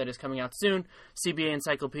work that is coming out soon. CBA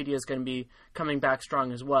Encyclopedia is going to be coming back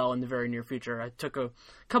strong as well in the very near future. I took a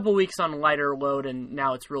couple weeks on a lighter load, and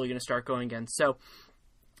now it's really going to start going again. So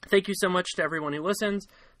thank you so much to everyone who listens.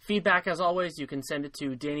 Feedback, as always, you can send it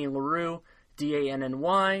to Danny Leroux,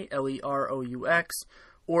 DANNYLEROUX,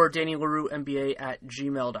 or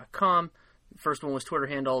DannyLarouxMBA@gmail.com. First one was Twitter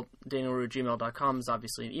handle. DannyLarouxGmail.com is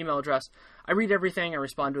obviously an email address. I read everything. I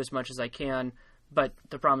respond to as much as I can, but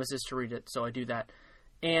the promise is to read it, so I do that.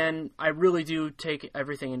 And I really do take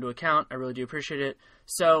everything into account. I really do appreciate it.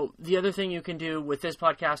 So the other thing you can do with this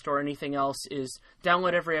podcast or anything else is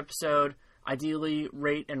download every episode, ideally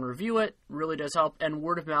rate and review it. Really does help. And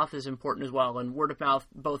word of mouth is important as well. And word of mouth,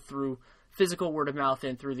 both through physical word of mouth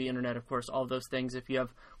and through the internet, of course, all of those things. If you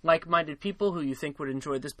have like-minded people who you think would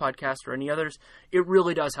enjoy this podcast or any others, it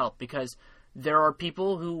really does help, because there are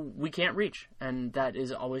people who we can't reach, and that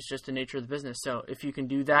is always just the nature of the business. So if you can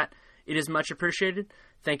do that, it is much appreciated.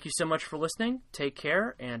 Thank you so much for listening. Take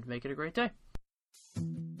care, and make it a great day.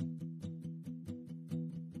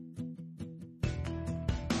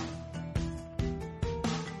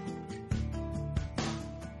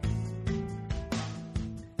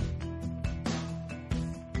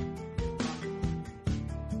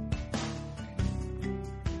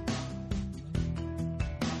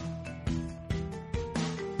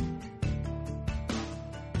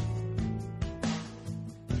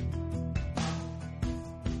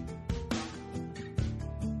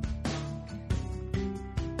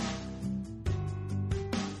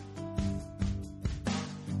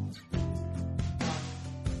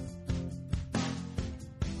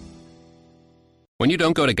 When you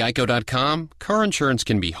don't go to Geico.com, car insurance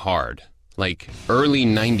can be hard. Like early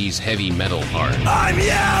 90s heavy metal hard. I'm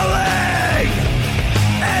yelling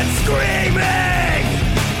and screaming,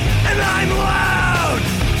 and I'm loud.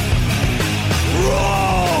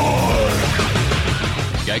 Roar!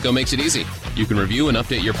 Geico makes it easy. You can review and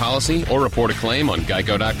update your policy or report a claim on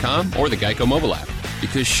Geico.com or the Geico mobile app.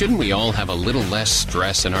 Because shouldn't we all have a little less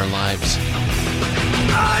stress in our lives?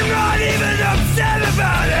 I'm not even upset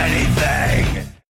about anything.